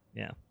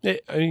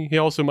 I mean, he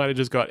also might have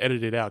just got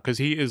edited out because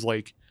he is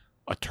like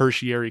a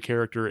tertiary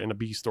character in a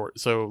B story.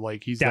 So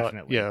like he's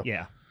Definitely. not.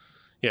 Yeah.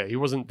 He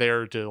wasn't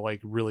there to like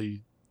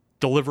really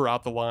deliver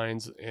out the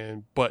lines.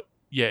 But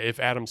yeah, if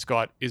Adam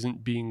Scott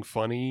isn't being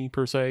funny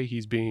per se,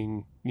 he's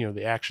being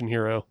the action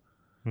hero.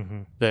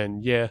 Mm-hmm.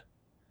 Then yeah,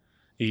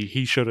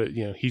 he should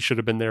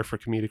have been there for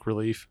comedic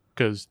relief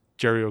because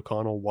Jerry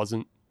O'Connell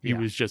wasn't. He Yeah.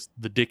 was just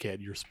the dickhead.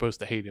 You're supposed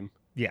to hate him.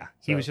 Yeah.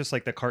 He So- was just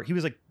like he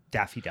was like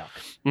Daffy Duck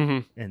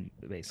Mm-hmm. and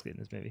basically in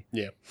this movie.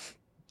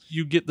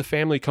 You get the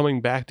family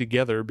coming back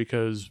together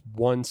because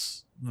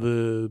once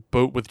the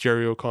boat with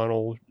Jerry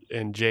O'Connell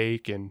and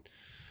Jake and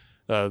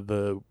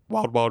the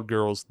Wild Wild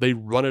Girls, they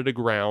run it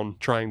aground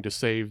trying to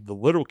save the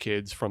little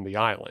kids from the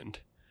island.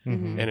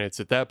 Mhm. And it's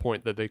at that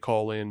point that they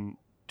call in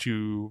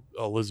to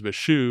Elizabeth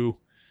Shue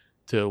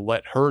to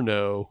let her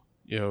know,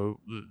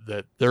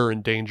 that they're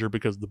in danger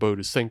because the boat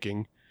is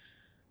sinking.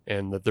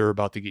 and that they're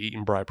about to get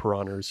eaten by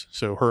piranhas.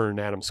 So her and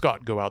Adam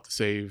Scott go out to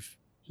save,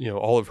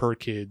 all of her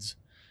kids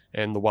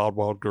and the Wild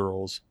Wild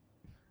Girls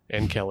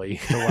and Kelly.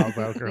 The Wild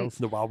Wild Girls.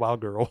 The Wild Wild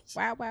Girls.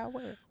 Wow, wow,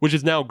 wow. Which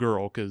is now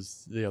girl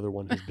because the other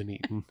one has been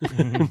eaten.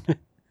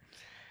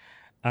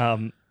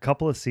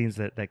 Couple of scenes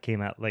that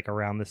came out like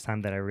around this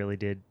time that I really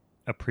did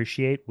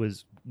appreciate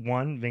was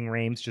one, Ving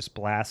Rhames just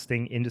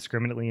blasting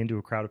indiscriminately into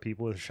a crowd of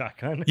people with a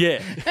shotgun.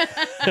 Yeah.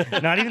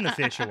 Not even the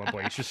fish at one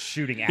point. He's just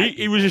shooting at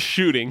He was just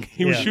shooting.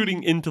 He was Yeah.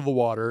 shooting into the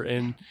water,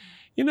 and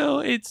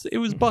it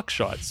was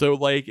buckshot. So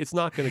like it's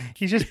not gonna.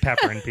 He's just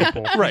peppering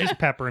people. Right. He's just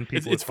peppering people.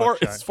 It's with far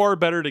buckshot. it's far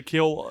better to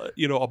kill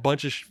a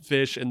bunch of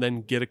fish and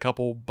then get a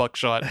couple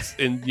buckshots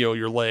in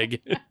your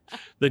leg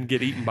than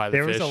get eaten by the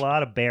There fish. was a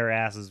lot of bare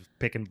asses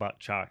picking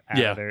buckshot out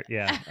Yeah. of their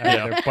Yeah.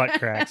 their butt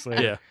cracks.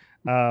 Later.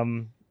 Yeah.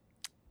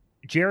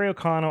 Jerry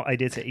O'Connell, I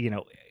did say,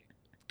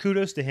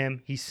 kudos to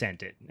him. He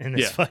sent it in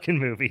this Yeah. fucking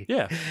movie.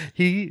 Yeah.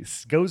 He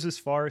goes as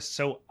far as,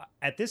 so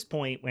at this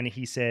point when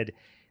he said,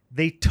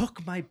 "They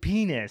took my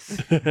penis,"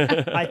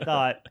 I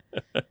thought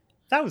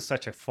that was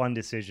such a fun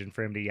decision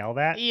for him to yell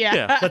that. Yeah.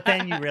 Yeah. But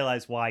then you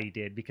realize why he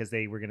did, because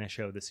they were going to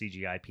show the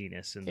CGI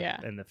penis and, Yeah.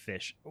 and the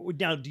fish.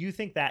 Now, do you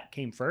think that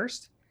came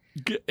first?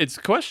 It's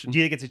a question. Do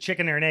you think it's a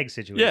chicken or an egg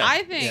situation? Yeah.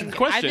 I think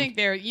Question. I think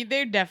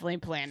they're definitely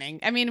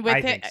planning. I mean, with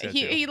I think so, too.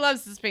 he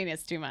loves his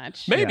penis too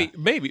much. Maybe.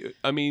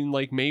 I mean,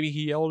 like maybe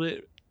he yelled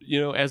it,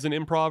 as an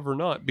improv or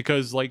not,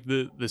 because like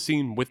the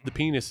scene with the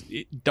penis,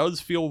 it does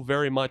feel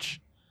very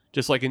much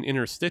just like an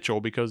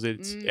interstitial because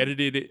it's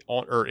edited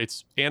on, or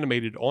it's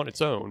animated on its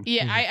own.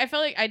 Yeah, I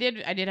felt like I did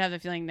have the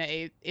feeling that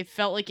it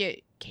felt like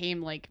it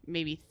came like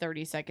maybe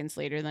 30 seconds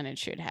later than it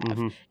should have.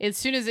 Mhm. As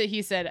soon as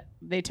he said,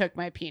 "They took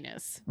my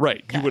penis."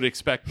 Right. Okay. You would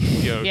expect,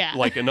 Yeah.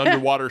 like an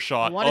underwater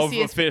shot Wanna of see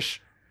a his-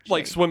 fish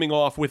like swimming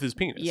off with his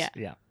penis. Yeah.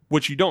 Yeah.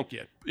 Which you don't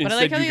get. But I Instead,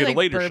 like how you he get like a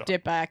later burped shot.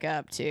 it back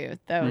up too.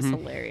 That was Mhm.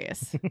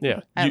 hilarious.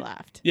 Yeah. I You-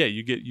 laughed. Yeah,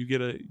 you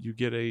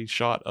get a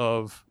shot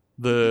of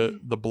the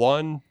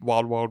blonde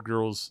Wild Wild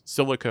Girl's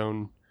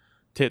silicone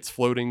tits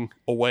floating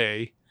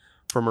away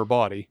from her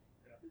body.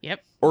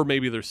 Yep. Or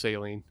maybe they're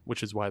saline,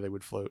 which is why they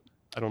would float.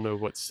 I don't know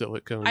what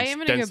silicone I am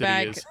gonna go density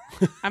back.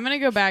 is. I'm gonna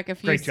go back a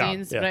few Great job.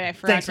 scenes, Yeah. but I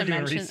forgot Thanks for to doing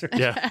mention. research.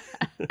 Yeah.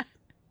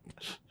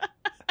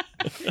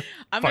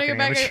 I'm gonna Fucking go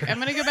back. amateur. I'm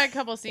gonna go back a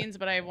couple scenes,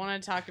 but I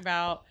want to talk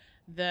about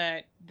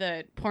the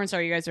porn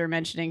star you guys were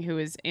mentioning who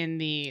was in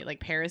the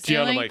like Gianna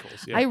parasailing.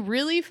 Michaels. Yeah. I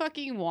really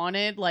fucking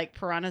wanted like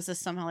piranhas to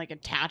somehow like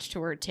attach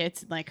to her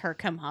tits and like her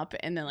come up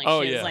and then like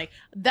Oh, she was yeah. like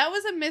that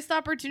was a missed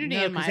opportunity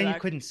No, in because my then you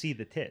book. couldn't see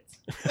the tits.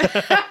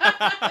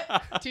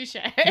 Touche.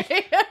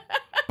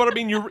 But I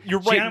mean, you're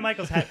right. Gianna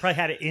Michaels probably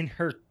had it in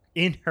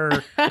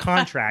her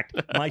contract.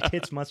 My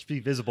tits must be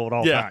visible at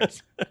all Yeah.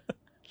 times.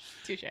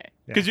 Touche.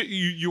 Because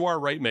you are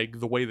right, Meg.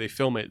 The way they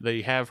film it,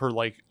 they have her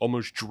like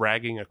almost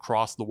dragging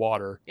across the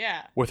water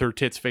Yeah. with her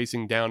tits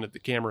facing down at the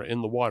camera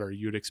in the water.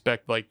 You'd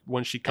expect like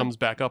when she comes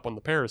back up on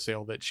the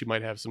parasail that she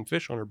might have some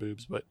fish on her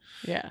boobs, but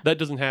Yeah. that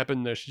doesn't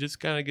happen. She just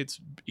kind of gets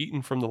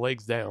eaten from the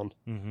legs down.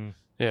 Mm-hmm.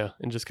 Yeah,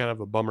 and just kind of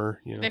a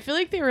bummer, I feel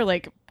like they were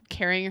like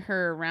carrying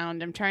her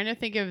around. I'm trying to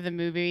think of the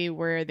movie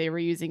where they were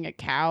using a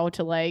cow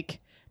to like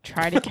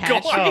try to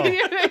catch. God.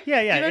 Yeah,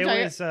 yeah. You know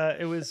what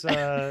I'm It was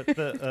the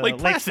Lake Lake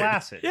Placid.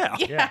 Placid. Yeah.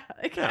 Yeah.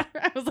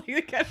 I was like,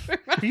 they kind of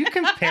Are you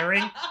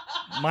comparing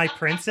my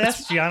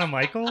princess Gianna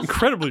Michaels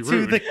incredibly to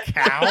rude. the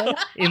cow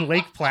in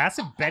Lake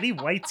Placid? Betty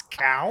White's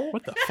cow?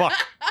 What the fuck?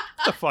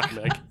 What the fuck,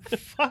 Meg?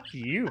 Fuck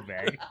you,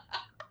 Meg.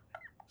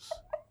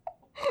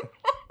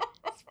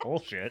 That's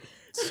bullshit.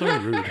 So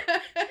rude.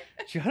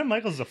 Gianna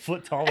Michaels is a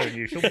foot taller than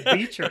you. She'll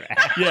beat your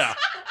ass. Yeah.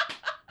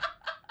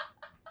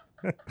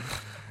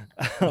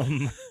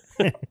 Um,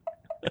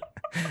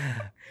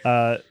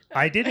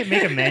 I didn't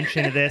make a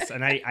mention of this,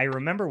 and I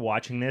remember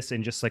watching this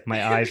and just like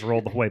my eyes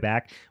rolled the way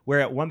back. Where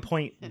at one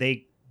point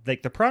they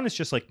like the piranhas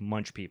just like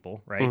munch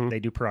people, right? Mhm. They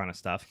do piranha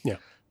stuff. Yeah.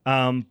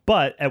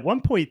 But at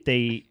one point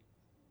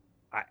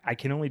I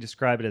can only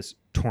describe it as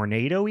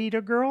tornado eat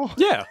a girl.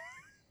 Yeah.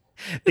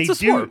 They It's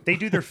a do sport. they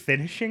do their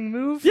finishing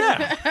move.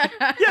 Yeah.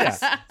 Yes.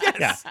 Yeah.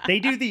 Yes. They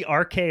do the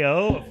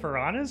RKO of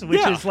piranhas, which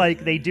Yeah. is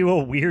like they do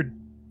a weird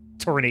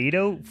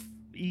tornado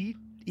eating.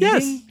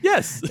 Yes.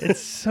 Yes. It's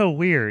so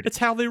weird. It's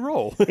how they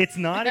roll. It's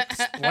not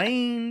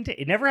explained.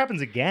 It never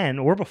happens again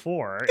or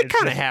before. It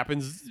kind of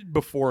happens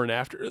before and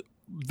after.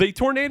 They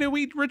tornado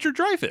eat Richard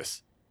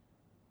Dreyfuss.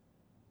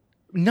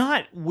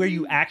 not where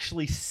you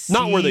actually see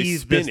Not where they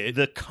spin it.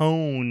 the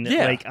cone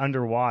Yeah. like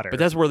underwater. But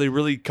that's where they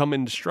really come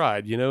into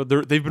stride.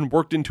 They've been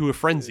worked into a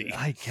frenzy.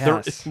 I They're,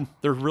 guess.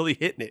 they're really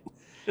hitting it.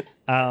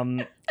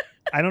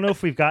 I don't know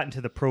if we've gotten to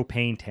the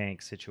propane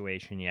tank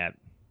situation yet.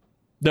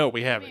 No,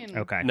 we haven't.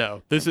 Okay.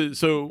 No, this is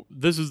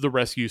the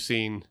rescue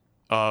scene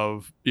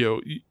of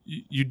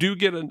you do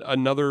get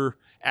another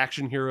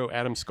action hero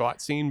Adam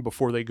Scott scene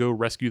before they go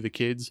rescue the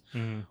kids,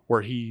 Mhm.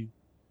 where he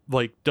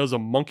like does a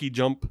monkey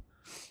jump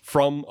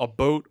from a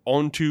boat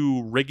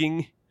onto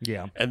rigging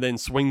Yeah. and then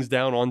swings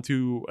down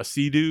onto a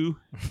Sea-Doo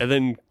and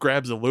then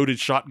grabs a loaded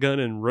shotgun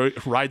and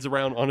rides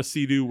around on a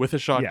Sea-Doo with a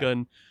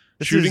shotgun.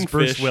 This shooting is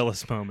Bruce fish.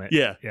 Willis moment.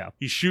 Yeah. Yeah.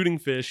 He's shooting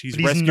fish. He's But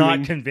he's rescuing.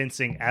 not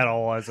convincing at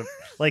all.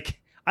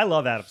 I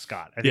love Adam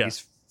Scott. I think Yeah.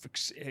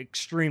 he's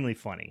extremely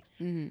funny.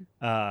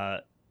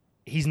 Mhm.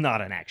 He's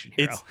not an action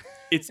hero.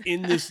 It's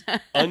in this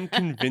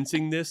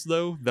unconvincingness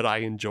though that I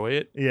enjoy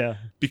it Yeah.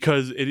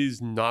 because it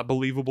is not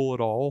believable at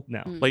all. No.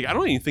 Mm. Like I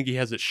don't even think he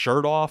has his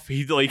shirt off.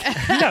 He like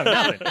No,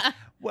 nothing.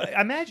 Well,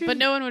 imagine But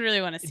no one would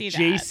really want to see that.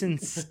 Jason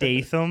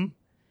Statham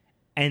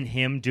and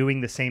him doing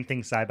the same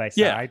thing side by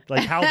Yeah. side.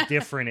 Like how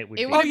different it would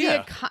It be. would Oh, be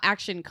yeah. a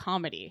action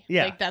comedy.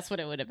 Yeah. Like that's what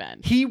it would have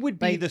been. He would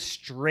be Like-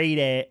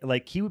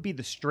 the he would be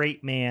the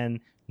straight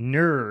man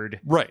nerd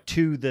right.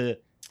 to the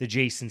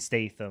Jason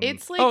Statham.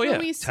 It's like Oh, when yeah.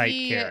 we Type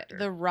see character.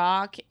 The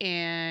Rock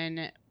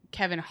and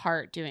Kevin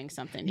Hart doing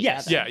something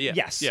yes, together. Yeah,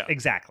 yes, yeah.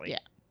 exactly. Yeah.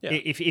 Yeah.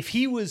 If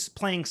he was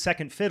playing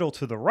second fiddle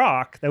to The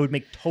Rock, that would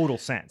make total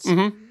sense.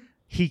 Mhm.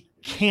 He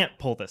can't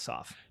pull this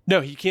off.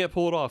 No, he can't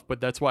pull it off, but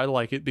that's why I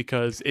like it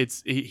because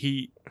it's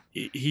he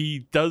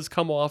does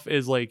come off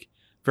as like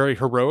very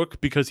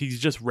heroic because he's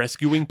just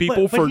rescuing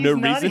people But for he's no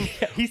not reason.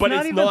 he's But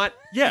not it's even, not.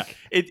 Yeah,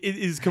 it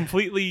is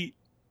completely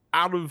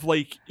out of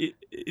like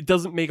it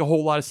doesn't make a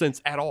whole lot of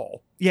sense at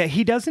all. Yeah,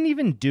 he doesn't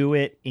even do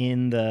it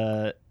in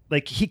the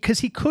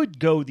because he could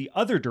go the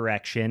other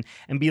direction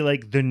and be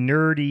like the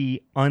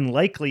nerdy,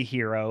 unlikely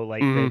hero,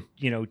 like Mhm.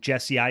 the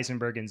Jesse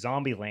Eisenberg in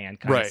Zombieland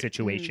kind Right. of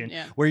situation, Mhm,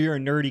 yeah. where you're a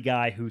nerdy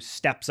guy who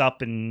steps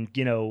up and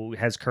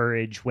has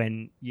courage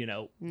when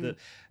the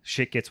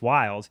shit gets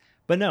wild.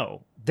 But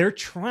no, they're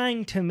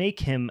trying to make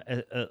him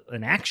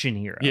an action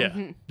hero. Yeah.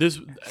 Mhm. This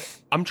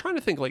I'm trying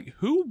to think like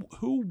who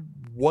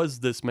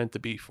was this meant to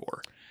be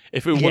for?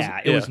 If it was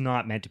It was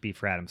not meant to be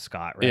for Adam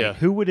Scott, right? Yeah.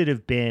 Who would it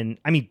have been?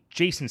 I mean,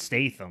 Jason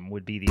Statham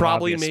would be the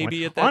Probably obvious maybe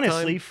one. at that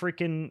Honestly,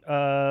 freaking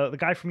the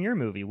guy from your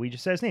movie, we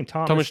just said his name,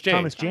 Thomas Jane.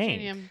 Thomas Jane.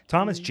 Jane.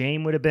 Thomas Mhm.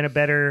 Jane would have been a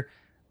better,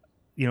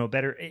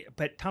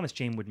 but Thomas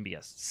Jane wouldn't be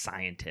a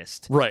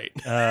scientist. right.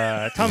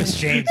 Thomas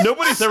Jane.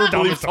 Nobody's ever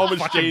dumb believed as a Thomas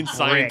fucking Jane brick.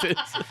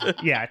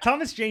 scientist. Yeah,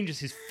 Thomas Jane,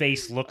 just his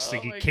face looks Oh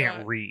like he my can't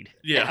God. read.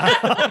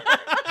 yeah.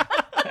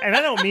 And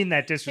I don't mean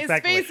that His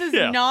disrespectfully. face is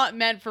Yeah. not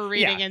meant for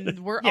reading, Yeah. and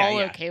we're Yeah, all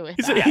yeah. okay with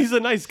He's that. he's a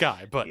nice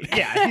guy, but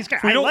Yeah, he's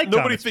got. we I don't, like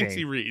nobody Thomas thinks Jane.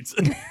 he reads.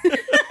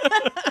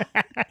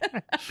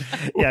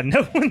 Yeah,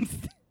 no one's.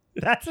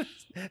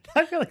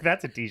 I feel like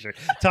that's a T-shirt.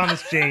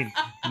 Thomas Jane.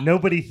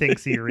 Nobody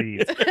thinks he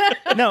reads.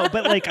 No,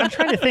 but like I'm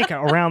trying to think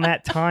around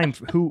that time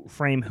who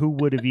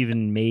would have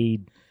even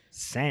made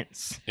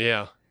sense.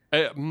 yeah.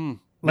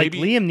 Like Maybe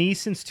Liam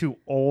Neeson's too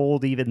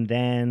old even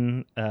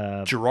then.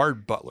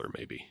 Gerard Butler,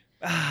 maybe.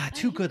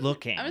 Too good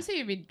looking. I would say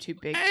you'd be too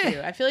big Eh.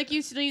 too. I feel like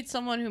you still need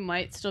someone who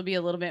might still be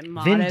a little bit Vin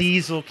modest.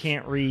 Diesel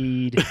can't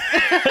read.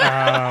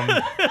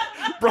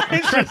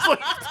 Brian's just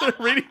like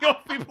reading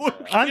off people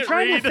who I'm can't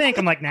trying read. to think.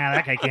 I'm like, nah,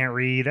 that guy can't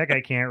read. That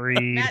guy can't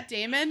read. Matt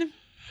Damon.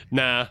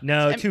 Nah.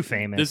 No, too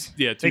famous.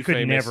 Too they could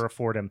famous. never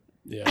afford him.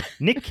 Yeah.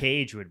 Nick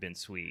Cage would have been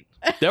sweet.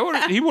 He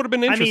would have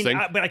been interesting. I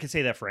mean, but I could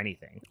say that for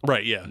anything.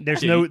 right, yeah.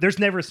 There's Yeah, there's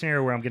never a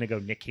scenario where I'm going to go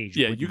Nick Cage.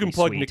 Yeah, wouldn't you can be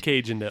plug sweet. Nick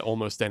Cage into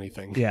almost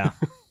anything. Yeah.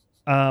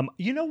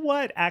 You know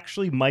what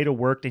actually might have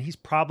worked, and he's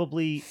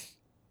probably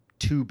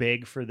too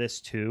big for this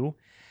too.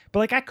 But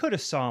like, I could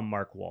have saw a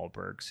Mark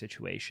Wahlberg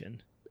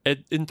situation.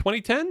 In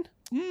 2010?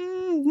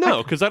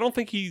 No, because I don't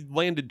think he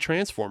landed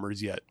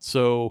Transformers yet.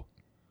 So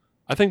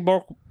I think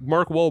Mark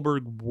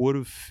Wahlberg would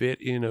have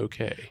fit in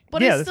okay.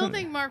 But Yeah, I that's still not-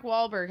 think Mark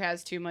Wahlberg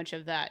has too much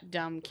of that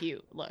dumb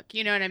cute look.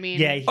 You know what I mean?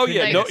 Yeah. He Oh, could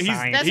yeah, be no, a he's- That's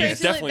scientist. what I he's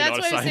feel definitely like, not that's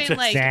a what I was saying. scientist.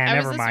 Like, Nah, I was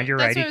never just- mind, you're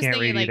that's right, he what I was can't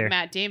thinking, read like either.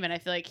 Matt Damon. I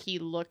feel like he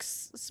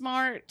looks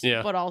smart,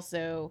 Yeah. but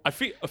also I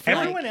feel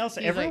Everyone like, else,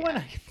 he's like- everyone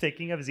I'm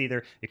thinking of is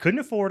either they couldn't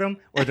afford him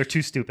or they're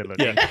too stupid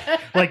looking.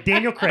 Like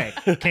Daniel Craig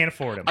can't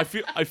afford him. I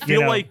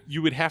feel know? like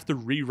you would have to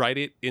rewrite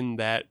it in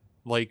that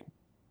like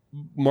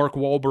Mark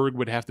Wahlberg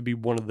would have to be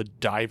one of the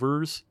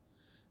divers,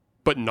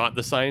 but not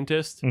the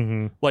scientist.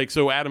 Mm-hmm. Like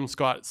so, Adam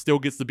Scott still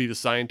gets to be the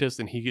scientist,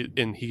 and he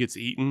gets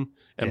eaten,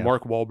 and Yeah.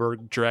 Mark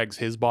Wahlberg drags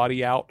his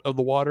body out of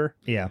the water.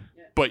 Yeah.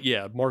 But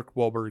yeah, Mark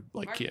Wahlberg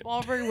like Mark can't.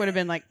 Wahlberg would have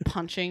been like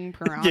punching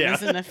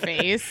piranhas Yeah. in the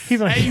face. He's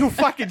like, Hey, you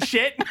fucking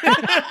shit!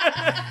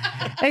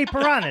 hey,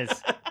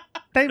 piranhas.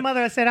 Tell your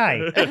mother I said hi.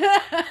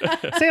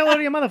 Say hello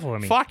to your mother for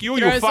me. Fuck you,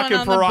 you Throws one fucking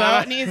on the boat,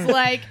 and piranha! he's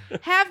like,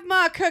 "Have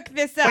Ma cook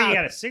this What, you up."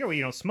 got a cigarette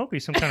you don't smoke? Are you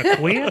some kind of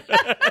queer?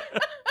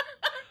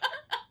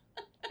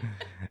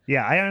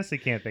 Yeah, I honestly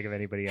can't think of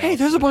anybody else. Hey,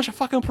 there's a bunch of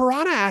fucking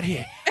piranha out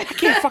here. I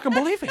can't fucking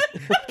believe it.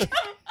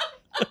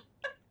 I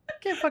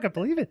can't fucking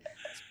believe it.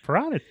 It's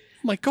piranha. Oh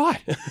my god!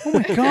 Oh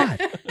my god.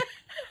 Can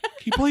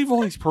you believe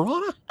all these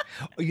piranha?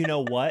 You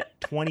know what?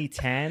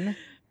 2010.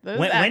 Those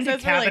When did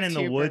accents were, Cabin like, in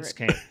the too Woods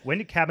perfect. When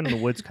did Cabin in the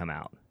Woods come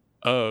out?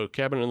 Oh,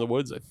 Cabin in the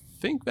Woods. I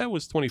think that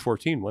was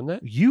 2014, wasn't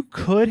it? You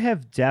could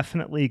have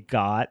definitely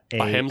got a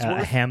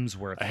Hemsworth? A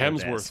Hemsworth. A for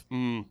Hemsworth.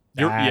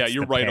 this.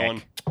 You're the right pick.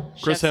 on.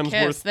 Chris Chef's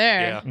Hemsworth. kiss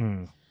there.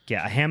 Yeah.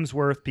 Yeah, a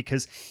Hemsworth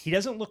because he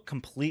doesn't look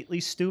completely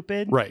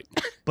stupid, Right.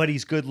 but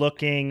he's good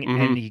looking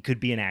Mhm. and he could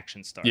be an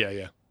action star.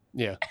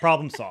 Yeah.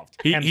 Problem solved.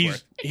 He's-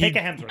 Hemsworth. Take a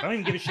Hemsworth. I don't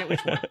even give a shit which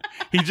one.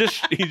 He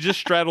just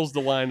straddles the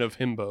line of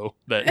himbo.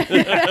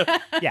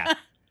 That Yeah.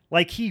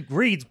 Like he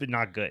reads, but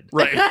not good.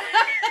 Right.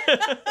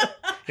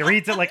 He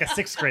reads at like a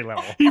 6th grade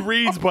level. He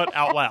reads, but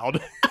out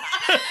loud.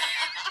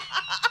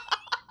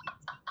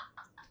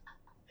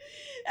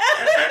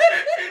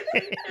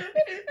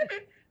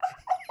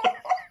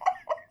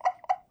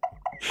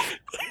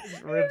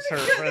 His ribs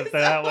hurt for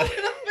that one.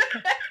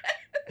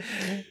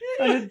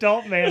 An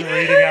adult man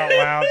reading out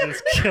loud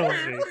just kills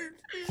me.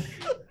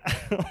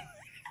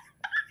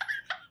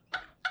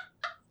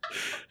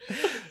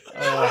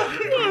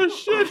 Oh,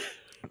 shit.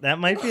 That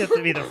might have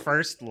to be the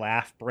first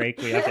laugh break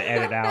we have to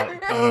edit out.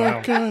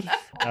 Oh, God.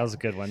 That was a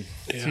good one.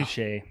 Yeah.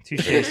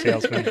 Touche,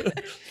 salesman.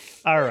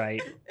 All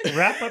right,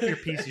 wrap up your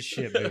piece of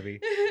shit movie.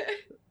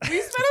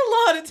 We spent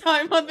a lot of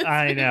time on this.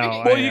 I know.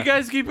 movie. Well, you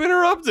guys keep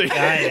interrupting. I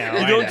know,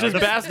 You I don't know. just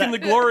bask in the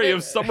glory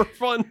of summer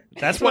fun.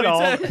 That's what all.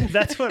 2010.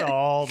 That's what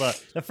all the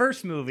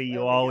first movie.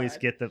 You Oh my always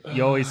God. get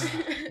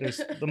there's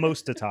the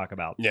most to talk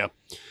about. Yeah.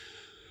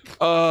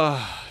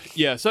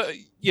 Yeah. So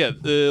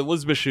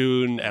Elizabeth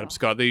Shue and Adam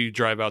Scott, they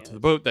drive out to the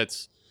boat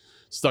that's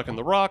stuck in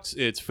the rocks.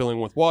 It's filling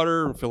with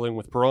water, filling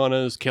with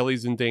piranhas.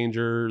 Kelly's in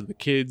danger. The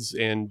kids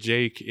and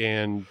Jake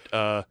and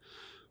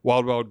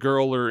Wild Wild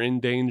Girl are in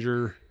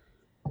danger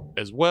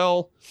as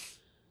well. What's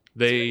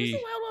They, the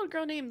wild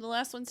girl name? The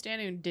last one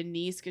standing,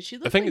 Denise, because she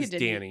looks I think like it's a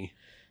Denise. Danny.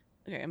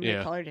 Okay, I'm gonna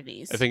Yeah. call her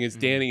Denise. I think it's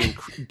Danny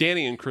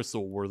and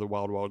Crystal were the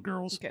Wild Wild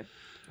Girls. Okay.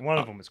 One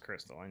of them was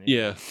Crystal. I knew.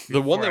 Yeah,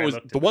 the one Before that I was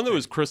looked at the one that thing.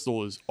 was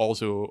Crystal is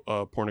also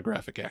a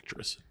pornographic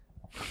actress.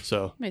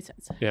 So Makes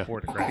sense. yeah.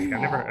 Pornographic.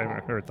 I've never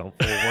heard the full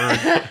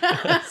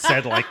word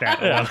said like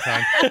that in a long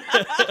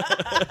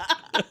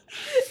time.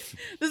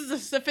 This is a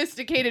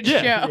sophisticated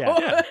Yeah, show.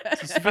 yeah.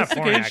 It's a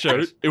sophisticated show.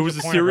 actress. It was a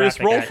It's a serious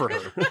role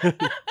pornographic for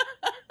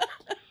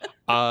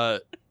her.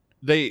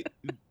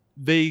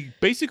 They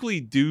basically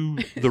do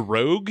the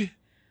Rogue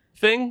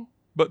thing,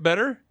 but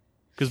better.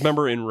 Because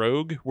remember in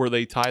Rogue where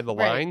they tie the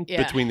Right, line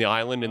yeah. between the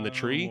island and the Oh,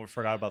 tree? I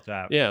forgot about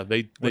that. Yeah,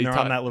 they When they're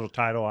tie, on that little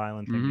tidal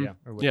island thing. Mhm. Yeah.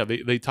 Or what- yeah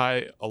they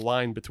tie a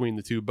line between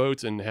the two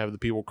boats and have the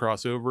people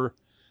cross over.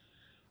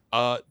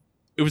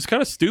 It was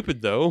kind of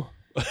stupid though,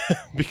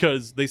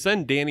 because they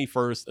send Danny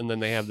first, and then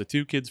they have the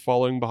two kids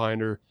following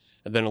behind her,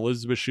 and then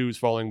Elizabeth Shue's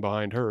following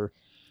behind her.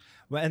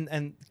 Well,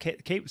 and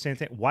Kate was saying,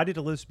 why did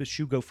Elizabeth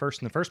Shue go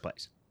first in the first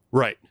place?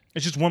 Right.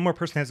 It's just one more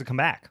person has to come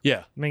back. Yeah.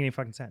 Doesn't make any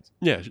fucking sense.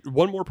 Yeah.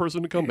 One more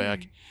person to come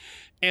back,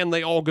 and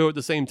they all go at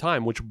the same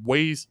time, which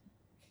weighs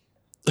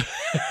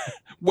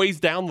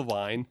down the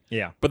line.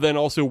 Yeah. But then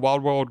also,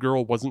 Wild Wild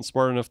Girl wasn't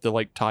smart enough to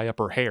like tie up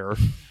her hair.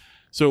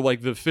 So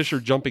like the fish are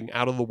jumping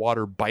out of the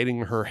water, biting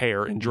her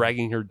hair and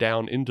dragging her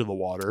down into the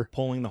water.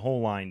 Pulling the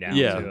whole line down.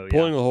 Yeah, too,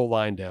 pulling the whole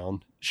line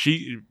down.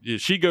 She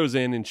goes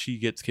in and she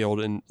gets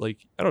killed, and like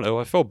I don't know,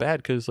 I felt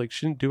bad because like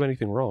she didn't do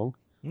anything wrong.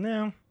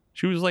 No.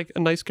 She was like a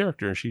nice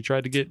character. She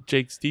tried to get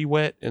Jake's D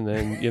wet, and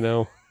then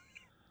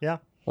Yeah.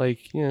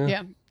 like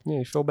Yeah.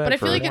 you feel bad. But I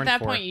for feel her. like at Born that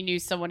for point it. you knew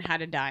someone had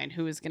to die and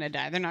who was going to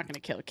die. They're not going to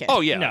kill a kid. Oh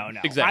yeah, No.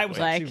 exactly. I was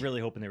actually Like-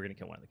 really hoping they were going to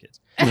kill one of the kids.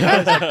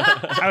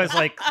 I was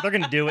like, they're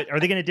going to do it. Are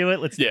they going to do it?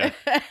 Let's do Yeah,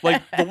 it.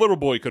 like the little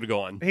boy could have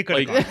gone. He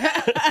could have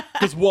Like,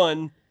 because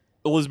one,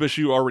 Elizabeth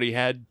Shue already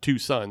had 2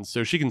 sons,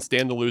 so she can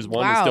stand to lose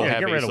one and Wow. still Yeah, have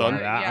get a rid of son.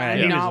 one. Yeah, Right, I'm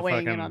he was not a weighing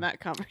in fucking- on that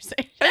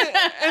conversation.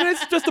 And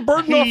it's just a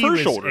burden off her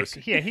shoulders.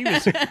 Yeah, he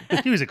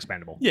was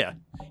expendable. Yeah,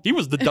 he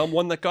was the dumb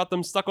one that got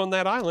them stuck on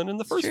that island in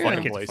the first True.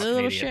 fucking Kid's place. The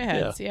little idiot.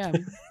 shitheads, yeah.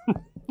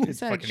 It's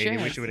Sad fucking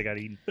idiot. Wish shits. he would have got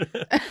eaten.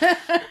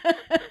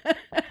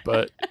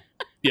 But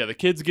yeah, the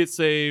kids get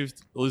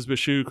saved. Elizabeth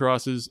Shue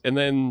crosses, and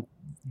then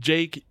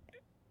Jake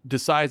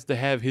decides to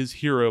have his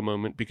hero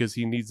moment because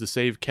he needs to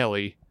save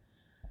Kelly.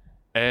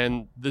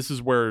 And this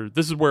is where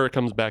it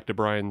comes back to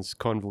Brian's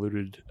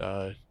convoluted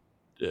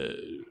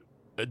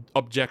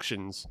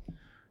objections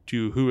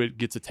to who it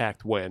gets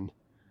attacked when,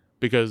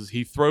 because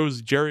he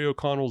throws Jerry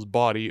O'Connell's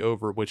body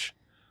over, which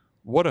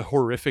what a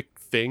horrific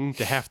thing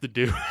to have to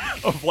do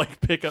of like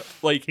pick up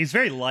like He's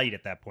very light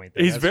at that point.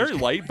 Though. he's That's very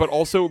just- light, but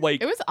also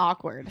like It was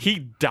awkward. he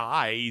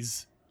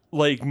dies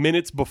like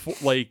minutes before,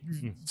 like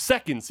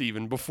seconds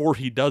even before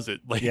he does it.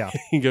 Like Yeah.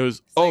 he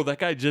goes, "Oh, that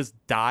guy just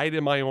died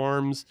in my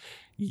arms."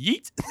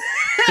 Yeet.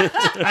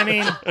 I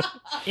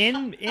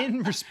mean, in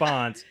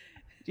response,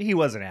 he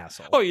was an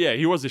asshole. Oh yeah,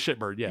 he was a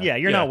shitbird. Yeah. Yeah,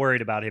 you're not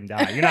worried about him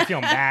dying. You're not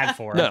feeling bad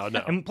for him. No,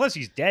 no. And plus,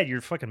 he's dead. You're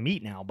fucking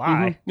meat now.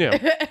 Bye.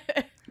 Mhm. Yeah.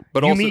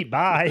 But You also, meat.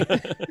 Bye.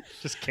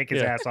 Just kick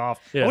his Yeah. ass off.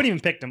 Yeah. I wouldn't even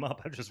picked him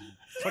up. I just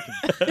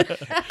fucking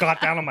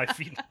got down on my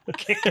feet, and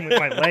kicked him with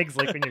my legs,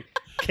 like when you're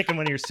kicking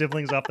one of your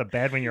siblings off the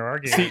bed when you're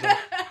arguing.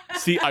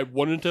 see, I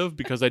wouldn't have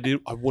because I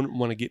wouldn't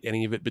want to get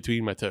any of it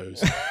between my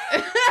toes.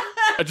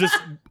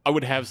 I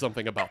would have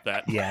something about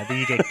that. Yeah,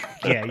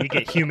 you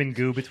get human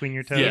goo between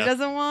your toes. He Yeah.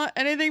 doesn't want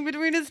anything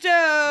between his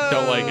toes.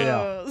 Don't like it.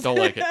 Yeah. Don't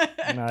like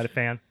it. Not a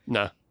fan.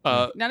 No.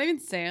 Not even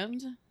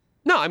sand.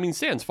 No, I mean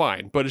sand's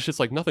fine, but it's just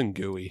like nothing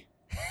gooey.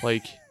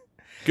 Like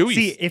gooey.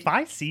 See, if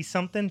I see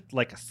something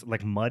like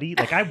muddy,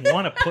 like I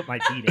want to put my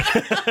feet in.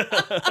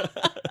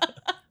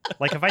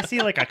 Like if I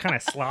see like a kind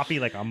of sloppy,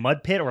 like a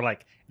mud pit or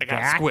like I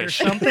got gack or squish.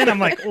 something, I'm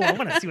like, oh, I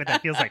want to see what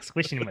that feels like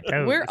squishing my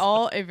toes. We're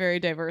all a very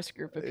diverse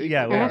group of people.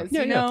 Yeah, we are. guys,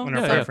 Yeah, you yeah. know? on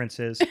our Yeah.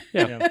 preferences.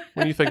 Yeah.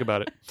 When you think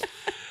about it.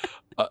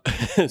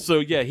 So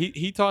yeah,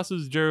 he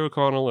tosses Jerry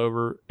O'Connell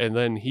over, and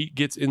then he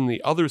gets in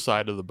the other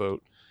side of the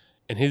boat,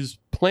 and his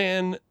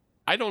plan,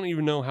 I don't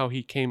even know how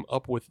he came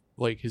up with,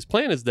 like, his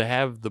plan is to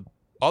have the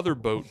other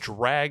boat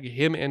drag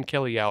him and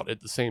Kelly out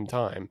at the same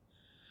time.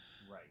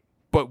 Right.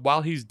 But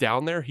while he's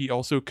down there, he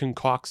also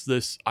concocts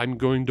this, I'm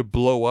going to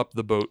blow up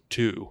the boat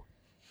too.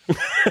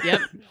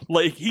 Yep.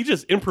 Like, he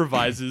just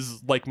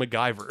improvises like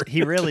MacGyver.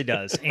 He really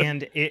does.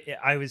 And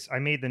I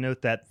made the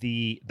note that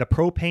the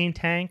propane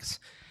tanks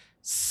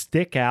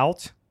stick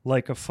out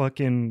like a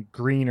fucking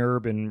green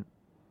herb in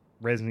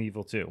Resident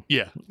Evil 2.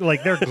 Yeah.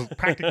 Like they're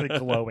practically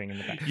glowing in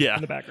the Yeah.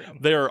 in the background.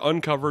 They are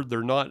uncovered.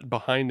 They're not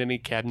behind any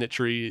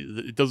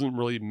cabinetry. It doesn't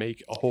really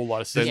make a whole lot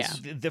of sense.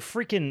 Yeah. The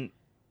freaking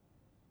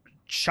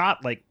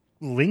shot like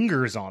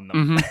lingers on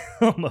them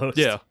almost.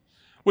 Yeah.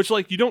 Which,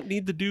 like, you don't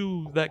need to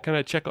do that kind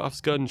of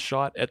Chekhov's gun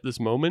shot at this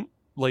moment.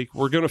 Like,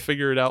 we're going to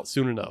figure it out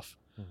soon enough.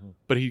 Mhm.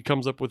 But he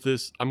comes up with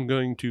this, I'm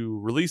going to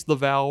release the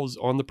valves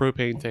on the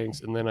propane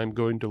tanks, and then I'm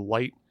going to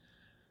light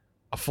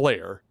a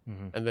flare,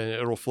 Mhm. and then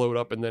it'll float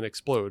up and then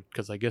explode.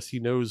 Because I guess he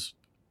knows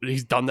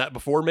he's done that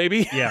before,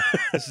 maybe. Yeah.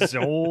 This is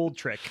an old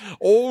trick.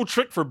 Old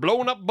trick for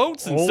blowing up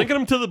boats and Old- sinking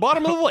them to the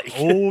bottom of the lake.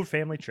 Old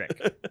family trick.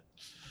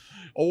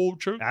 Old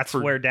trick. That's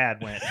for, where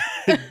Dad went.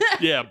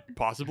 Yeah,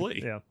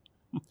 possibly. Yeah.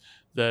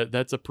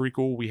 That's a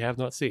prequel we have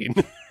not seen.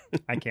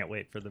 I can't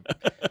wait for the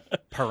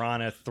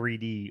Piranha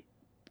 3D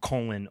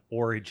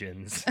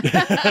Origins.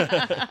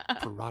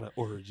 Piranha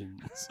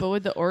Origins. But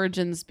would the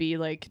origins be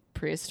like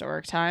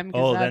prehistoric time?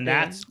 'Cause Oh, that'd then be-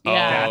 that's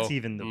yeah. that's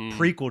even the Mm.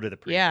 prequel to the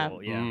prequel. Yeah.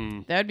 Yeah.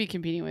 Mm. That would be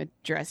competing with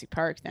Jurassic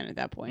Park then at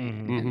that point.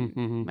 Mhm. And Mhm,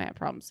 mhm. might have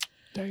problems.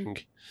 Dang.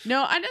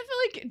 No, I don't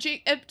feel like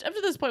Jake. Up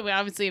to this point, we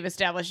obviously have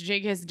established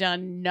Jake has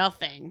done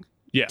nothing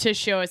Yeah. to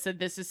show us that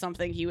this is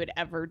something he would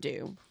ever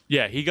do.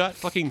 Yeah, he got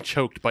fucking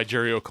choked by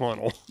Jerry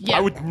O'Connell. Yeah. I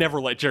would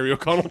never let Jerry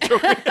O'Connell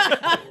choke me.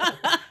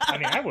 I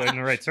mean, I would in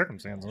the right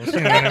circumstances.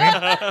 You know what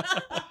I mean?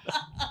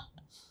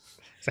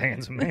 He's a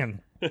handsome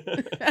man.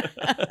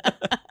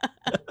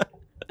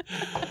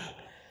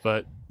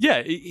 But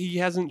yeah, he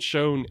hasn't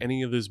shown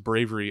any of this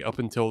bravery up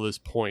until this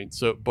point.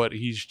 So, but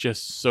he's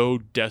just so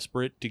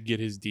desperate to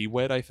get his D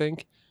wet, I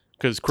think,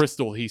 because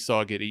Crystal he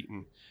saw get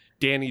eaten.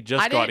 Danny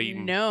just I got didn't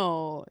eaten.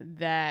 know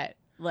that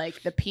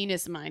like the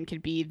penis mind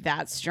could be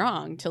that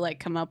strong to like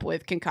come up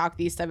with concoct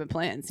these type of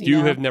plans. You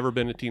know? have never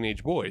been a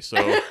teenage boy, so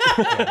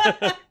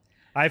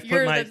I've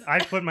You're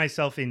I've put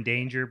myself in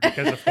danger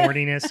because of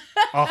horniness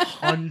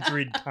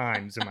 100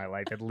 times in my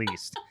life at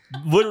least.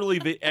 literally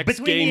the X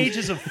Between the Games.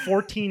 ages of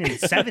 14 and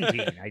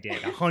 17, I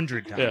did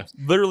 100 times.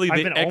 Yeah, literally I've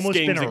the been X almost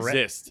been Games arre-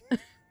 exist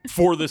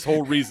for this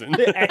whole reason.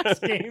 The X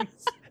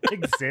Games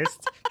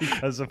exist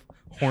because of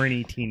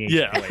horny teenage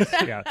Yeah. boys.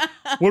 Yeah.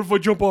 What if I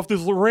jump off this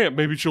little ramp?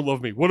 Maybe she'll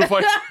love me. What if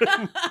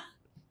I?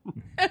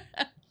 Am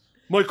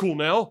I cool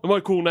now? Am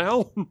I cool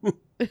now?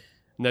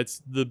 And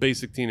that's the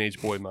basic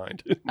teenage boy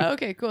mind.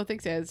 Okay, cool.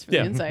 Thanks, guys, for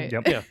Yeah. the insight.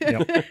 Yep. Yeah.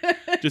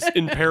 Yep. Just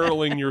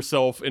imperiling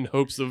yourself in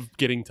hopes of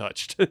getting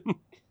touched.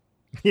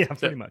 Yeah,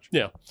 pretty much.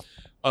 Yeah.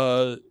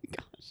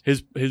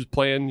 His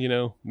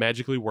plan,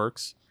 magically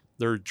works.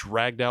 They're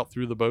dragged out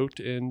through the boat,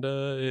 and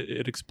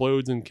it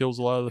explodes and kills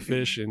a lot of the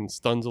fish and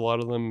stuns a lot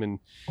of them. And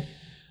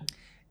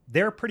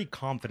They're pretty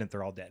confident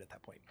they're all dead at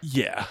that point.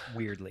 yeah,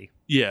 Weirdly.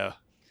 yeah.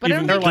 But I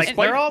Even don't They're think like, and-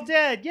 they're all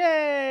dead.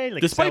 Yay.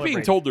 Like, despite being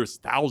celebrating. told there's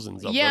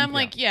thousands of Yeah, them. I'm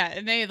like, yeah,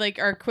 and they like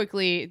are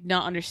quickly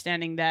not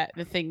understanding that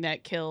the thing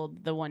that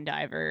killed the one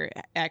diver,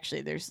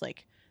 actually, there's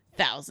like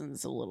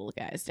thousands of little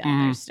guys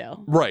down there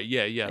still. Right,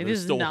 yeah. It There's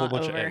is still a whole not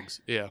bunch over. of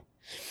eggs. Yeah.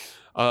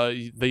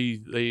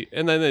 They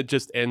and then it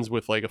just ends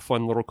with like a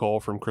fun little call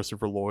from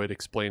Christopher Lloyd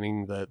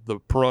explaining that the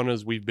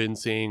piranhas we've been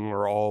seeing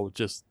are all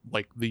just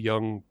like the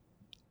young,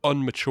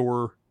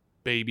 unmature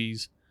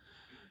babies.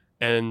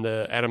 And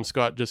Adam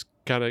Scott just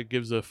kind of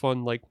gives a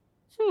fun like,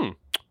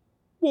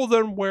 well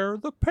then where are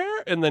the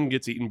pair? And then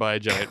gets eaten by a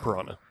giant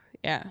piranha.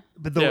 Yeah.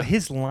 But Yeah.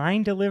 his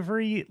line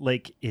delivery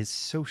like is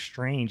so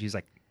strange. He's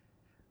like,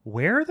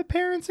 "Where are the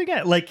parents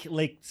again?" Like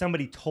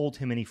somebody told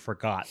him and he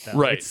forgot. Though.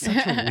 Right. It's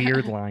such a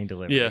weird line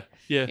delivery. Yeah.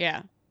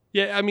 Yeah.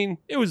 Yeah, I mean,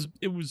 it was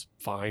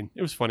fine.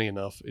 It was funny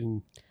enough,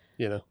 and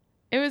It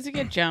was a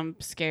good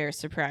jump scare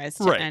surprise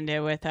to Right. end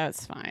it with.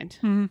 That's fine.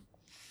 and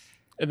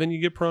then you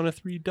get Piranha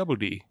 3 Double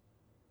D.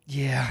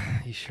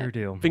 Yeah, you sure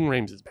do. Ving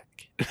Rhames is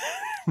back.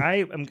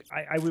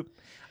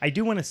 I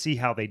do want to see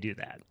how they do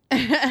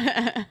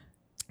that.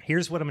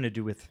 Here's what I'm going to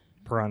do with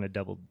Piranha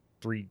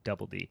 3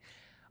 Double D.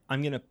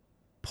 I'm going to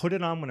put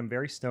it on when I'm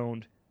very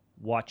stoned.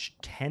 Watch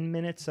 10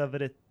 minutes of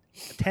it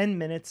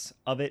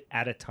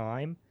at a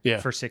time Yeah.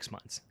 for 6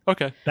 months.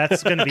 Okay.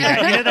 That's going to be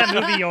that. You know that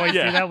movie you always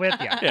Yeah. do that with?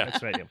 Yeah, Yeah.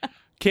 that's what I do.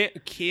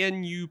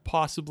 Can you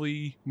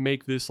possibly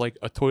make this like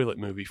a toilet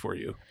movie for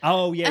you?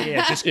 Oh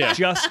yeah.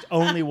 Just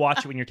only watch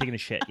it when you're taking a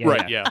shit. Yeah,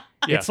 Right, yeah.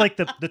 It's like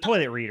the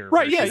toilet reader.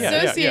 Right, version. yeah.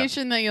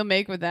 Association that you'll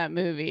make with that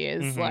movie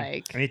is Mhm.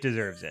 like. And it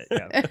deserves it.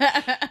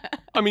 Yeah.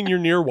 I mean, you're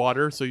near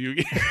water, so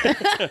you.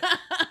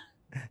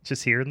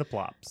 Just hearing the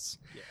plops.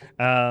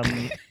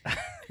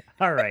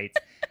 All right.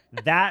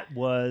 That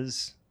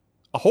was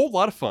A whole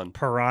lot of fun.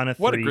 Piranha 3D.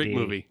 What a great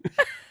movie.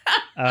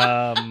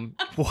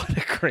 What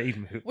a great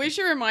movie. We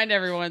should remind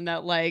everyone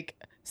that like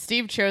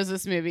Steve chose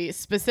this movie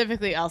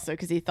specifically also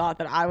because he thought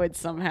that I would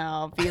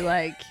somehow be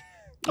like,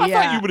 I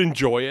thought you would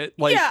enjoy it.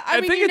 Like, yeah,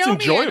 I mean, think you it's know me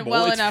enjoyable.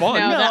 well It's enough fun.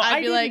 now No, that I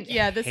I'd be like, didn't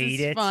yeah, this hate is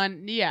it.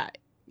 fun. Yeah,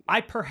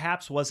 I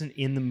perhaps wasn't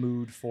in the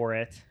mood for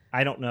it.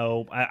 I don't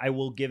know. I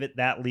will give it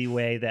that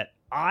leeway that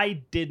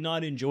I did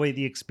not enjoy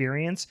the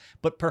experience,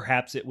 but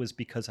perhaps it was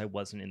because I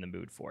wasn't in the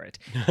mood for it.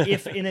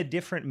 If in a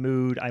different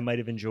mood, I might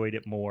have enjoyed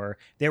it more.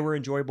 There were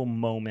enjoyable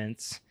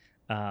moments.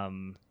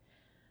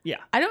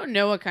 I don't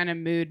know what kind of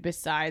mood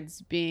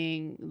besides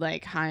being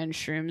like high on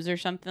shrooms or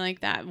something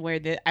like that where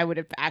I would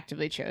have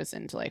actively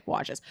chosen to like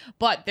watch this.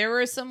 But there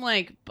were some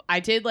like I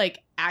did like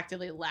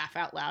actively laugh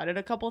out loud at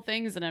a couple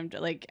things, and I'm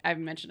like I've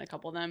mentioned a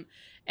couple of them,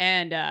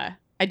 and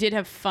I did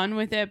have fun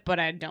with it, but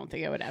I don't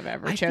think I would have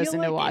ever I feel chosen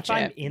like to watch if it.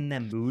 I'm in the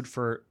mood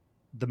for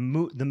the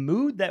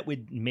mood that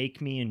would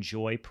make me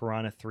enjoy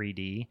Piranha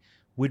 3D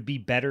would be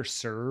better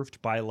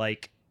served by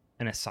like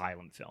an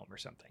asylum film or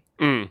something.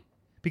 Mm,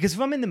 Because if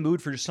I'm in the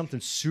mood for just something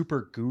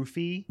super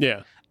goofy,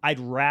 yeah. I'd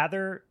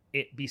rather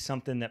it be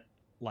something that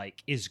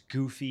like is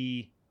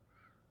goofy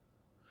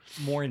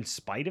more in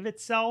spite of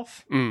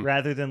itself Mm.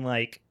 rather than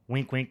like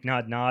wink wink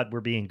nod nod we're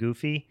being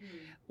goofy.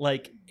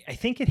 Like I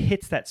think it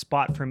hits that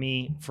spot for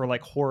me for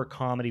like horror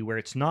comedy where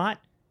it's not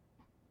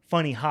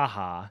funny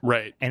haha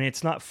Right. and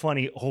it's not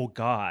funny oh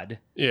god.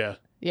 Yeah.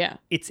 Yeah.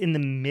 It's in the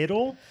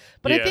middle.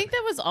 But I Yeah. think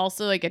that was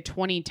also like a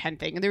 2010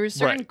 thing. There was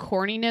certain Right.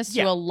 corniness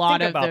Yeah, to a lot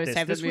think of about those this.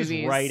 type This of was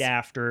movies. right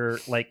after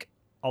like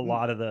a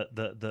lot of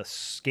the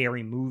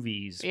scary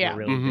movies Yeah. were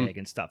really Mhm. big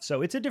and stuff.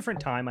 So it's a different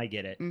time. I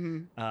get it.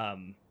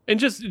 Mhm. And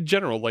just in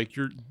general, like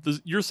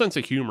your sense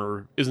of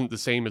humor isn't the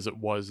same as it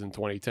was in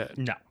 2010.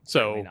 No, So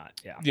certainly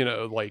not. Yeah. you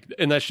know, like,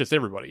 and that's just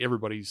everybody.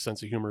 Everybody's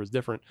sense of humor is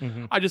different.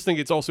 Mhm. I just think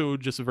it's also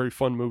just a very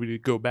fun movie to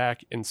go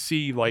back and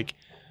see. Like,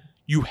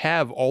 you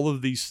have all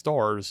of these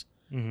stars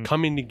Mhm.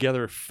 coming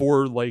together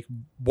for like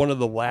one of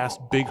the last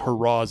big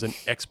hurrahs in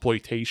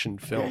exploitation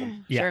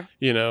film. Yeah. Sure.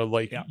 You know,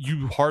 like Yeah.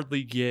 you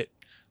hardly get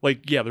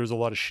like, yeah, there's a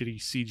lot of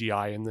shitty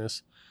CGI in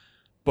this,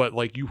 but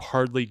like you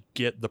hardly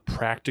get the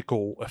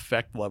practical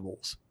effect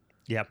levels.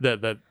 Yep.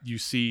 That you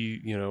see,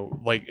 you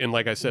know, like, and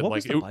like I said, What like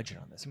was the budget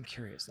on this? I'm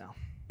curious now.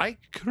 I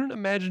couldn't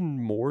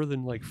imagine more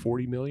than like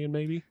 40 million,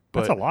 maybe.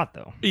 But That's a lot,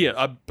 though.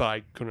 yeah, but I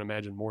couldn't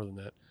imagine more than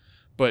that.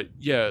 But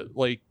yeah,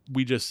 like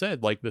we just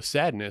said, like the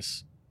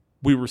sadness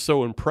we were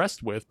so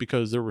impressed with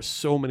because there were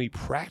so many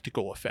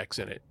practical effects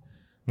in it.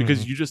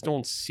 Because you just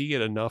don't see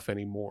it enough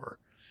anymore.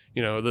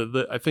 You know,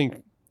 the I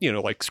think, you know,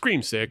 like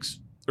Scream 6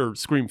 or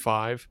Scream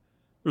 5,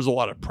 there's a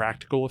lot of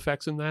practical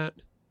effects in that.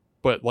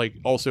 But like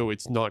also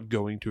it's not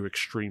going to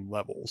extreme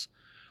levels.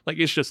 Like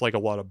it's just like a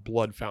lot of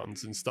blood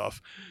fountains and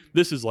stuff.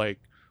 This is like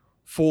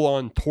full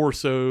on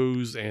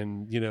torsos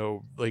and, you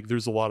know, like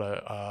there's a lot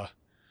of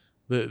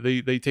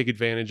they take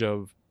advantage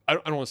of I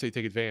don't want to say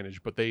take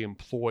advantage, but they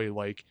employ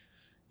like,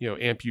 you know,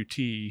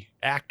 amputee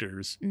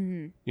actors,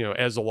 Mhm. you know,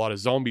 as a lot of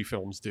zombie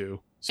films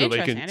do. So they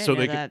Interesting. can I didn't so know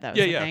they that can was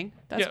a thing.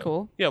 That's Yeah.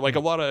 cool. yeah, like a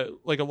lot of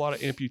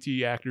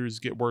amputee actors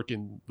get work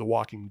in The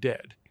Walking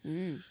Dead.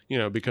 Mm. You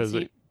know, because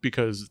see.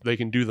 because they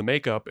can do the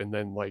makeup and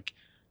then like,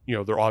 you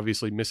know, they're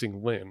obviously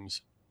missing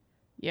limbs.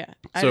 Yeah.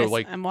 So,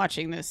 like- I'm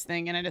watching this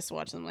thing and I just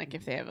watch them like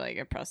if they have like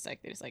a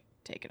prosthetic, they just like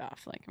take it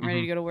off. Like I'm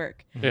ready to go to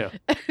work. Yeah.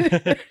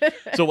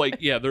 So like,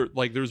 yeah,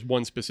 there's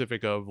one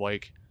specific of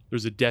like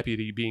there's a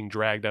deputy being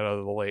dragged out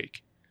of the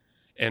lake,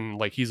 and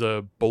like he's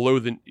a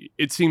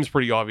it seems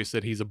pretty obvious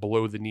that he's a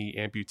below the knee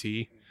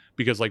amputee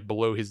because like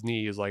below his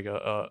knee is like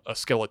a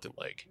skeleton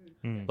leg,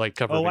 Mm. like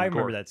covered. Oh, in I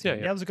remember gore. that scene.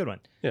 Yeah, that was a good one.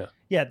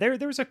 Yeah.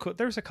 There's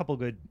a couple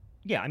good.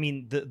 Yeah, I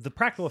mean the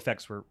practical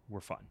effects were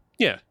fun.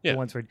 Yeah. The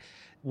ones where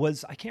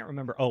was I can't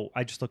remember. Oh,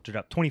 I just looked it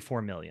up.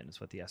 24 million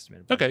is what the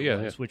estimated budget Okay, yeah,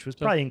 was, yeah. which was So-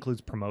 probably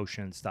includes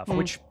promotion and stuff, Mhm.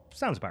 which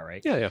sounds about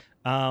right. Yeah.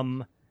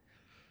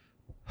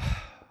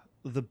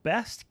 The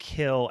best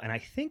kill, and I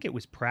think it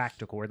was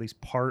practical, or at least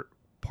part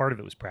of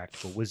it was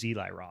practical, was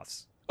Eli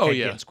Roth's. Oh, head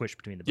yeah. getting squished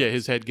between the bones. Yeah,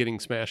 his head getting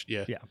smashed.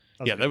 Yeah.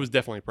 Yeah, That was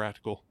definitely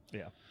practical.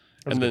 That was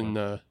And a good then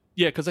one.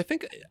 yeah, because I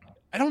think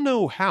I don't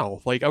know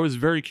how. Like I was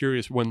very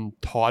curious when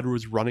Todd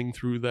was running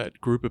through that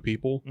group of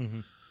people.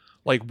 Mhm.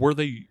 Like, were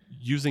they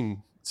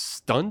using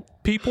stunt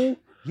people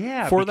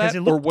yeah, for because that,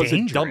 it or looked was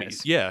dangerous. it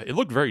dummies? Yeah, it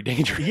looked very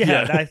dangerous.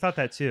 Yeah, I thought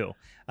that too.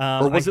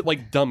 or was it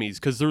like dummies?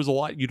 Because there's a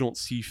lot you don't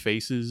see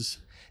faces.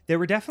 There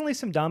were definitely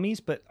some dummies,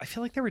 but I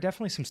feel like there were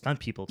definitely some stunt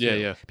people too.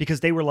 Yeah. Because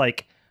they were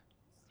like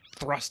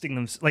thrusting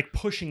them, like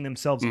pushing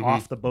themselves Mhm.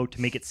 off the boat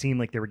to make it seem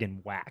like they were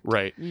getting whacked.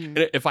 Right. Mm.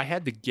 And if I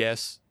had to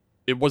guess,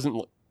 it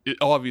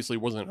obviously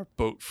wasn't a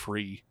boat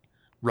free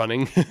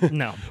running.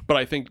 No, But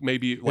I think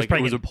maybe it's like it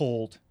probably was getting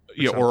pulled.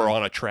 or something.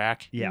 on a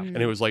track. Yeah. And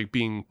it was like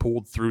being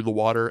pulled through the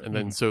water, and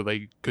then Mhm. so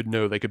they could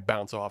know they could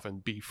bounce off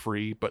and be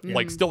free. But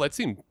like Mhm. still, that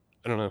seemed,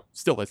 I don't know,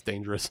 still that's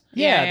dangerous.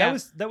 Yeah, Yeah.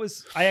 that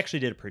was. I actually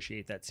did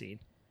appreciate that scene.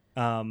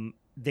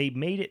 They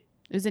made it.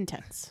 It was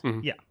intense.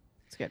 Mhm. Yeah.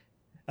 It's good.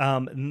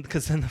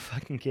 Because then the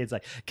fucking kid's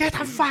like, "Get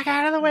the fuck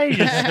out of the way!"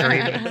 Just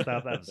screaming and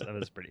stuff. That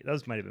was pretty.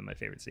 That might have been my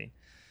favorite scene.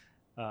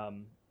 All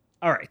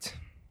right.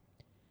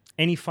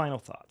 Any final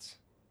thoughts?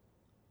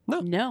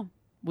 No,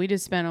 we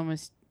just spent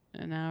almost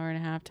an hour and a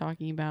half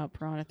talking about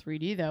Piranha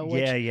 3D though.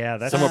 Which, Yeah.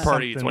 That's Summer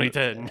Party something-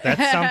 2010.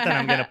 That's something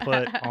I'm gonna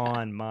put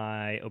on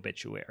my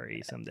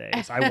obituary someday.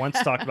 I once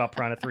talked about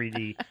Piranha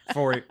 3D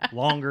for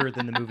longer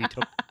than the movie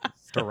took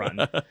to run.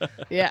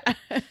 Yeah.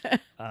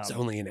 It's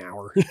only an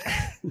hour.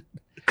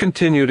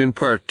 Continued in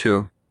part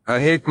 2. I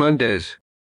hate Mondays.